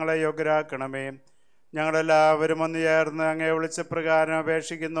വ്യാപരിക്കുവാൻ ഞങ്ങളെ യോഗ്യരാക്കണമേ. ഞങ്ങളെല്ലാവരും ഒന്ന് ചേർന്ന് അങ്ങയെ വിളിച്ച പ്രകാരം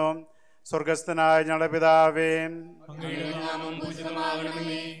അപേക്ഷിക്കുന്നു. സ്വർഗസ്ഥനായ ഞങ്ങളുടെ പിതാവേ, അങ്ങയുടെ നാമം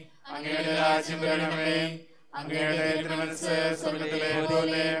പൂജിതമാകണമേ, അങ്ങയുടെ രാജ്യം വരണമേ, അങ്ങയുടെ തിരുമനസ്സ് സ്വർഗ്ഗത്തിലെ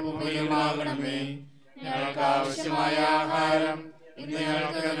പോലെ ഭൂമിയിലുമാകണമേ. ഞങ്ങൾക്ക് ആവശ്യമായ ആഹാരം ഇന്ന്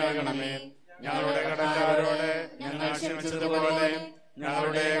ഞങ്ങൾക്ക് നൽകണമേ. ഞങ്ങളുടെ കടക്കാരോട് ഞങ്ങൾ ക്ഷമിച്ചതുപോലെ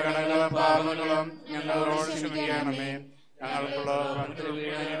ഞങ്ങളുടെ കടങ്ങളും പാപങ്ങളും ഞങ്ങളോട് ക്ഷമിക്കണമേ. ഞങ്ങൾക്കുള്ള പന്തിൽ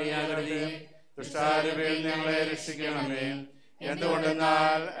വീഴാനിടയാകരുതേ, ദുഷ്ടാരൂപിയിൽ ഞങ്ങളെ രക്ഷിക്കണമേ.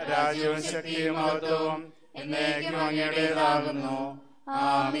 എന്തുകൊണ്ടെന്നാൽ രാജ്യവും ശക്തിയും മഹത്വവും എന്നേക്കും അങ്ങയുടേതാകുന്നു.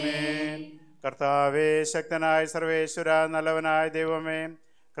 ആമേൻ. കർത്താവേ, ശക്തനായ സർവേശ്വര, നല്ലവനായ ദൈവമേ,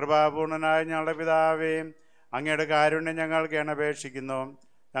 കൃപാപൂർണനായ ഞങ്ങളുടെ പിതാവേ, അങ്ങയുടെ കാരുണ്യം ഞങ്ങൾ കേണപേക്ഷിക്കുന്നു.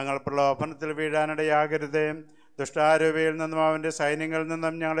 ഞങ്ങൾ പ്രലോഭനത്തിൽ വീഴാനിടയാകരുതേ, ദുഷ്ടാരൂപിയിൽ നിന്നും അവൻ്റെ സൈന്യങ്ങളിൽ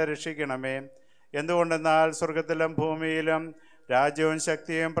നിന്നും ഞങ്ങളെ രക്ഷിക്കണമേ. എന്തുകൊണ്ടെന്നാൽ സ്വർഗത്തിലും ഭൂമിയിലും രാജ്യവും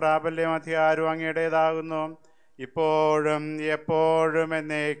ശക്തിയും പ്രാബല്യവും അധികാരവും അങ്ങയുടേതാകുന്നു, ഇപ്പോഴും എപ്പോഴും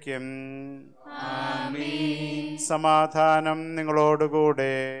എന്നേക്കും. സമാധാനം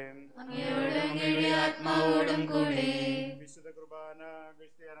നിങ്ങളോടുകൂടെ. ആത്മാവോടും കൂടെ. വിശുദ്ധ കുർബാന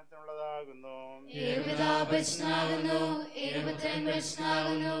വിശുദ്ധീകരണത്തിനുള്ളതാകുന്നു.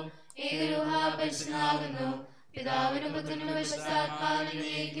 പിതാവിനും പുത്രനും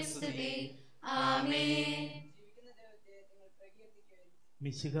പരിശുദ്ധാത്മാവിനും സ്തുതി. ആമേൻ.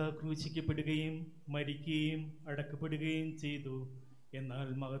 മിശിഹ ക്രൂശിക്കപ്പെടുകയും മരിക്കുകയും അടക്കപ്പെടുകയും ചെയ്തു. എന്നാൽ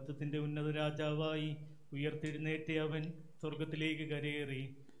മഹത്വത്തിൻ്റെ ഉന്നത രാജാവായി ഉയർത്തെഴുന്നേറ്റ അവൻ സ്വർഗത്തിലേക്ക് കരയേറി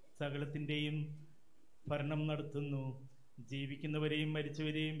സകലത്തിൻ്റെയും ഭരണം നടത്തുന്നു. ജീവിക്കുന്നവരെയും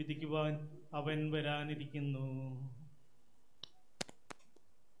മരിച്ചവരെയും വിധിക്കുവാൻ അവൻ വരാനിരിക്കുന്നു.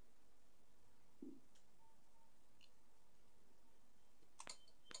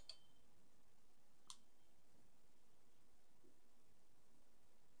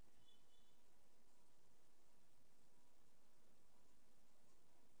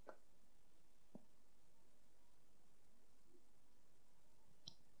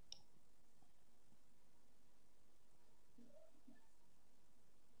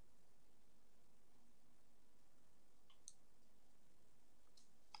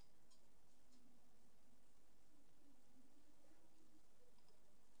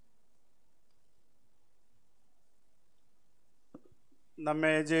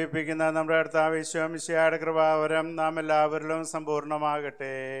 നമ്മെ ജീവിപ്പിക്കുന്ന നമ്മുടെ കർത്താവ് യേശു മിശിഹായുടെ കൃപാവരം നാം എല്ലാവരിലും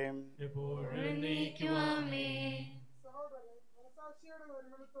സമ്പൂർണ്ണമാകട്ടെ. സഹോദരൻ, മനസാക്ഷിയുടെ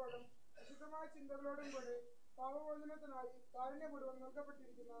നിർമ്മലത്തോടും വിശുദ്ധമായ ചിന്തകളോടും കൂടെ പാപമോചനത്തിനായി കാരുണ്യപൂർവ്വം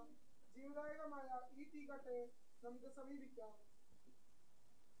നൽകപ്പെട്ടിരിക്കുന്ന ജീവദായകമായ ഈ തീക്കട്ടയെ നമുക്ക് സമീപിക്കാം.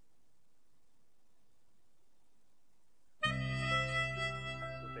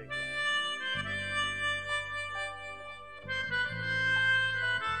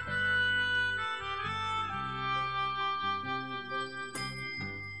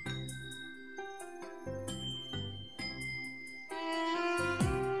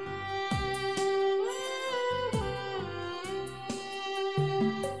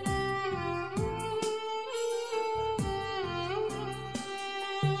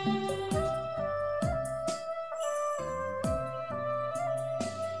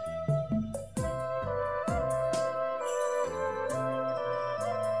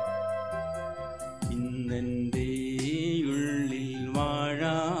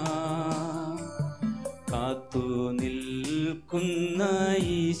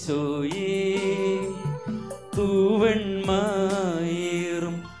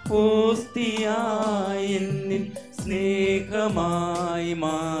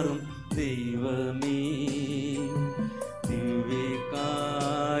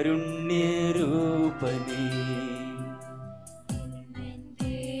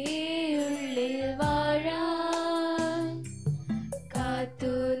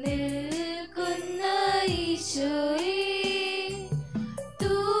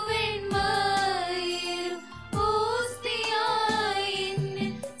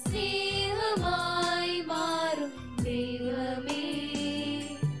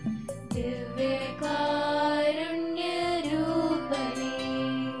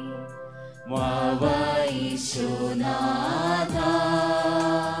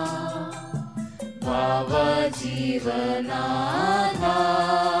 ജീവനാഥ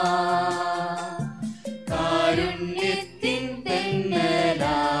കാരുണ്യത്തിൻ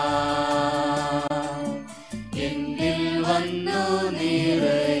തെന്നലാ എന്നിൽ വന്നു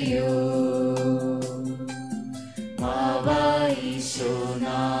നിറയൂ വാവാ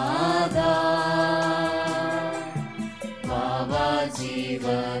ഈശോനാഥ വാവാ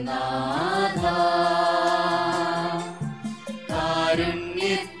ജീവനാഥ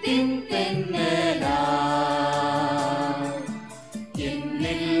കാരുണ്യത്തിൻ തെന്നലാ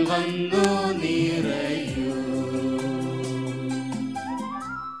എന്നിൽ വന്നു നിറയൂ.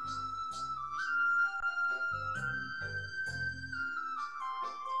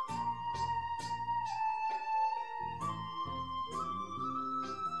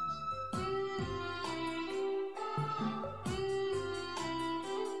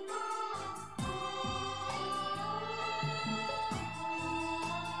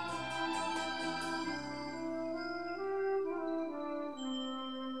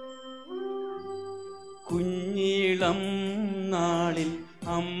 കുഞ്ഞിളം നാളിൽ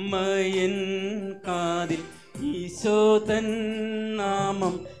അമ്മയൻ കാതിൽ ഈശോതൻ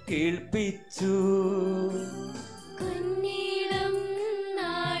നാമം കേൾപ്പിച്ചു. കുഞ്ഞിളം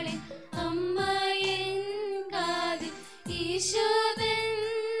നാളിൽ അമ്മയൻ കാതിൽ ഈശോതൻ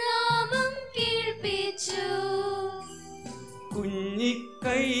നാമം കേൾപ്പിച്ചു.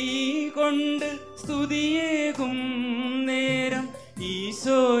 കുഞ്ഞിക്കൈ കൊണ്ട് സ്തുതിയേകും നേരം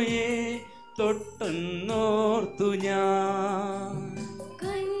ഈശോയെ തൊട്ടെന്നോർത്തു ഞാൻ.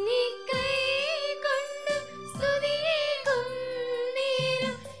 കുഞ്ഞിക്കൈ കൊണ്ട് സ്തുതിയേകും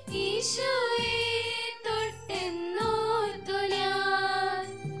നേരം ഈശോയെ തൊട്ടെന്നോർത്തു ഞാൻ.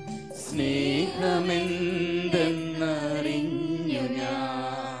 സ്നേഹമെന്തെന്നറിഞ്ഞു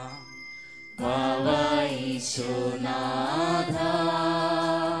ഞാൻ വാവാ ഈശോനാഥ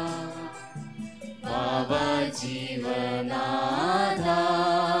വാവാ ജീവനാഥ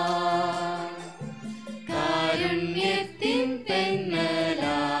കാരുണ്യത്തിൻ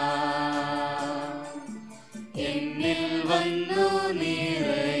തെന്നലാ എന്നിൽ വന്നു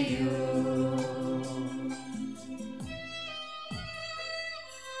നിറയൂ.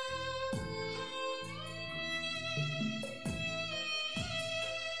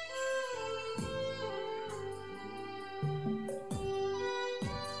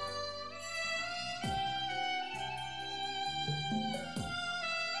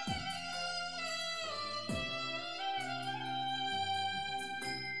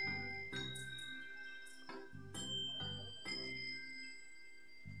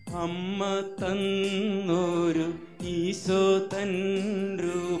 അമ്മ തന്നൊരു ഈശോ തൻ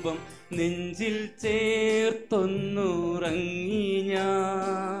രൂപം നെഞ്ചിൽ ചേർത്തൊന്നുറങ്ങി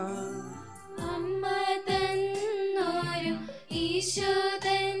ഞാൻ. അമ്മ തന്നൊരു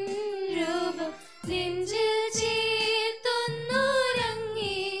ഈശോതൻ രൂപം നെഞ്ചിൽ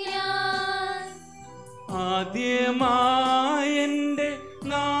ചേർത്തൊന്നുറങ്ങി ഞാൻ. ആദ്യമായെൻ്റെ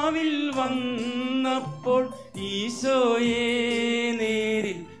നാവിൽ വന്നപ്പോൾ ഈശോയെ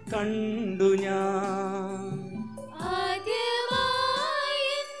നേരിൽ കണ്ടു ഞാൻ. ആദ്യമായി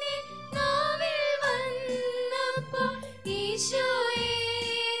എന്നെ നാവിൽ വന്നപ്പോൾ ഈശോയെ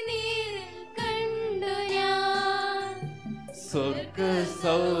നേരിൽ കണ്ടു ഞാൻ. സ്വർഗ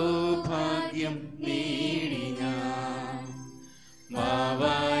സൗഭാഗ്യം നേടി ഞാൻ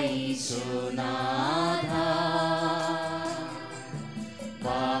വാവാ ഈശോനാഥ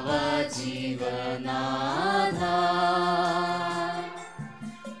വാവാ ജീവനാഥ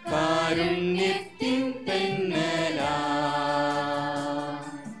കാരുണ്യത്തിൻ തെന്നലാ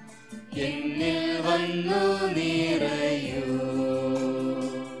എന്നിൽ വന്നു നിറയൂ.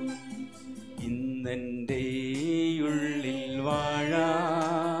 ഇന്നെൻ്റെ ഉള്ളിൽ വാഴാ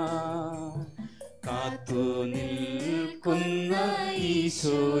കാത്തു നിൽക്കുന്ന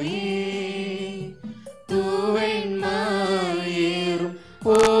ഈശോയെ തൂവെണ്മയേറും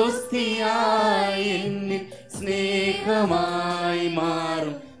ഓസ്തിയായി എന്നിൽ സ്നേഹമായി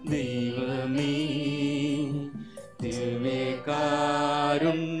മാറും ദൈവമേ ദിവ്യകാരുണ്യ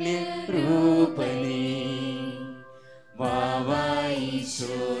രൂപനേ വാവാ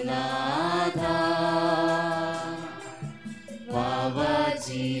ഈശോനാഥ വാവാ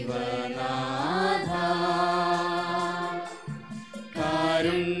ജീവനാഥ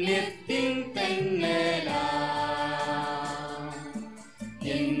കാരുണ്യത്തിൻ തെന്നലാ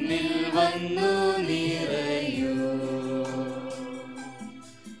എന്നിൽ വന്നു നിറയൂ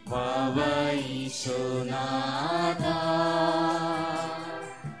വാവാ ഈശോനാഥ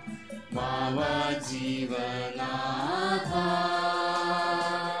വാവാ ജീവനാഥ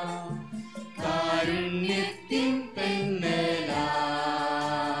കാരുണ്യത്തിൻ തെന്നലാ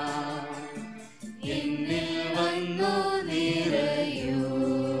എന്നിൽ വന്നു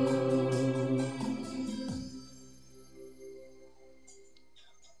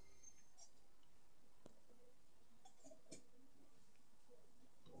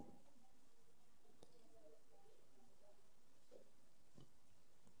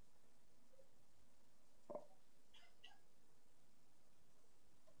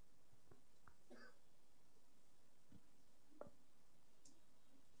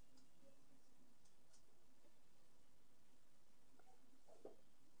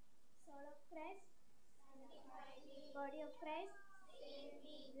Christ,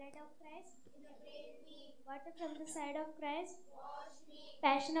 blood of Christ, water from the side of Christ,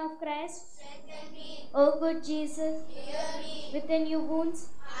 passion of Christ. O good Jesus, within your wounds,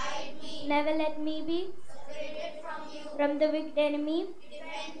 never let me be from the wicked enemy.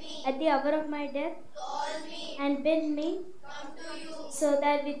 At the hour of my death, and bid me so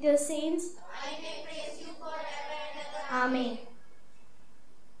that with your saints I may praise you forever and ever. Amen.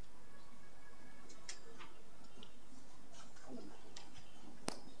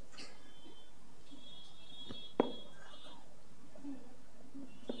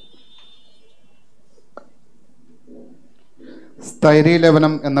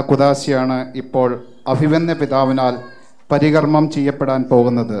 സ്ഥൈര്യലേപനം എന്ന കുദാശയാണ് ഇപ്പോൾ അഭിവന്യ പിതാവിനാൽ പരികർമ്മം ചെയ്യപ്പെടാൻ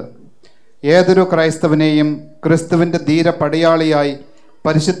പോകുന്നത്. ഏതൊരു ക്രൈസ്തവനെയും ക്രിസ്തുവിൻ്റെ ധീര പടയാളിയായി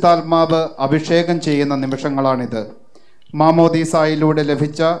പരിശുദ്ധാത്മാവ് അഭിഷേകം ചെയ്യുന്ന നിമിഷങ്ങളാണിത്. മാമോദീസായിലൂടെ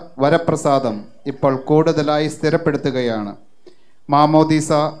ലഭിച്ച വരപ്രസാദം ഇപ്പോൾ കൂടുതലായി സ്ഥിരപ്പെടുത്തുകയാണ്.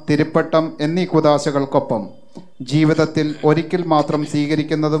 മാമോദീസ, തിരുപ്പട്ടം എന്നീ കുദാശകൾക്കൊപ്പം ജീവിതത്തിൽ ഒരിക്കൽ മാത്രം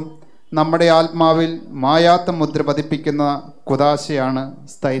സ്വീകരിക്കുന്നതും നമ്മുടെ ആത്മാവിൽ മായാത്ത മുദ്ര പതിപ്പിക്കുന്ന കുദാശയാണ്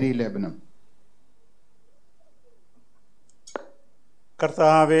സ്ഥൈര്യലേപനം.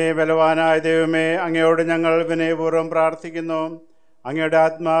 കർത്താവേ, ബലവാനായ ദൈവമേ, അങ്ങയോട് ഞങ്ങൾ വിനയപൂർവ്വം പ്രാർത്ഥിക്കുന്നു. അങ്ങയുടെ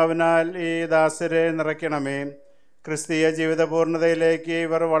ആത്മാവിനാൽ ഈ ദാസരെ നിറയ്ക്കണമേ. ക്രിസ്തീയ ജീവിത പൂർണ്ണതയിലേക്ക്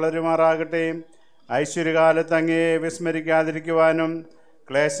ഇവർ വളരുമാറാകട്ടെ. ഐശ്വര്യകാലത്ത് അങ്ങയെ വിസ്മരിക്കാതിരിക്കുവാനും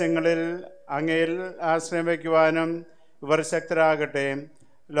ക്ലേശങ്ങളിൽ അങ്ങയിൽ ആശ്രയം വയ്ക്കുവാനും ഇവർ ശക്തരാകട്ടെ.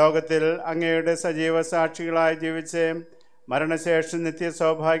 ലോകത്തിൽ അങ്ങയുടെ സജീവ സാക്ഷികളായി ജീവിച്ച് മരണശേഷം നിത്യ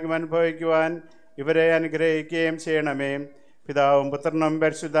സൗഭാഗ്യം അനുഭവിക്കുവാൻ ഇവരെ അനുഗ്രഹിക്കുകയും ചെയ്യണമേ. പിതാവും പുത്രനും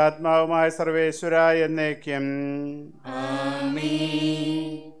പരിശുദ്ധാത്മാവുമായ സർവേശ്വര എന്നേക്കും.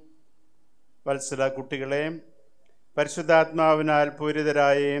 വത്സല കുട്ടികളെ, പരിശുദ്ധാത്മാവിനാൽ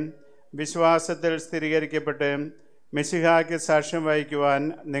പൂരിതരായി വിശ്വാസത്തിൽ സ്ഥിരീകരിക്കപ്പെട്ട് മിശിഹായ്ക്ക് സാക്ഷ്യം വഹിക്കുവാൻ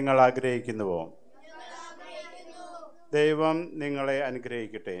നിങ്ങൾ ആഗ്രഹിക്കുന്നുവോ? ദൈവം നിങ്ങളെ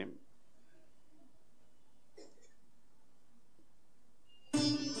അനുഗ്രഹിക്കട്ടെ.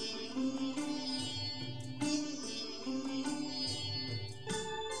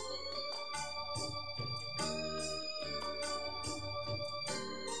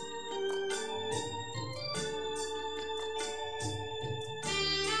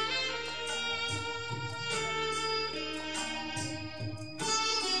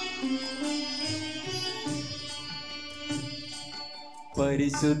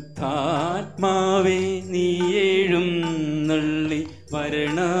 പരിശുദ്ധാത്മാവേ, നീ എഴുന്നള്ളി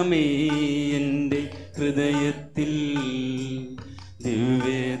വരണമേ എൻ്റെ ഹൃദയത്തിൽ.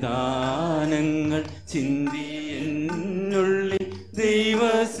 ദിവ്യദാനങ്ങൾ ചിന്തി എന്നുള്ളിൽ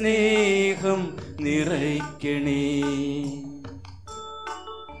ദൈവസ്നേഹം നിറയ്ക്കണേ.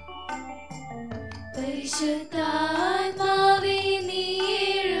 പരിശുദ്ധാത്മാവേ, നീ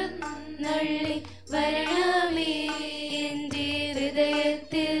എഴുന്നള്ളി വരണമേ എൻ്റെ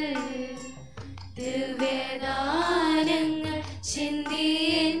ഹൃദയത്തിൽ. ദിവ്യദാനങ്ങൾ ചിന്തി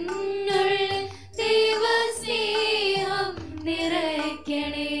എന്നുള്ളിൽ ദൈവസ്നേഹം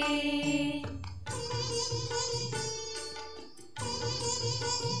നിറയ്ക്കണേ.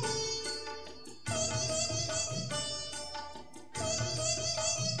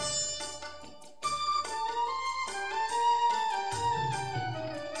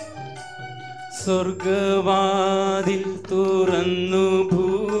 സ്വർഗവാതിൽ തുറന്നു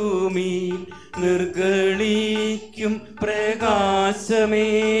ഭൂമിയിൽ നിർഗളിക്കും പ്രകാശമേ.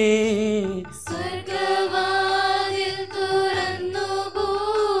 സ്വർഗവാതിൽ തുറന്നു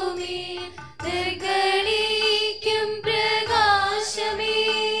ഭൂമിയിൽ നിർഗളിക്കും പ്രകാശമേ.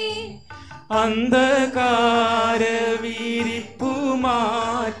 അന്ധകാര വിരിപ്പു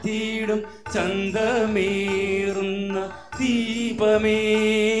മാറ്റിയിടും ചന്തമേറുന്ന ദീപമേ.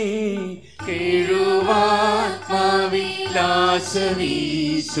 കേഴുവാത്മാവിലാശ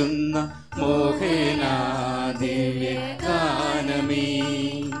വീശുന്ന മോഹനാദിവ്യഗാനമേ.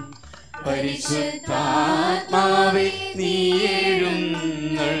 പരിശുദ്ധാത്മാവേ, നീ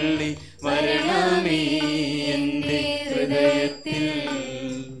എഴുന്നള്ളി വരണമേ എൻ്റെ ഹൃദയത്തിൽ.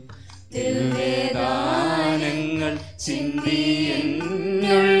 ദിവ്യദാനങ്ങൾ ചിന്തി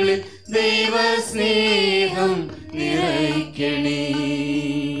എന്നുള്ളിൽ ദൈവസ്നേഹം നിറയ്ക്കണേ.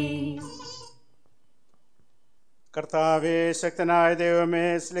 കർത്താവേ, ശക്തനായ ദൈവമേ,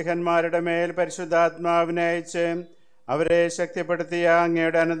 സ്ലിഹന്മാരുടെ മേൽ പരിശുദ്ധാത്മാവിനെ അയച്ച് അവരെ ശക്തിപ്പെടുത്തിയ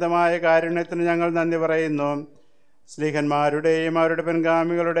അങ്ങയുടെ അനന്തമായ കാരുണ്യത്തിന് ഞങ്ങൾ നന്ദി പറയുന്നു. സ്ലിഹന്മാരുടെയും അവരുടെ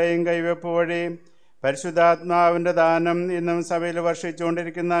പിൻഗാമികളുടെയും കൈവെപ്പ് വഴി പരിശുദ്ധാത്മാവിൻ്റെ ദാനം ഇന്നും സഭയിൽ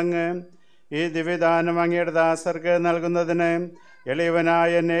വർഷിച്ചുകൊണ്ടിരിക്കുന്ന അങ്ങ് ഈ ദിവ്യദാനം അങ്ങയുടെ ദാസർക്ക് നൽകുന്നതിന്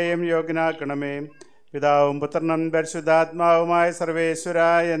എളിയവനായ എന്നെയും യോഗ്യനാക്കണമേ. പിതാവും പുത്രനും പരിശുദ്ധാത്മാവുമായ സർവേശ്വര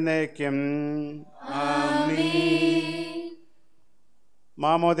എന്നേക്കും.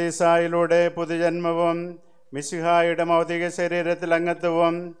 മാമോദീസായിലൂടെ പുതുജന്മവും മിശിഹായുടെ ഭൗതിക ശരീരത്തിൽ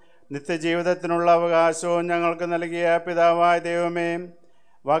അംഗത്വവും നിത്യജീവിതത്തിനുള്ള അവകാശവും ഞങ്ങൾക്ക് നൽകിയ പിതാവായ ദൈവമേ,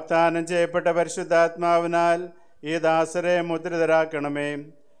 വാഗ്ദാനം ചെയ്യപ്പെട്ട പരിശുദ്ധാത്മാവിനാൽ ഈ ദാസരെ മുദ്രിതരാക്കണമേ.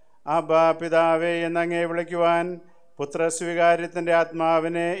 ആബാ പിതാവേ എന്നങ്ങേ വിളിക്കുവാൻ പുത്രസ്വീകാര്യത്തിൻ്റെ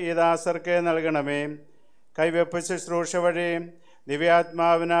ആത്മാവിനെ ഈ ദാസർക്ക് നൽകണമേ. കൈവെപ്പ് ശുശ്രൂഷ വഴി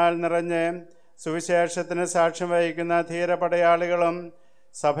ദിവ്യാത്മാവിനാൽ നിറഞ്ഞ് സുവിശേഷത്തിന് സാക്ഷ്യം വഹിക്കുന്ന ധീരപടയാളികളും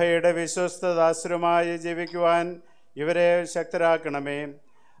സഭയുടെ വിശ്വസ്തദാസരുമായി ജീവിക്കുവാൻ ഇവരെ ശക്തരാക്കണമേ.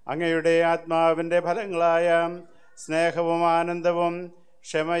 അങ്ങയുടെ ആത്മാവിൻ്റെ ഫലങ്ങളായ സ്നേഹവും ആനന്ദവും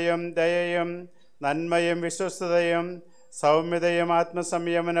ക്ഷമയും ദയയും നന്മയും വിശ്വസ്തതയും സൗമ്യതയും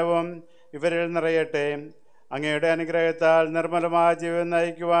ആത്മസംയമനവും ഇവരിൽ നിറയട്ടെ. അങ്ങയുടെ അനുഗ്രഹത്താൽ നിർമ്മലമായ ജീവിതം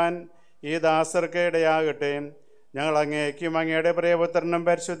നയിക്കുവാൻ ഈ ദാസർക്ക് ഇടയാകട്ടെ. ഞങ്ങൾ അങ്ങേക്കും അങ്ങയുടെ പ്രിയപുത്രനും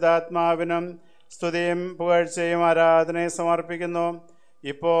പരിശുദ്ധാത്മാവിനും സ്തുതിയും പുകഴ്ചയും ആരാധനയും സമർപ്പിക്കുന്നു,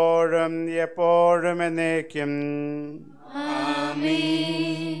 ഇപ്പോഴും എപ്പോഴും എന്നേക്കും.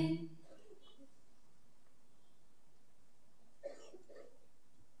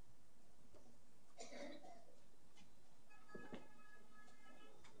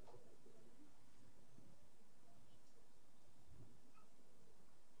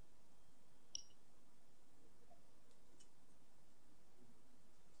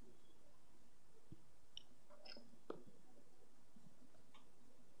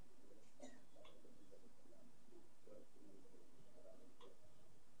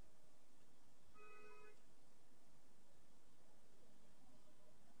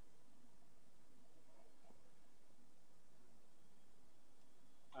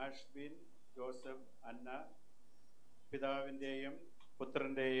 ആഷ്ബിൻ ജോസഫ് അന്ന പിതാവിൻ്റെയും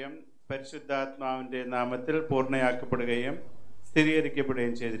പുത്രൻ്റെയും പരിശുദ്ധാത്മാവിൻ്റെ നാമത്തിൽ പൂർണ്ണയാക്കപ്പെടുകയും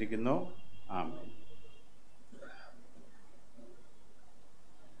സ്ഥിരീകരിക്കപ്പെടുകയും ചെയ്തിരിക്കുന്നു. ആമേൻ.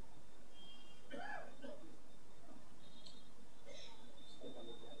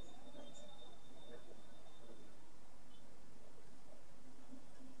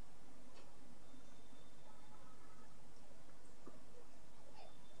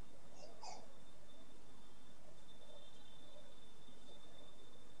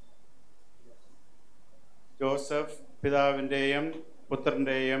 ജോസഫ് പിതാവിൻ്റെയും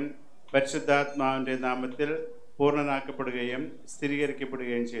പുത്രൻ്റെയും പരിശുദ്ധാത്മാവിൻ്റെ നാമത്തിൽ പൂർണ്ണനാക്കപ്പെടുകയും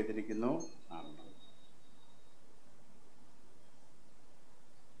സ്ഥിരീകരിക്കപ്പെടുകയും ചെയ്തിരിക്കുന്നു. ആമേൻ.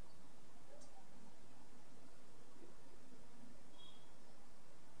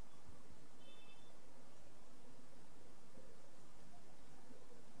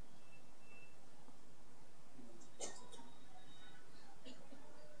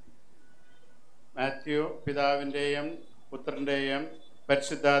 മാത്യു പിതാവിൻ്റെയും പുത്രൻ്റെയും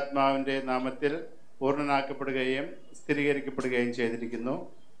പരിശുദ്ധാത്മാവിൻ്റെ നാമത്തിൽ പൂർണ്ണനാക്കപ്പെടുകയും സ്ഥിരീകരിക്കപ്പെടുകയും ചെയ്തിരിക്കുന്നു.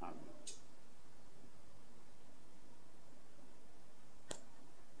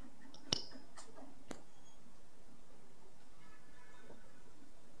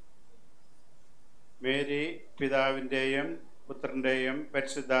 മേരി പിതാവിൻ്റെയും പുത്രൻ്റെയും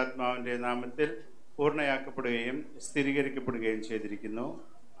പരിശുദ്ധാത്മാവിൻ്റെ നാമത്തിൽ പൂർണ്ണയാക്കപ്പെടുകയും സ്ഥിരീകരിക്കപ്പെടുകയും ചെയ്തിരിക്കുന്നു.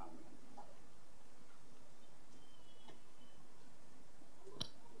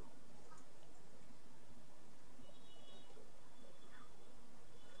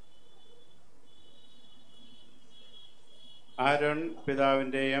 ആരോൺ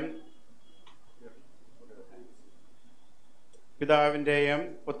പിതാവിൻ്റെയും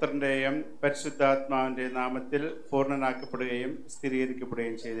പുത്രൻ്റെയും പരിശുദ്ധാത്മാവിൻ്റെ നാമത്തിൽ പൂർണ്ണനാക്കപ്പെടുകയും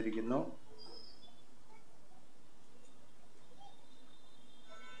സ്ഥിരീകരിക്കപ്പെടുകയും ചെയ്തിരിക്കുന്നു.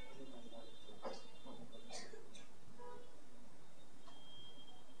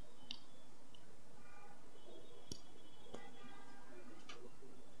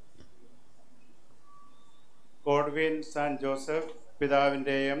 കോഡ്വിൻ സാൻ ജോസഫ്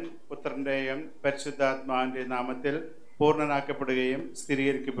പിതാവിൻ്റെയും പുത്രൻ്റെയും പരിശുദ്ധാത്മാവിൻ്റെ നാമത്തിൽ പൂർണ്ണനാക്കപ്പെടുകയും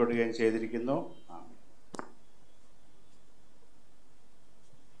സ്ഥിരീകരിക്കപ്പെടുകയും ചെയ്തിരിക്കുന്നു.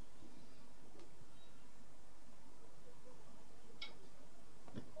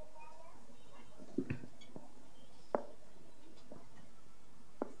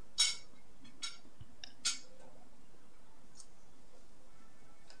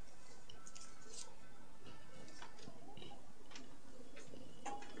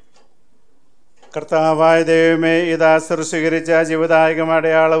 കർത്താവായ ദൈവമേ, ഈ ദാസർ സ്വീകരിച്ച ജീവദായകം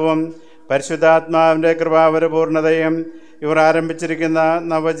അടയാളവും പരിശുദ്ധാത്മാവിൻ്റെ കൃപാവരപൂർണതയും ഇവർ ആരംഭിച്ചിരിക്കുന്ന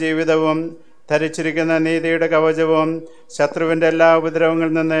നവജീവിതവും ധരിച്ചിരിക്കുന്ന നീതിയുടെ കവചവും ശത്രുവിൻ്റെ എല്ലാ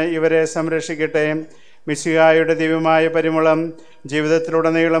ഉപദ്രവങ്ങളിൽ നിന്ന് ഇവരെ സംരക്ഷിക്കട്ടെ. മിശിഹായുടെ ദിവ്യമായ പരിമളം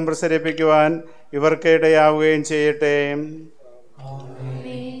ജീവിതത്തിലുടനീളം പ്രസരിപ്പിക്കുവാൻ ഇവർക്ക് ഇടയാവുകയും ചെയ്യട്ടെ.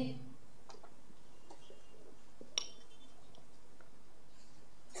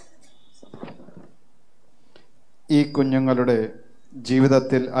 ഈ കുഞ്ഞുങ്ങളുടെ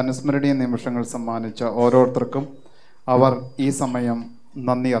ജീവിതത്തിൽ അനുസ്മരണീയ നിമിഷങ്ങൾ സമ്മാനിച്ച ഓരോരുത്തർക്കും അവർ ഈ സമയം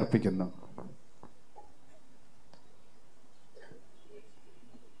നന്ദി അർപ്പിക്കുന്നു.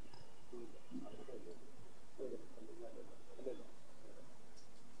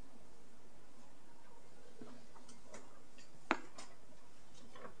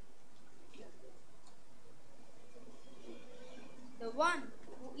 The one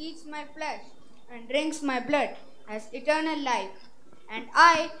who eats my flesh and drinks my blood has eternal life, and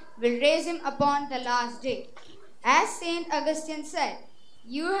I will raise him upon the last day. As Saint Augustine said,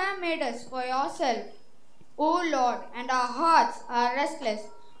 "You have made us for yourself, O Lord, and our hearts are restless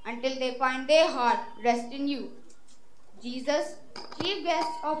until they find their heart rest in you." Jesus, chief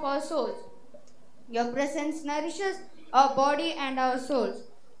guest of our souls, your presence nourishes our body and our souls.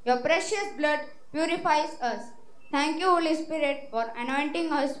 Your precious blood purifies us. Thank you, Holy Spirit, for anointing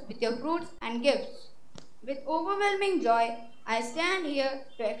us with your fruits and gifts. With overwhelming joy, I stand here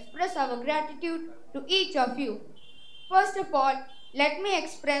to express our gratitude to each of you. First of all, let me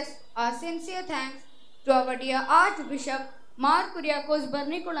express our sincere thanks to our dear Archbishop Kuriakose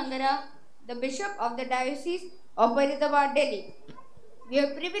Bharanikulangara, the Bishop of the Diocese of Faridabad, Delhi. We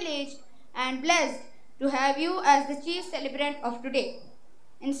are privileged and blessed to have you as the chief celebrant of today.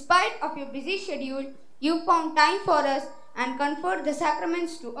 In spite of your busy schedule, you found time for us and conferred the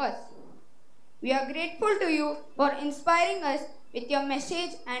sacraments to us. We are grateful to you for inspiring us with your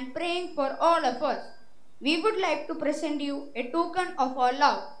message and praying for all of us. We would like to present you a token of our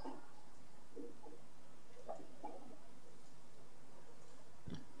love.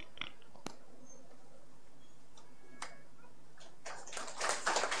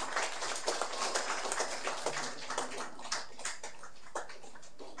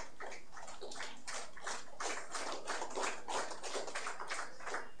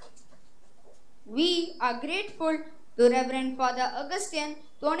 We are grateful to Reverend Father Augustine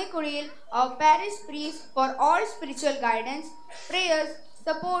Cordial, our parish priest, for all spiritual guidance, prayers,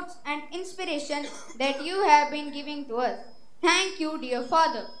 supports and inspiration that you have been giving to us. Thank you, dear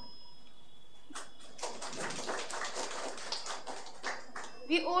Father.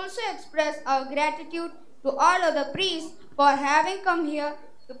 We also express our gratitude to all other priests for having come here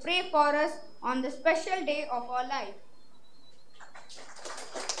to pray for us on the special day of our life.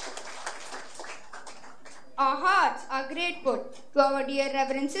 Our hearts are grateful to our dear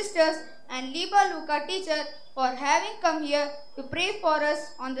Reverend Sisters and Liba Luca teacher for having come here to pray for us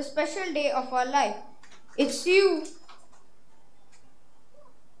on the special day of our life. It's you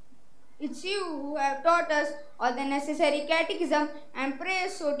who have taught us all the necessary catechism and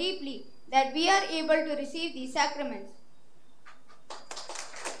prayers so deeply that we are able to receive these sacraments.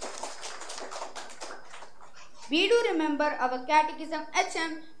 We do remember our Catechism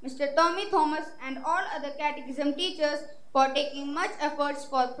HM, Mr. Tommy Thomas, and all other Catechism teachers for taking much efforts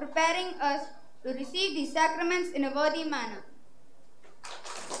for preparing us to receive these sacraments in a worthy manner.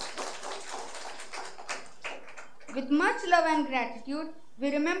 With much love and gratitude, we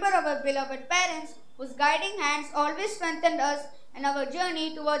remember our beloved parents whose guiding hands always strengthened us in our journey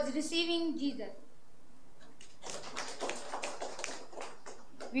towards receiving Jesus.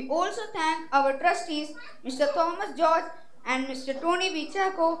 We also thank our trustees, Mr. Thomas George and Mr. Tony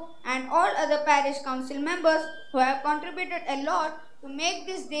Vichaco, and all other parish council members who have contributed a lot to make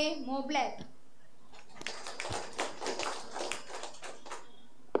this day more blessed.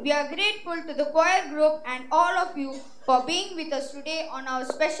 We are grateful to the choir group and all of you for being with us today on our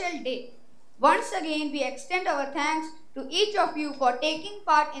special day. Once again, we extend our thanks to each of you for taking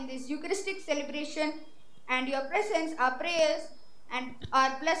part in this Eucharistic celebration, and your presence, our prayers, and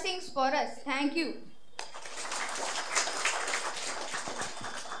our blessings for us. Thank you.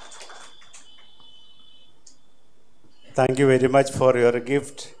 Thank you very much for your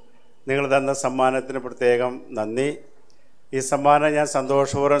gift. നിങ്ങൾ തന്ന സമ്മാനത്തിന് പ്രത്യേകം നന്ദി. ഈ സമ്മാനം ഞാൻ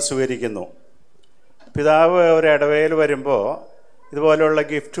സന്തോഷപൂർവ്വം സ്വീകരിക്കുന്നു. പിതാവ് ഒരു ഇടവേള വരുമ്പോൾ ഇതുപോലെയുള്ള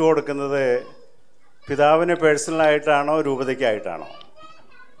ഗിഫ്റ്റ് കൊടുക്കുന്നത് പിതാവിന് പേഴ്സണലായിട്ടാണോ രൂപതയ്ക്കായിട്ടാണോ?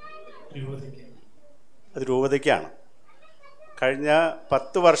 അത് രൂപതയ്ക്കാണ്. കഴിഞ്ഞ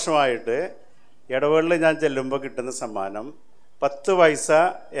 10 വർഷമായിട്ട് ഇടവേളയിൽ ഞാൻ ചെല്ലുമ്പോൾ കിട്ടുന്ന സമ്മാനം 10 പൈസ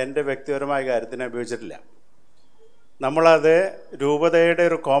എൻ്റെ വ്യക്തിപരമായ കാര്യത്തിന് ഉപയോഗിച്ചിട്ടില്ല. നമ്മളത് രൂപതയുടെ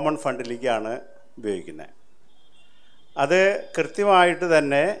ഒരു കോമൺ ഫണ്ടിലേക്കാണ് ഉപയോഗിക്കുന്നത്. അത് കൃത്യമായിട്ട്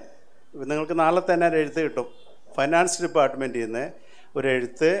തന്നെ നിങ്ങൾക്ക് നാളെ തന്നെ എഴുത്ത് കിട്ടും. ഫൈനാൻസ് ഡിപ്പാർട്ട്മെൻറ്റിൽ നിന്ന് ഒരു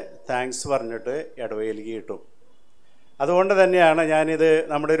എഴുത്ത് താങ്ക്സ് പറഞ്ഞിട്ട് ഇടവയിലേക്ക് കിട്ടും. അതുകൊണ്ട് തന്നെയാണ് ഞാനിത്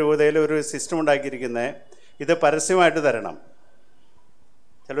നമ്മുടെ രൂപതയിൽ ഒരു സിസ്റ്റം ഉണ്ടാക്കിയിരിക്കുന്നത്. ഇത് പരസ്യമായിട്ട് തരണം.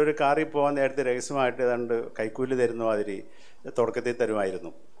 ചിലർ കാറിൽ പോകാൻ നേരത്തെ രഹസ്യമായിട്ട് ഏതാണ്ട് കൈക്കൂലി തരുന്ന മാതിരി തുടക്കത്തിൽ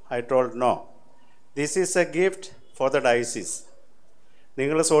തരുമായിരുന്നു. I told no, this is A gift for the diocese.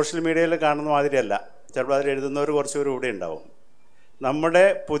 നിങ്ങൾ സോഷ്യൽ മീഡിയയിൽ കാണുന്ന മാതിരിയല്ല. ചിലപ്പോൾ അതിൽ എഴുതുന്നവർ കുറച്ചുപേർ ഇവിടെ ഉണ്ടാവും. നമ്മുടെ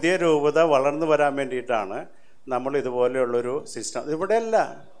പുതിയ രൂപത വളർന്നു വരാൻ വേണ്ടിയിട്ടാണ് നമ്മൾ ഇതുപോലെയുള്ളൊരു സിസ്റ്റം. ഇവിടെയല്ല,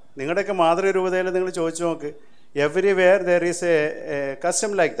 നിങ്ങളുടെയൊക്കെ മാതൃ രൂപതയിൽ നിങ്ങൾ ചോദിച്ചു നോക്ക്. Everywhere there is A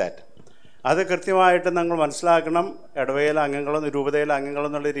custom like that. അത് കൃത്യമായിട്ട് നിങ്ങൾ മനസ്സിലാക്കണം. ഇടവയിലെ അംഗങ്ങളും രൂപതയിലെ അംഗങ്ങളും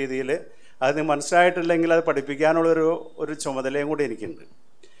എന്നുള്ള രീതിയിൽ അത് മനസ്സിലായിട്ടില്ലെങ്കിൽ അത് പഠിപ്പിക്കാനുള്ളൊരു ചുമതലയും കൂടി എനിക്കുണ്ട്.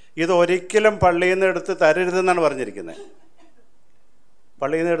 ഇതൊരിക്കലും പള്ളിയിൽ നിന്ന് എടുത്ത് തരരുതെന്നാണ് പറഞ്ഞിരിക്കുന്നത്.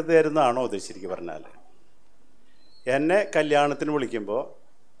 പള്ളിയിൽ നിന്ന് എടുത്ത് തരുന്നതാണോ ഇത് ശരിക്കും പറഞ്ഞാൽ? എന്നെ കല്യാണത്തിന് വിളിക്കുമ്പോൾ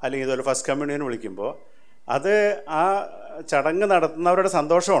അല്ലെങ്കിൽ ഇതുപോലെ ഫസ്റ്റ് കമ്മ്യൂണിയന് വിളിക്കുമ്പോൾ അത് ആ ചടങ്ങ് നടത്തുന്നവരുടെ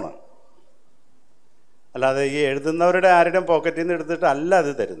സന്തോഷമാണ്. അല്ലാതെ ഈ എഴുതുന്നവരുടെ ആരുടെയും പോക്കറ്റിൽ നിന്ന് എടുത്തിട്ട് അല്ല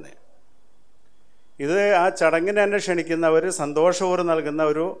അത് തരുന്നത്. ഇത് ആ ചടങ്ങിന് തന്നെ ക്ഷണിക്കുന്നവർ സന്തോഷപൂർവ്വം നൽകുന്ന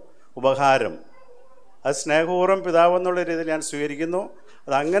ഒരു ഉപഹാരം. അത് സ്നേഹപൂർവ്വം പിതാവ് എന്നുള്ള രീതിയിൽ ഞാൻ സ്വീകരിക്കുന്നു.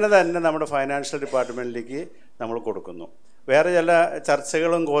 അതങ്ങനെ തന്നെ നമ്മുടെ ഫൈനാൻഷ്യൽ ഡിപ്പാർട്ട്മെൻറ്റിലേക്ക് നമ്മൾ കൊടുക്കുന്നു. വേറെ ചില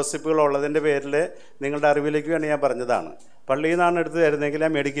ചർച്ചകളും ഗോസിപ്പുകളും ഉള്ളതിൻ്റെ പേരിൽ നിങ്ങളുടെ അറിവിലേക്ക് വേണ്ടി ഞാൻ പറഞ്ഞതാണ്. പള്ളിയിൽ നിന്നാണ് എടുത്ത് തരുന്നതെങ്കിൽ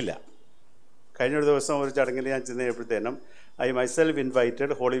ഞാൻ മേടിക്കില്ല. കഴിഞ്ഞൊരു ദിവസം ഒരു ചടങ്ങിൽ ഞാൻ ചെന്ന് കഴിഞ്ഞപ്പോഴത്തേനും ഐ മൈസെൽഫ്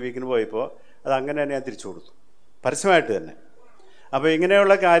ഇൻവൈറ്റഡ് ഹോളി വീക്കിന് പോയപ്പോൾ അത് അങ്ങനെ തന്നെ ഞാൻ തിരിച്ചു കൊടുത്തു, പരസ്യമായിട്ട് തന്നെ. അപ്പോൾ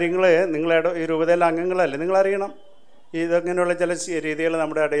ഇങ്ങനെയുള്ള കാര്യങ്ങൾ നിങ്ങളുടെ ഈ രൂപതയിലെ അംഗങ്ങളല്ലേ, നിങ്ങളറിയണം. ഇതങ്ങനെയുള്ള ചില രീതികൾ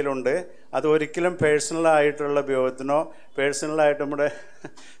നമ്മുടെ ഇടയിലുണ്ട്. അത് ഒരിക്കലും പേഴ്സണലായിട്ടുള്ള ഉപയോഗത്തിനോ പേഴ്സണലായിട്ട്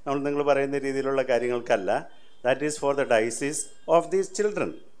നിങ്ങൾ പറയുന്ന രീതിയിലുള്ള കാര്യങ്ങൾക്കല്ല. That is for the diocese of these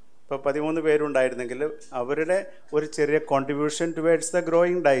children. ഇപ്പോൾ 13 പേരുണ്ടായിരുന്നെങ്കിൽ അവരുടെ ഒരു ചെറിയ contribution towards the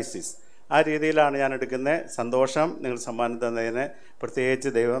growing diocese. ആ രീതിയിലാണ് ഞാൻ എടുക്കുന്നത്. സന്തോഷം. നിങ്ങൾ സമ്മാനം തന്നതിന് പ്രത്യേകിച്ച്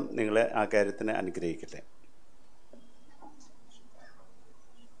ദൈവം നിങ്ങളെ ആ കാര്യത്തിന് അനുഗ്രഹിക്കട്ടെ.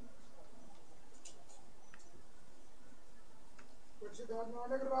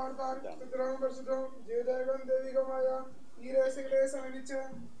 ദൈവികമായ ഈ രഹസ്യങ്ങളെ സമീപിച്ച്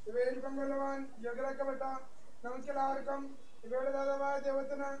ഇവയിൽ പങ്കുകൊള്ളുവാൻ യോഗ്യരാക്കപ്പെട്ട നമുക്കെല്ലാവർക്കും ഇവയുടെ ദാതാവായ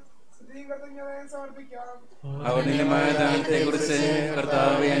ദൈവത്തിന് സ്തുതിയും കൃതജ്ഞതയും സമർപ്പിക്കാം.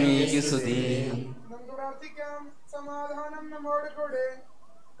 നമുക്ക് പ്രാർത്ഥിക്കാം. സമാധാനം നമ്മോട് കൂടെ.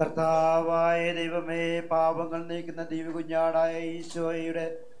 കർത്താവായ ദൈവമേ, പാപങ്ങൾ നീക്കുന്ന ദിവ്യകുഞ്ഞാടായ ഈശോയുടെ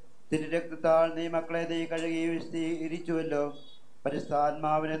തിരുരക്തത്താൽ നീ മക്കളെ നീ കഴുകി വിശദീകരിച്ചുവല്ലോ.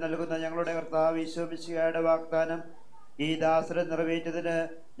 പരിശുദ്ധാത്മാവിനെ നൽകുന്ന ഞങ്ങളുടെ കർത്താവ് ഈശോ മിശിഹായുടെ വാഗ്ദാനം ഈ ദാസരെ നിറവേറ്റതിന്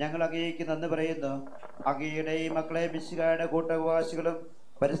ഞങ്ങൾ അങ്ങേക്ക് നന്ദി പറയുന്നു. അങ്ങയുടെ ഈ മക്കളെ മിശിഹായുടെ കൂട്ടവകാശികളും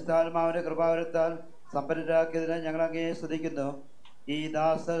പരിശുദ്ധാത്മാവിന്റെ കൃപാവരത്താൽ സമ്പന്നരാക്കിയതിന് ഞങ്ങൾ അങ്ങയെ സ്തുതിക്കുന്നു. ഈ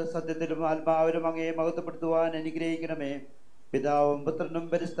ദാസർ സത്യത്തിലും ആത്മാവിലും അങ്ങയെ മഹത്വപ്പെടുത്തുവാൻ അനുഗ്രഹിക്കണമേ. പിതാവും പുത്രനും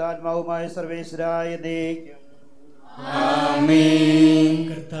പരിശുദ്ധാത്മാവുമായ സർവേശ്വരായ എന്നേക്കും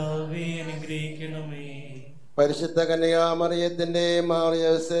കർത്താവേ അനുഗ്രഹിക്കണമേ. പരിശുദ്ധ കന്യകാമറിയത്തിന്റെയും മാർ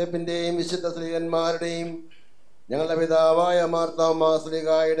യോസേഫിന്റെയും വിശുദ്ധ സ്ത്രീയന്മാരുടെയും ഞങ്ങളുടെ പിതാവായ മാർത്തോമാ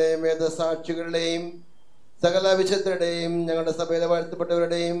ശ്ലീഹായുടെയും വേദസാക്ഷികളുടെയും സകല വിശുദ്ധരുടെയും ഞങ്ങളുടെ സഭയിലെ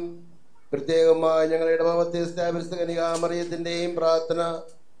വാഴ്ത്തപ്പെട്ടവരുടെയും പ്രത്യേകമായി ഞങ്ങളുടെ ഇടവമധ്യസ്ഥ പരിശുദ്ധ കന്യകാമറിയത്തിന്റെയും പ്രാർത്ഥന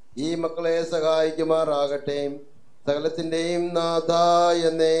ഈ മക്കളെ സഹായിക്കുമാറാകട്ടെ. സകലത്തിന്റെയും നാഥ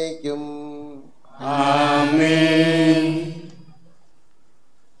എന്നേക്കും ആമേൻ.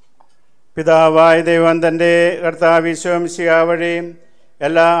 പിതാവായ ദൈവം തൻ്റെ കർത്താവ് ഈശോ മിശിഹാ വഴി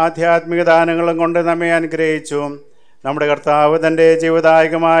എല്ലാ ആധ്യാത്മിക ദാനങ്ങളും കൊണ്ട് നമ്മെ അനുഗ്രഹിച്ചു. നമ്മുടെ കർത്താവ് തൻ്റെ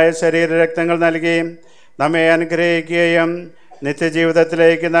ജീവദായകമായ ശരീരരക്തങ്ങൾ നൽകി നമ്മെ അനുഗ്രഹിക്കുകയും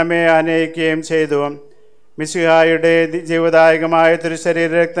നിത്യജീവിതത്തിലേക്ക് നമ്മെ ആനയിക്കുകയും ചെയ്തു. മിശിഹായുടെ ജീവദായകമായ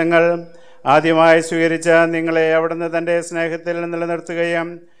തിരുശരീരരക്തങ്ങൾ ആദ്യമായി സ്വീകരിച്ച നിങ്ങളെ അവിടുന്ന് തൻ്റെ സ്നേഹത്തിൽ നിലനിർത്തുകയും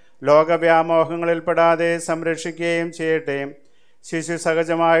ലോകവ്യാമോഹങ്ങളിൽപ്പെടാതെ സംരക്ഷിക്കുകയും ചെയ്യട്ടെ. ശിശു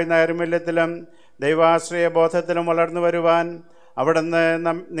സഹജമായ നൈർമല്യത്തിലും ദൈവാശ്രയ ബോധത്തിലും വളർന്നു വരുവാൻ അവിടുന്ന്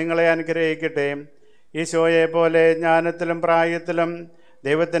നിങ്ങളെ അനുഗ്രഹിക്കട്ടെ. ഈശോയെ പോലെ ജ്ഞാനത്തിലും പ്രായത്തിലും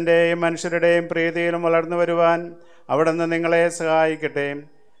ദൈവത്തിൻ്റെയും മനുഷ്യരുടെയും പ്രീതിയിലും വളർന്നു വരുവാൻ അവിടുന്ന് നിങ്ങളെ സഹായിക്കട്ടെ.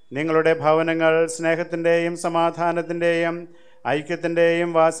 നിങ്ങളുടെ ഭവനങ്ങൾ സ്നേഹത്തിൻ്റെയും സമാധാനത്തിൻ്റെയും ഐക്യത്തിൻ്റെയും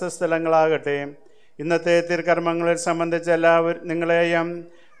വാസസ്ഥലങ്ങളാകട്ടെ. ഇന്നത്തെ തിരുക്കർമ്മങ്ങളിൽ സംബന്ധിച്ച നിങ്ങളെയും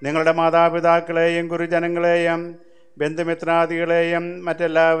നിങ്ങളുടെ മാതാപിതാക്കളെയും ഗുരുജനങ്ങളെയും ബന്ധുമിത്രാദികളെയും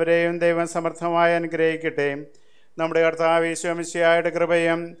മറ്റെല്ലാവരെയും ദൈവം സമർത്ഥമായി അനുഗ്രഹിക്കട്ടെ. നമ്മുടെ കർത്താവ് ഈശോ മിശിഹായുടെ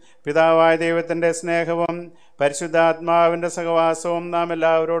കൃപയും പിതാവായ ദൈവത്തിൻ്റെ സ്നേഹവും പരിശുദ്ധാത്മാവിൻ്റെ സഹവാസവും നാം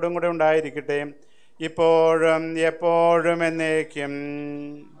എല്ലാവരോടും കൂടെ ഉണ്ടായിരിക്കട്ടെ, ഇപ്പോഴും എപ്പോഴും എന്നേക്കും.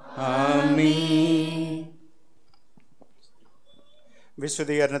 ആമേൻ.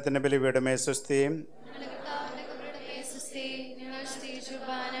 വിശുദ്ധീകരണത്തിൻ്റെ ബലിപീഠമേ സ്വസ്തി. ഞങ്ങളുടെ കർത്താവിന്റെ കൃപയുടെ മേൽ സ്വസ്തി. ഞങ്ങൾ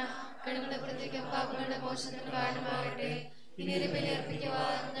ഞങ്ങളുടെ പ്രതിക്കും പാപങ്ങളുടെ മോചനത്തിന് കാരണമാകട്ടെ. ഇനി ഒരു ബലി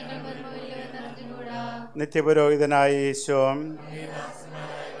അർപ്പിക്കുവാൻ ഞങ്ങൾ മർമ്മമില്ലെന്ന് അറിഞ്ഞുകൂടാ. നിത്യപുരോഹിതനായ ഈശോ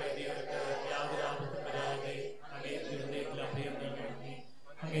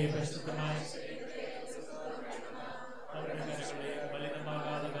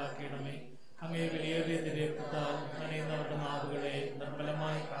അങ്ങേ വിലയേറിയ രക്തത്താൽ നനയുന്നവരുടെ നാവുകളെ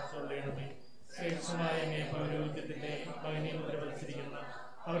നിർമ്മലമായി കാത്തുകൊള്ളണമേ. ശ്രേഷ്ഠമായ അങ്ങേ പൗരോഹിത്യത്തിന്റെ മകനെ മുദ്രവത്സരിക്കുന്ന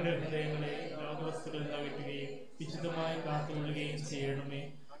അവരുടെ ഹൃദയങ്ങളെ ലോകവസ്തുക്കളിൽ നിന്ന് അകറ്റുകയും വിശുദ്ധമായി കാത്തുകൊള്ളുകയും ചെയ്യണമേ.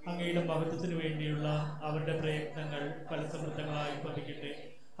 അങ്ങയുടെ മഹത്വത്തിനു വേണ്ടിയുള്ള അവരുടെ പ്രയത്നങ്ങൾ ഫലസമൃദ്ധങ്ങളായി ഭവിക്കട്ടെ.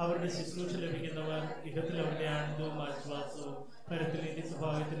 അവരുടെ ശുശ്രൂഷ ലഭിക്കുന്നവർ ഇഹത്തിൽ അവരുടെ ആനന്ദവും ആശ്വാസവും പരത്തിൽ നിന്റെ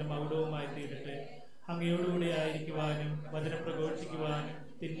സ്വഭാവത്തിന്റെ മകുടവുമായി തീരട്ടെ. അങ്ങയോടുകൂടി ആയിരിക്കുവാനും വചനം പ്രഘോഷിക്കുവാനും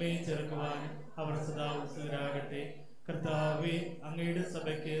തിന്മയെ ചെറുക്കുവാനും അവർ സദാ ഉത്സുകരാകട്ടെ. കർത്താവേ, അങ്ങയുടെ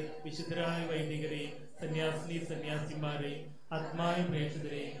സഭയ്ക്ക് വിശുദ്ധരായ വൈദികരെയും സന്യാസിമാരെയും ആത്മായ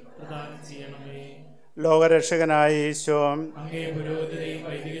പ്രേക്ഷിതരെയും പ്രദാനം ചെയ്യണമേ. ലോകരക്ഷകനായ ഈശോ അങ്ങേ പുരോഹിതരെയും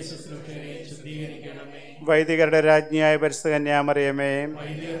വൈദിക ശുശ്രൂഷകരെയും ശുദ്ധീകരിക്കണമേ. വൈദികരുടെ രാജ്ഞിയായ പരിശുദ്ധ കന്യാമറിയമേ,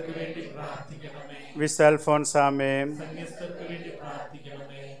 വൈദികർക്ക് വേണ്ടി പ്രാർത്ഥിക്കണമേ. വിശുദ്ധ അൽഫോൻസാമേ, സന്യസ്തർക്ക് വേണ്ടി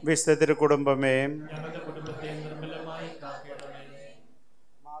പ്രാർത്ഥിക്കണമേ. വിശുദ്ധ തിരുക്കുടുംബമേ, ഞങ്ങളുടെ കുടുംബത്തെ നിർമ്മലമായി കാക്കണമേ.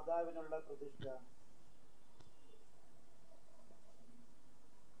 മാതാവിനുള്ള പ്രതിഷ്ഠ.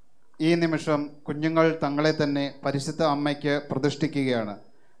 ഈ നിമിഷം കുഞ്ഞുങ്ങൾ തങ്ങളെ തന്നെ പരിശുദ്ധ അമ്മയ്ക്ക് പ്രതിഷ്ഠിക്കുകയാണ്.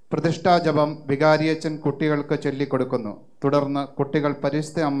 പ്രതിഷ്ഠാജപം വികാരിയച്ചൻ കുട്ടികൾക്ക് ചൊല്ലിക്കൊടുക്കുന്നു. തുടർന്ന് കുട്ടികൾ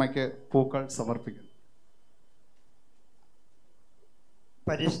പരിശുദ്ധ അമ്മയ്ക്ക് പൂക്കൾ സമർപ്പിക്കുന്നു.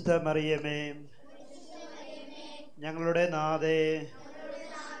 പരിശുദ്ധ മറിയമേ, ഞങ്ങളുടെ നാഥേ,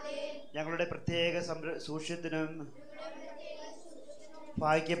 ഞങ്ങളുടെ പ്രത്യേക സൂക്ഷ്യത്തിനും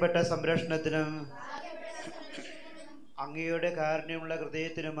ഭാഗ്യപ്പെട്ട സംരക്ഷണത്തിനും അങ്ങയുടെ കാരുണ്യമുള്ള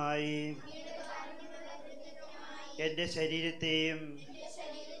ഹൃദയത്തിനുമായി എൻ്റെ ശരീരത്തെയും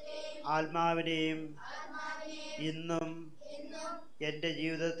ആത്മാവിനെയും ഇന്നും എൻ്റെ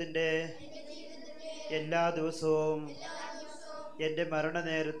ജീവിതത്തിൻ്റെ എല്ലാ ദിവസവും എൻ്റെ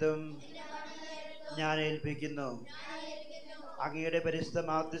മരണനേരത്തും ഞാൻ ഏൽപ്പിക്കുന്നു. അങ്ങയുടെ പരിശുദ്ധ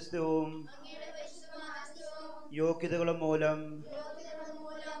മാധ്യസ്ഥവും യോഗ്യതകളും മൂലം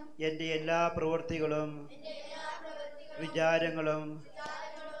എൻ്റെ എല്ലാ പ്രവൃത്തികളും വിചാരങ്ങളും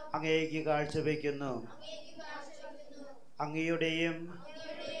അങ്ങേക്ക് കാഴ്ചവെക്കുന്നു. അങ്ങയുടെയും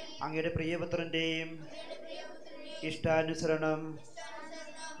അങ്ങയുടെ പ്രിയപുത്രൻ്റെയും ഇഷ്ടാനുസരണം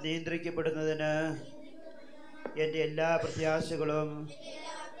നിയന്ത്രിക്കപ്പെടുന്നതിന് എൻ്റെ എല്ലാ പ്രത്യാശകളും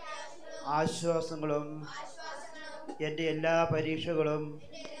ആശ്വാസങ്ങളും എൻ്റെ എല്ലാ പരീക്ഷകളും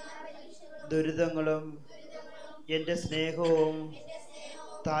ദുരിതങ്ങളും എൻ്റെ സ്നേഹവും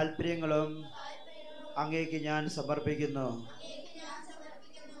താല്പര്യങ്ങളും അങ്ങേക്ക് ഞാൻ സമർപ്പിക്കുന്നു.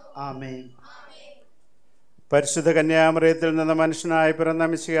 ആമേൻ. പരിശുദ്ധ കന്യാമറിയത്തിൽ നിന്ന് മനുഷ്യനായി പിറന്ന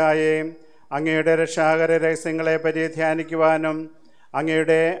മിശിഹായെ, അങ്ങയുടെ രക്ഷാകര രഹസ്യങ്ങളെ പരിധ്യാനിക്കുവാനും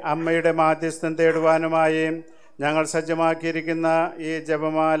അങ്ങയുടെ അമ്മയുടെ മാധ്യസ്ഥം തേടുവാനുമായി ഞങ്ങൾ സജ്ജമാക്കിയിരിക്കുന്ന ഈ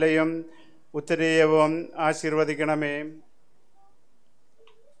ജപമാലയും ഉത്തരീയവും ആശീർവദിക്കണമേ.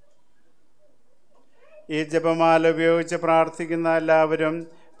 ഈ ജപമാല ഉപയോഗിച്ച് പ്രാർത്ഥിക്കുന്ന എല്ലാവരും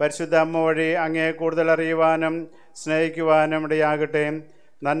പരിശുദ്ധ അമ്മ വഴി അങ്ങയെ കൂടുതൽ അറിയുവാനും സ്നേഹിക്കുവാനും ഇടയാകട്ടെ.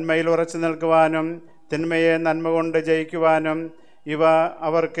 നന്മയിൽ ഉറച്ചു നിൽക്കുവാനും തിന്മയെ നന്മ കൊണ്ട് ജയിക്കുവാനും ഇവ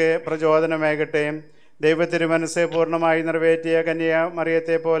അവർക്ക് പ്രചോദനമേകട്ടെ. ദൈവത്തിരുമനസ്സെ പൂർണ്ണമായി നിറവേറ്റിയ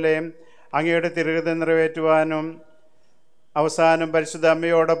കന്യാമറിയത്തെ പോലെ അങ്ങയുടെ തിരുഹൃദയം നിറവേറ്റുവാനും അവസാനം പരിശുദ്ധ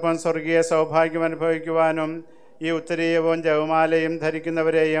അമ്മയോടൊപ്പം സ്വർഗീയ സൗഭാഗ്യം അനുഭവിക്കുവാനും ഈ ഉത്തരീയവും ജപമാലയും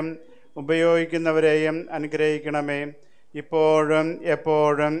ധരിക്കുന്നവരെയും ഉപയോഗിക്കുന്നവരെയും അനുഗ്രഹിക്കണമേ, ഇപ്പോഴും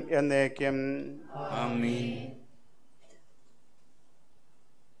എപ്പോഴും എന്നേക്കും. ആമേൻ.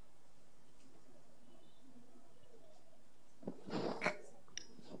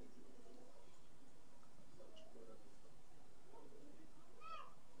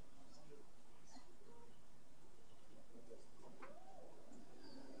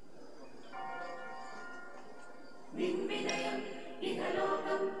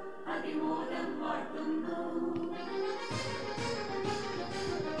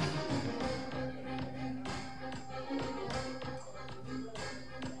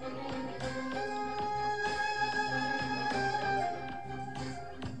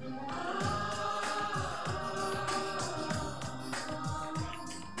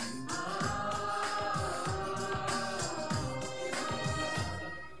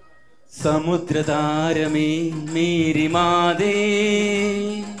 സമുദ്രതാരമേ മേരി മാതേ,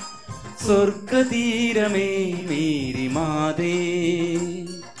 സ്വർഗതീരമേ മേരി മാതേ,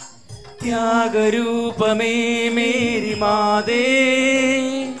 ത്യാഗരൂപമേ മേരി മാതേ,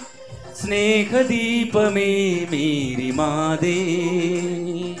 സ്നേഹദീപമേ മേരി മാതേ,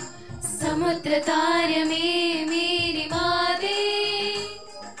 സമുദ്രതാരമേ മേരി മാതേ,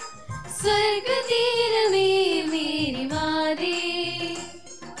 സ്വർഗതീരമേ മേരി മാതേ,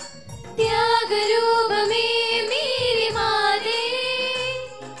 ത്യാഗരൂപമേ മേരി മാതേ,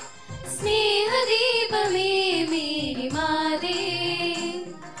 സ്നേഹദീപമേ മേരി മാതേ.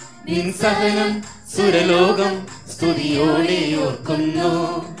 നിൻ സഹനം സുരലോകം സ്തുതിയോടെ ഓർക്കുന്നു,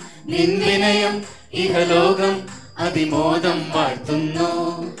 നിൻ വിനയം ഇഹലോകം അതിമോദം വാഴ്ത്തുന്നു.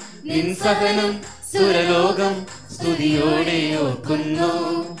 നിൻ സഹനം സുരലോകം സ്തുതിയോടെ ഓർക്കുന്നു,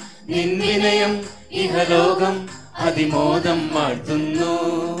 നിൻ വിനയം ഇഹലോകം അതിമോദം വാഴ്ത്തുന്നു.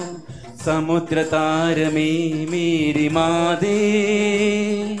 സമുദ്രതാരമേ മേരി മാതേ,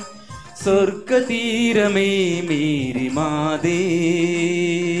 സ്വർഗതീരമേ മേരി മാതേ.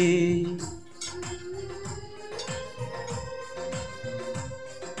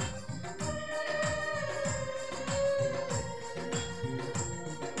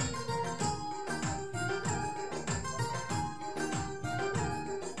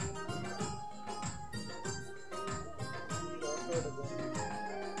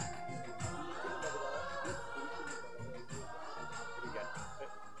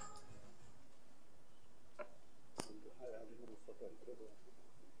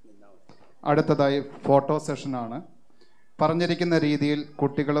 അടുത്തതായി ഫോട്ടോ സെഷനാണ്. പറഞ്ഞിരിക്കുന്ന രീതിയിൽ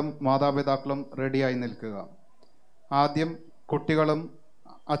കുട്ടികളും മാതാപിതാക്കളും റെഡിയായി നിൽക്കുക. ആദ്യം കുട്ടികളും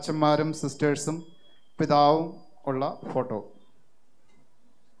അച്ഛന്മാരും സിസ്റ്റേഴ്സും പിതാവും ഉള്ള ഫോട്ടോ.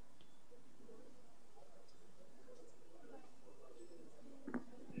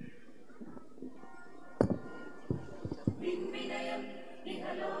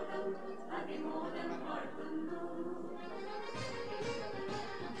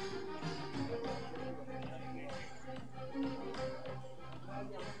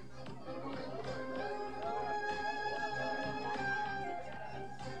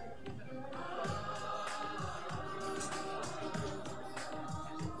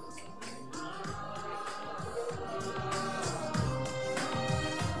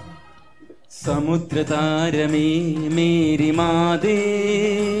 സമുദ്രതാരമേ മേരി മാതേ,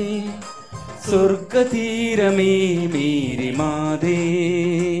 സ്വർഗതീരമേ മേരി മാതേ,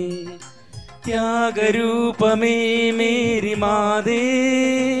 ത്യാഗരൂപമേ മേരി മാതേ,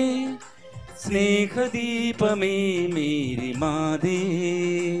 സ്നേഹദീപമേ മേരി മാതേ.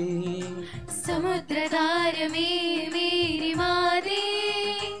 സമുദ്രതാരമേ മേരി മാതേ,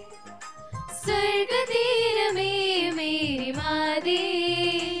 സ്വർഗതീരമേ മേരി മാതേ,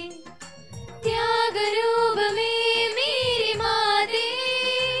 ത്യാഗരൂപമേ മേരി മാതേ,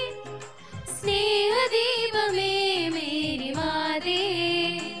 സ്നേഹദീപമേ മേരി മാതേ.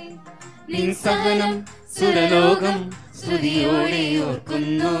 നിൻ സഹനം സുരലോകം സ്തുതിയോടെ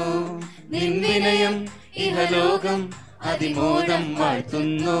ഓർക്കുന്നു, നിൻ വിനയം ഇഹലോകം അതിമോദം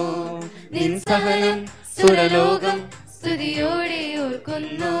വാഴ്ത്തുന്നു. നിൻ സഹനം സുരലോകം സ്തുതിയോടെ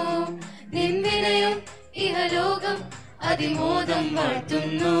ഓർക്കുന്നു, നിൻ വിനയം ഇഹലോകം അതിമോദം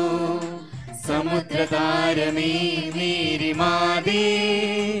വാഴ്ത്തുന്നു. സമുദ്രതാരമേ മേരി മാതേ,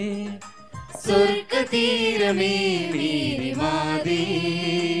 സ്വർഗതീരമേ മേരി മാതേ.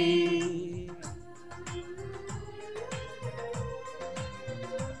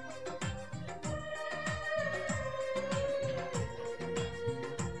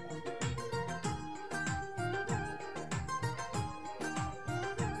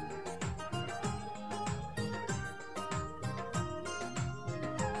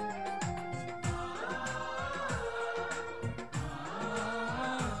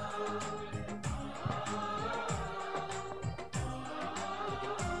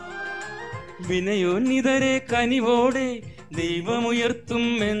 വിനയോന്നിതരെ കനിവോടെ ദൈവമുയർത്തും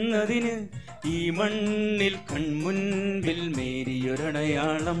എന്നതിന് ഈ മണ്ണിൽ കൺമുൻപിൽ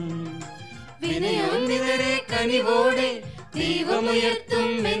മേരിയൊരടയാളം. വിനയോന്നിതരെ കനിവോടെ ദൈവമുയർത്തും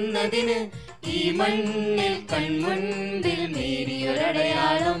എന്നതിന് ഈ മണ്ണിൽ കൺമുൻപിൽ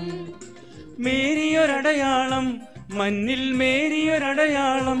മേരിയൊരടയാളം. മേരിയൊരടയാളം മണ്ണിൽ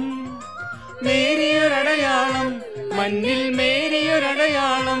മേരിയൊരടയാളം, മേരിയൊരടയാളം മണ്ണിൽ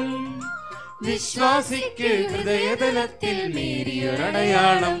മേരിയൊരടയാളം. വിശ്വാസിക്ക് ഹൃദയതലത്തിൽ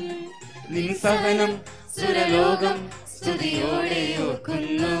മേരിയൊരടയാളം. നിൻ സഹനം സുരലോകം സ്തുതിയോടെ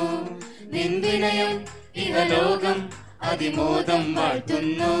ഓർക്കുന്നു, നിൻ വിനയം ഇഹലോകം അതിമോദം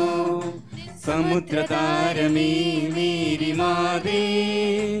വാഴ്ത്തുന്നു. സമുദ്രതാരമേ മേരി മാതേ,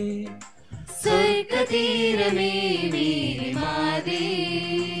 സ്വർഗതീരമേ മേരി മാതേ.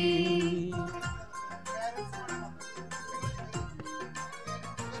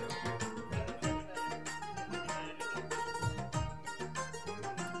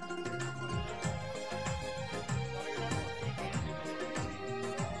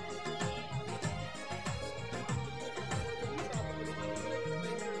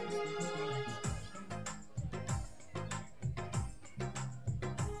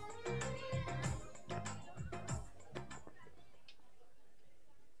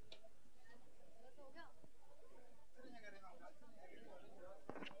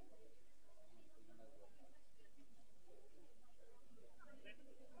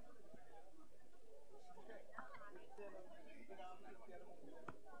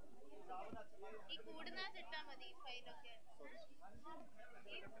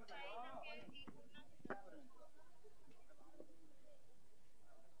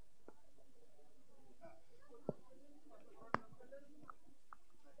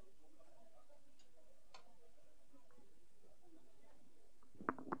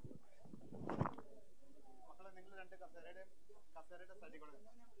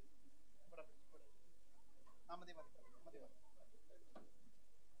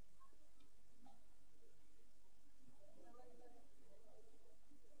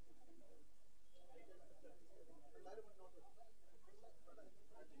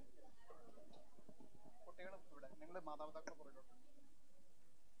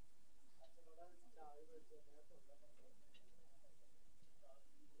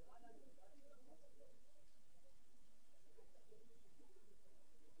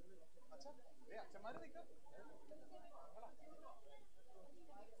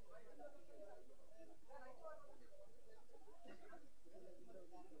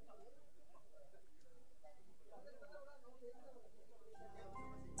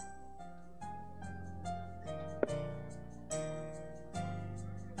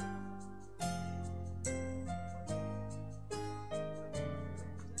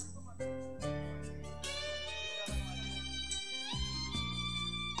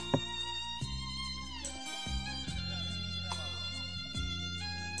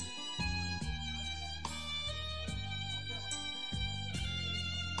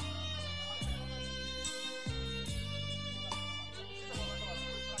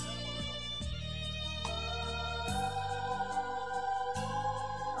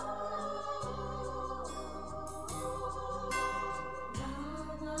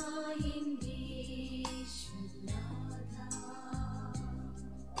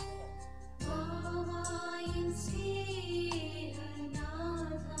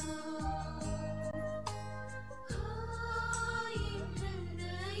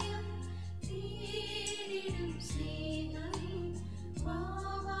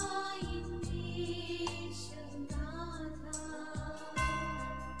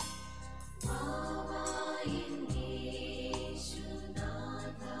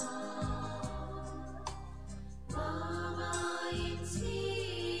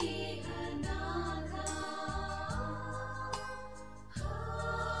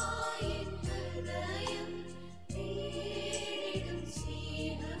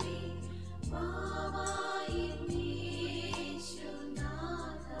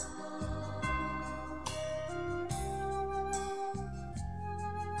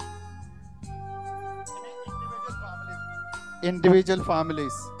 individual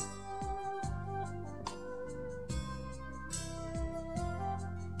families.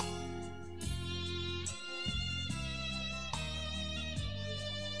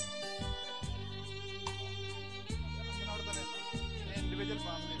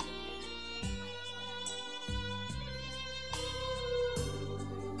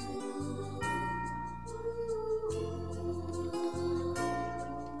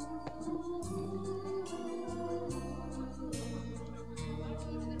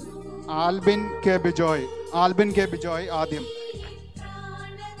 Albin K Bijoy ആദ്യം.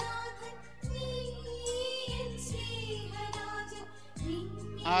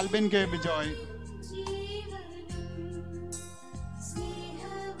 ആൽബിൻ കെ ബിജോയ്.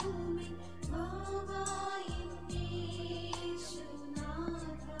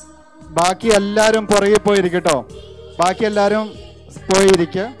 ബാക്കി എല്ലാവരും പുറകെ പോയിരിക്കട്ടോ. ബാക്കി എല്ലാവരും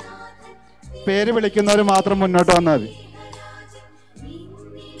പോയിരിക്കുക. പേര് വിളിക്കുന്നവർ മാത്രം മുന്നോട്ട് വന്നാൽ മതി.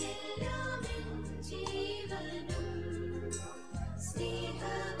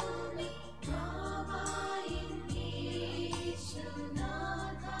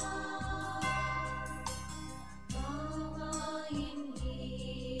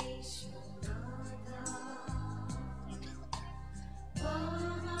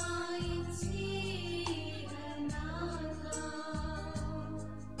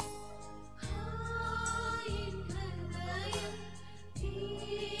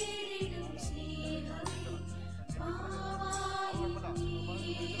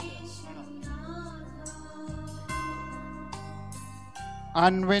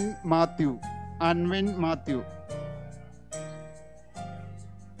 അൻവിൻ മാത്യു.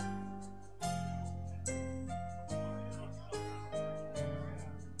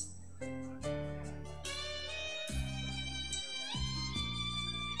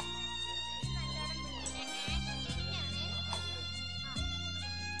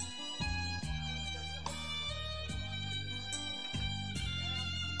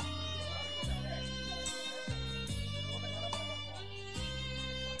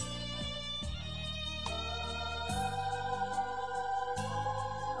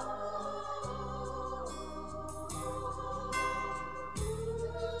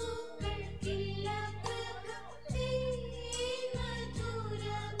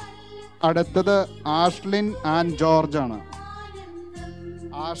 അടുത്തത് ആഷ്ലിൻ ആൻഡ് ജോർജ് ആണ്.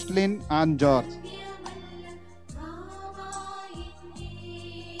 Ashlin and George.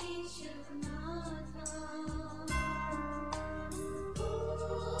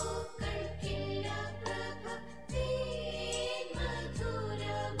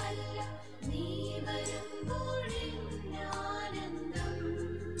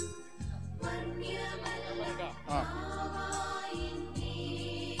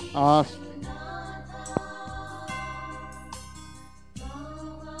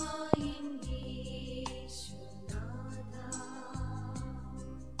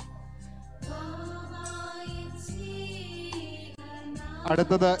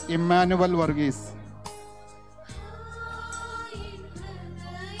 അടുത്തത് Emmanuel Varghese.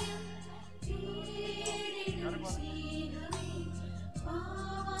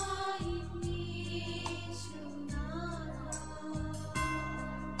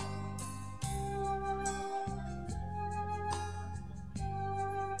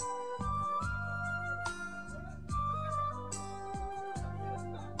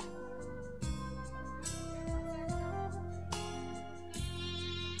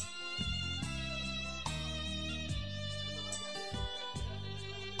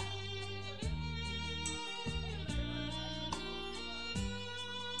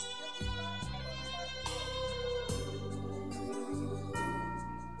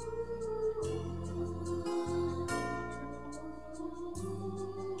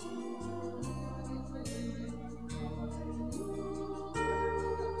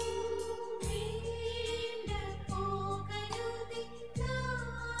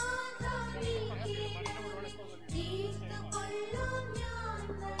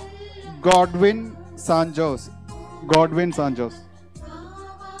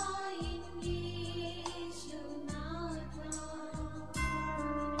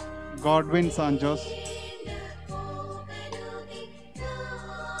 Godwin Sanjos.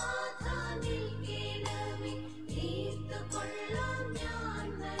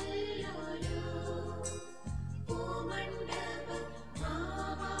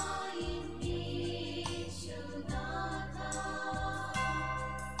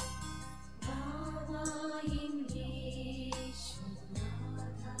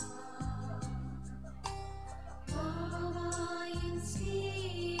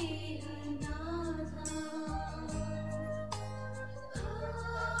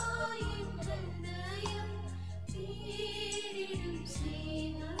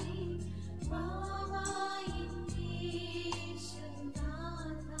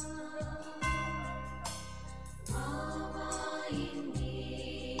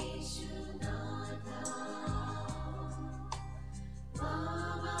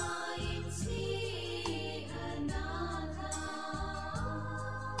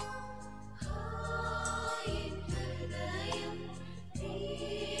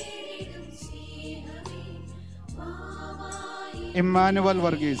 Emmanuel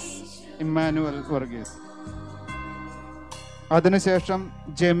Varghese. അതിനുശേഷം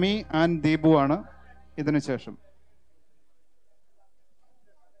ജെമി ആൻഡ് ദീപു ആണ് ഇതിനുശേഷം.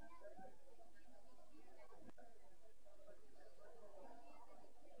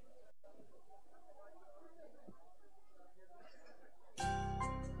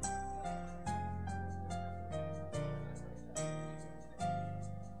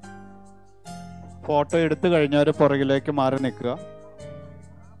 ഫോട്ടോ എടുത്തു കഴിഞ്ഞാൽ പുറകിലേക്ക് മാറി നിൽക്കുക.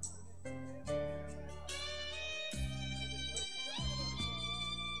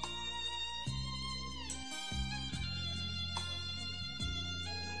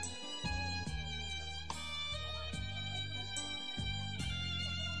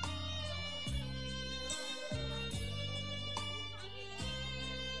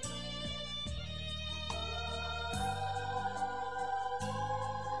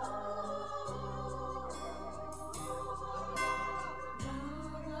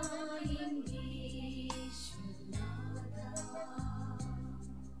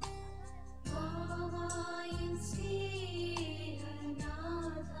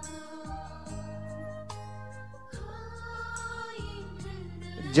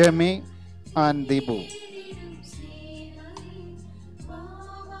 ജെമി ആൻഡ് ദീപു.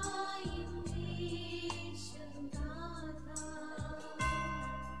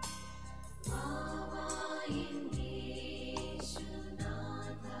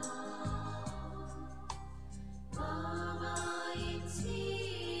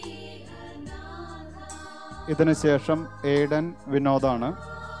 ഇതിനുശേഷം ഏഡൻ വിനോദാണ്.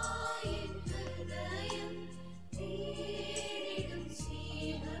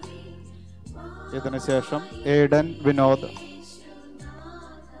 ഇതിനുശേഷം ഏഡൻ വിനോദ്.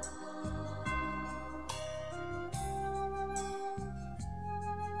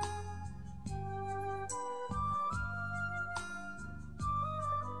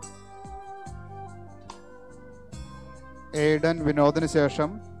 ഏഡൻ വിനോദിന്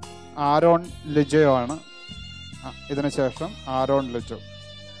ശേഷം ആരോൺ ലിജോ ആണ്. ഇതിനുശേഷം ആരോൺ ലിജോ.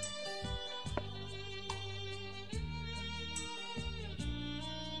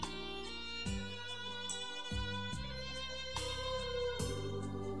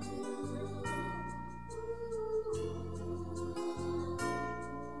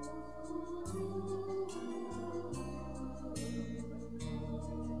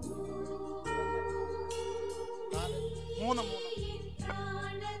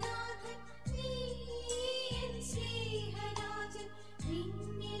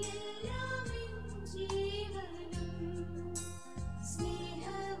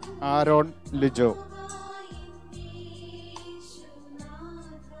 ആരോൺ ലിജോ.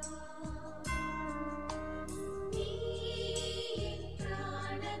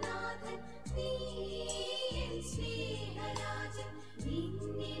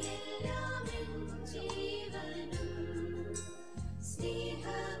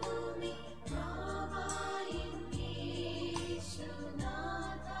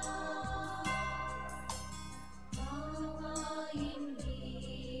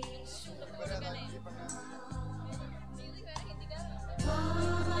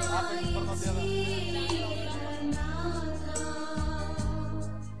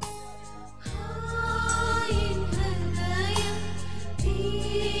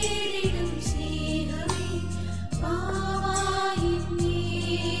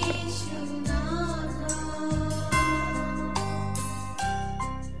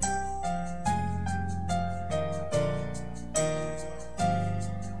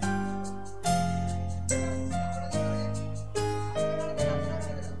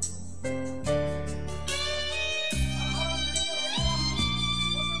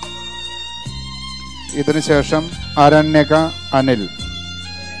 ഇതിനുശേഷം അരണ്യക അനിൽ.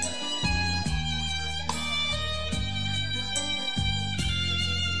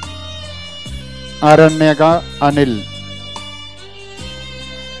 അരണ്യക അനിൽ.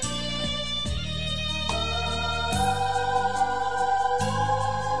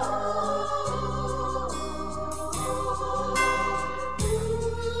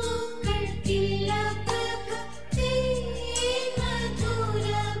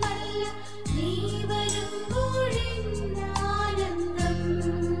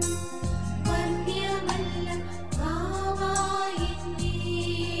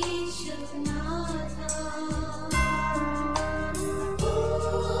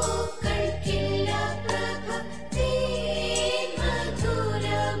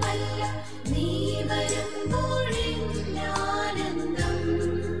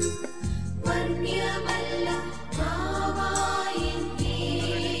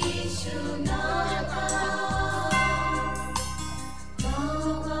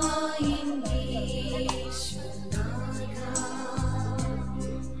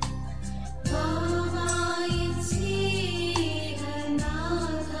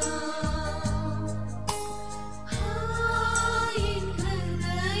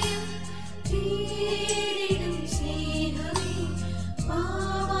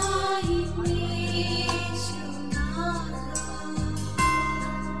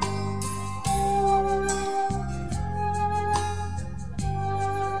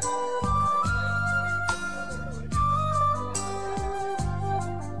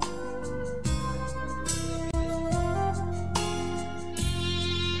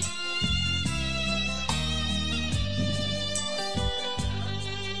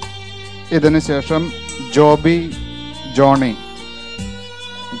 ഇതിനുശേഷം ജോബി ജോണി.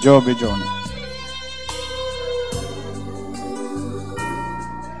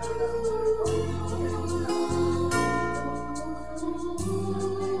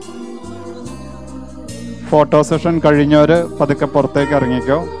 ഫോട്ടോ സെഷൻ കഴിഞ്ഞവർ പതുക്കെ പുറത്തേക്ക്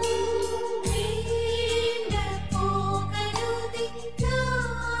ഇറങ്ങിക്കോ.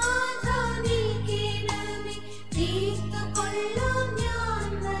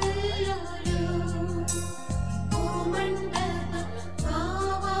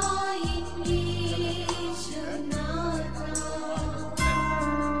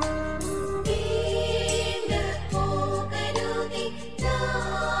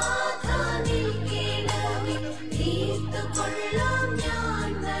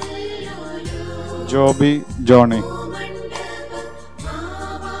 ജോബി ജോണി.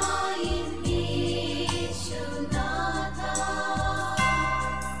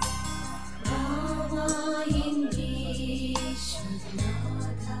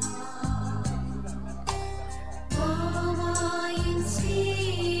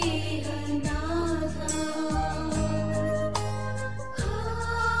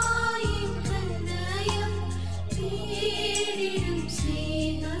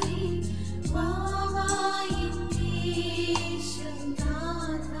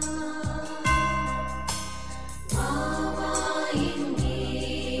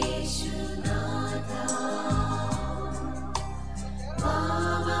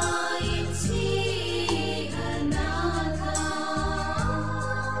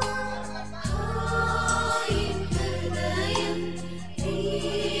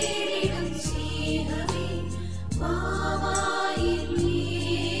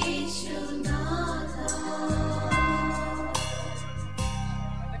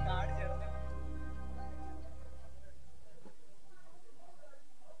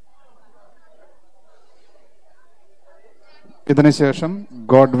 ഇതിനുശേഷം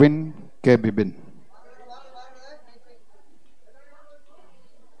Godwin K Bibin.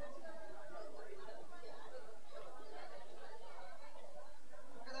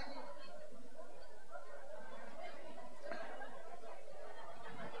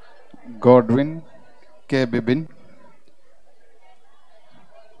 Godwin K Bibin.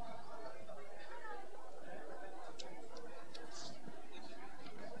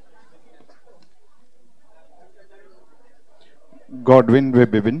 Godwin വെ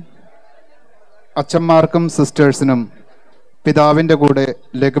ബിബിൻ. അച്ഛന്മാർക്കും സിസ്റ്റേഴ്സിനും പിതാവിൻ്റെ കൂടെ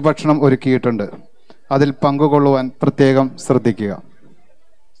ലഘുഭക്ഷണം ഒരുക്കിയിട്ടുണ്ട്. അതിൽ പങ്കുകൊള്ളുവാൻ പ്രത്യേകം ശ്രദ്ധിക്കുക.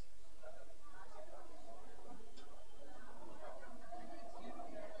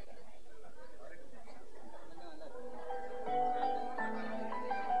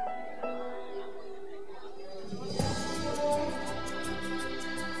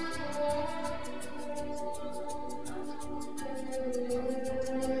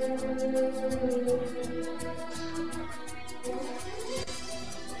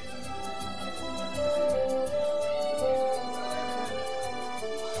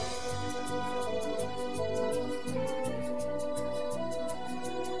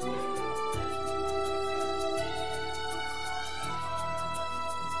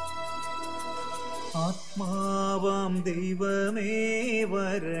 ആത്മാവാം ദൈവമേ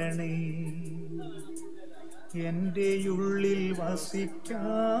വരണേ, എൻ്റെ ഉള്ളിൽ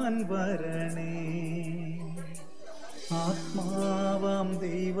വസിക്കാൻ വരണേ. ആത്മാവാം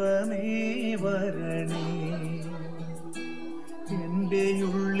ദൈവമേ വരണേ, എൻ്റെ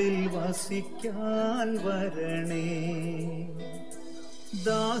ഉള്ളിൽ വസിക്കാൻ വരണേ.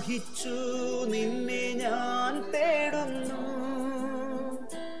 ദാഹിച്ചു നിന്നെ ഞാൻ തേടുന്നു,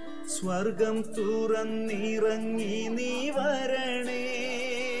 സ്വർഗം തുറന്നിറങ്ങി നീ വരണേ.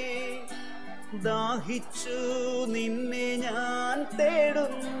 ദാഹിച്ചു നിന്നെ ഞാൻ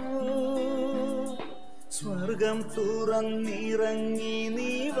തേടുന്നു, സ്വർഗം തുറന്നിറങ്ങി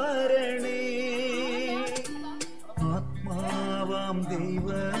നീ വരണേ. ആത്മാവാം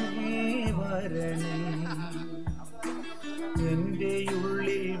ദൈവമേ വരണേ, എൻ്റെ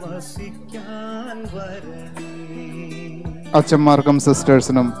ഉള്ളിൽ വസിക്കാൻ വരണേ. അച്ഛന്മാർക്കും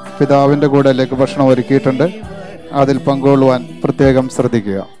സിസ്റ്റേഴ്സിനും പിതാവിൻ്റെ കൂടെ ലഘുഭക്ഷണം ഒരുക്കിയിട്ടുണ്ട്. അതിൽ പങ്കുകൊള്ളുവാൻ പ്രത്യേകം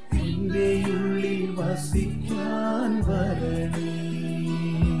ശ്രദ്ധിക്കുക.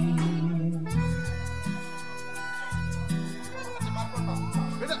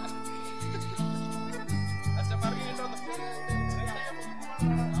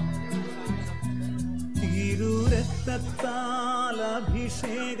 തിരുരക്തത്താൽ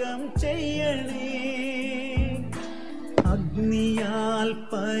അഭിഷേകം ചെയ്യണേ, അഗ്നിയാൽ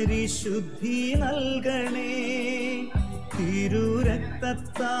പരിശുദ്ധി നൽകണേ.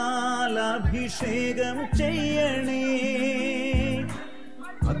 തിരുരക്തത്താൽ അഭിഷേകം ചെയ്യണേ.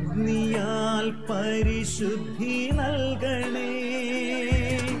 അഗ്നിയാൽ പരിശുദ്ധി നൽകണേ.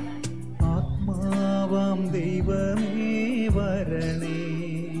 ആത്മാവാം ദൈവമേ വരണേ.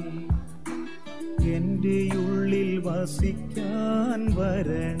 എൻ്റെ ഉള്ളിൽ വസിക്കാൻ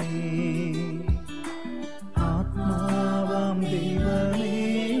വരണേ. ആത്മാവാം ദൈവമേ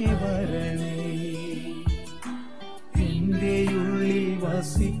വരണേ. എൻ്റെ ഉള്ളിൽ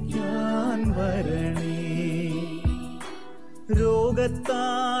വസിക്കാൻ വരണേ.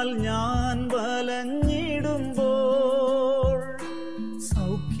 രോഗത്താൽ ഞാൻ വലഞ്ഞിടുമ്പോൾ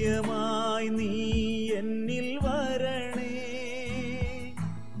സൗഖ്യമായി നീ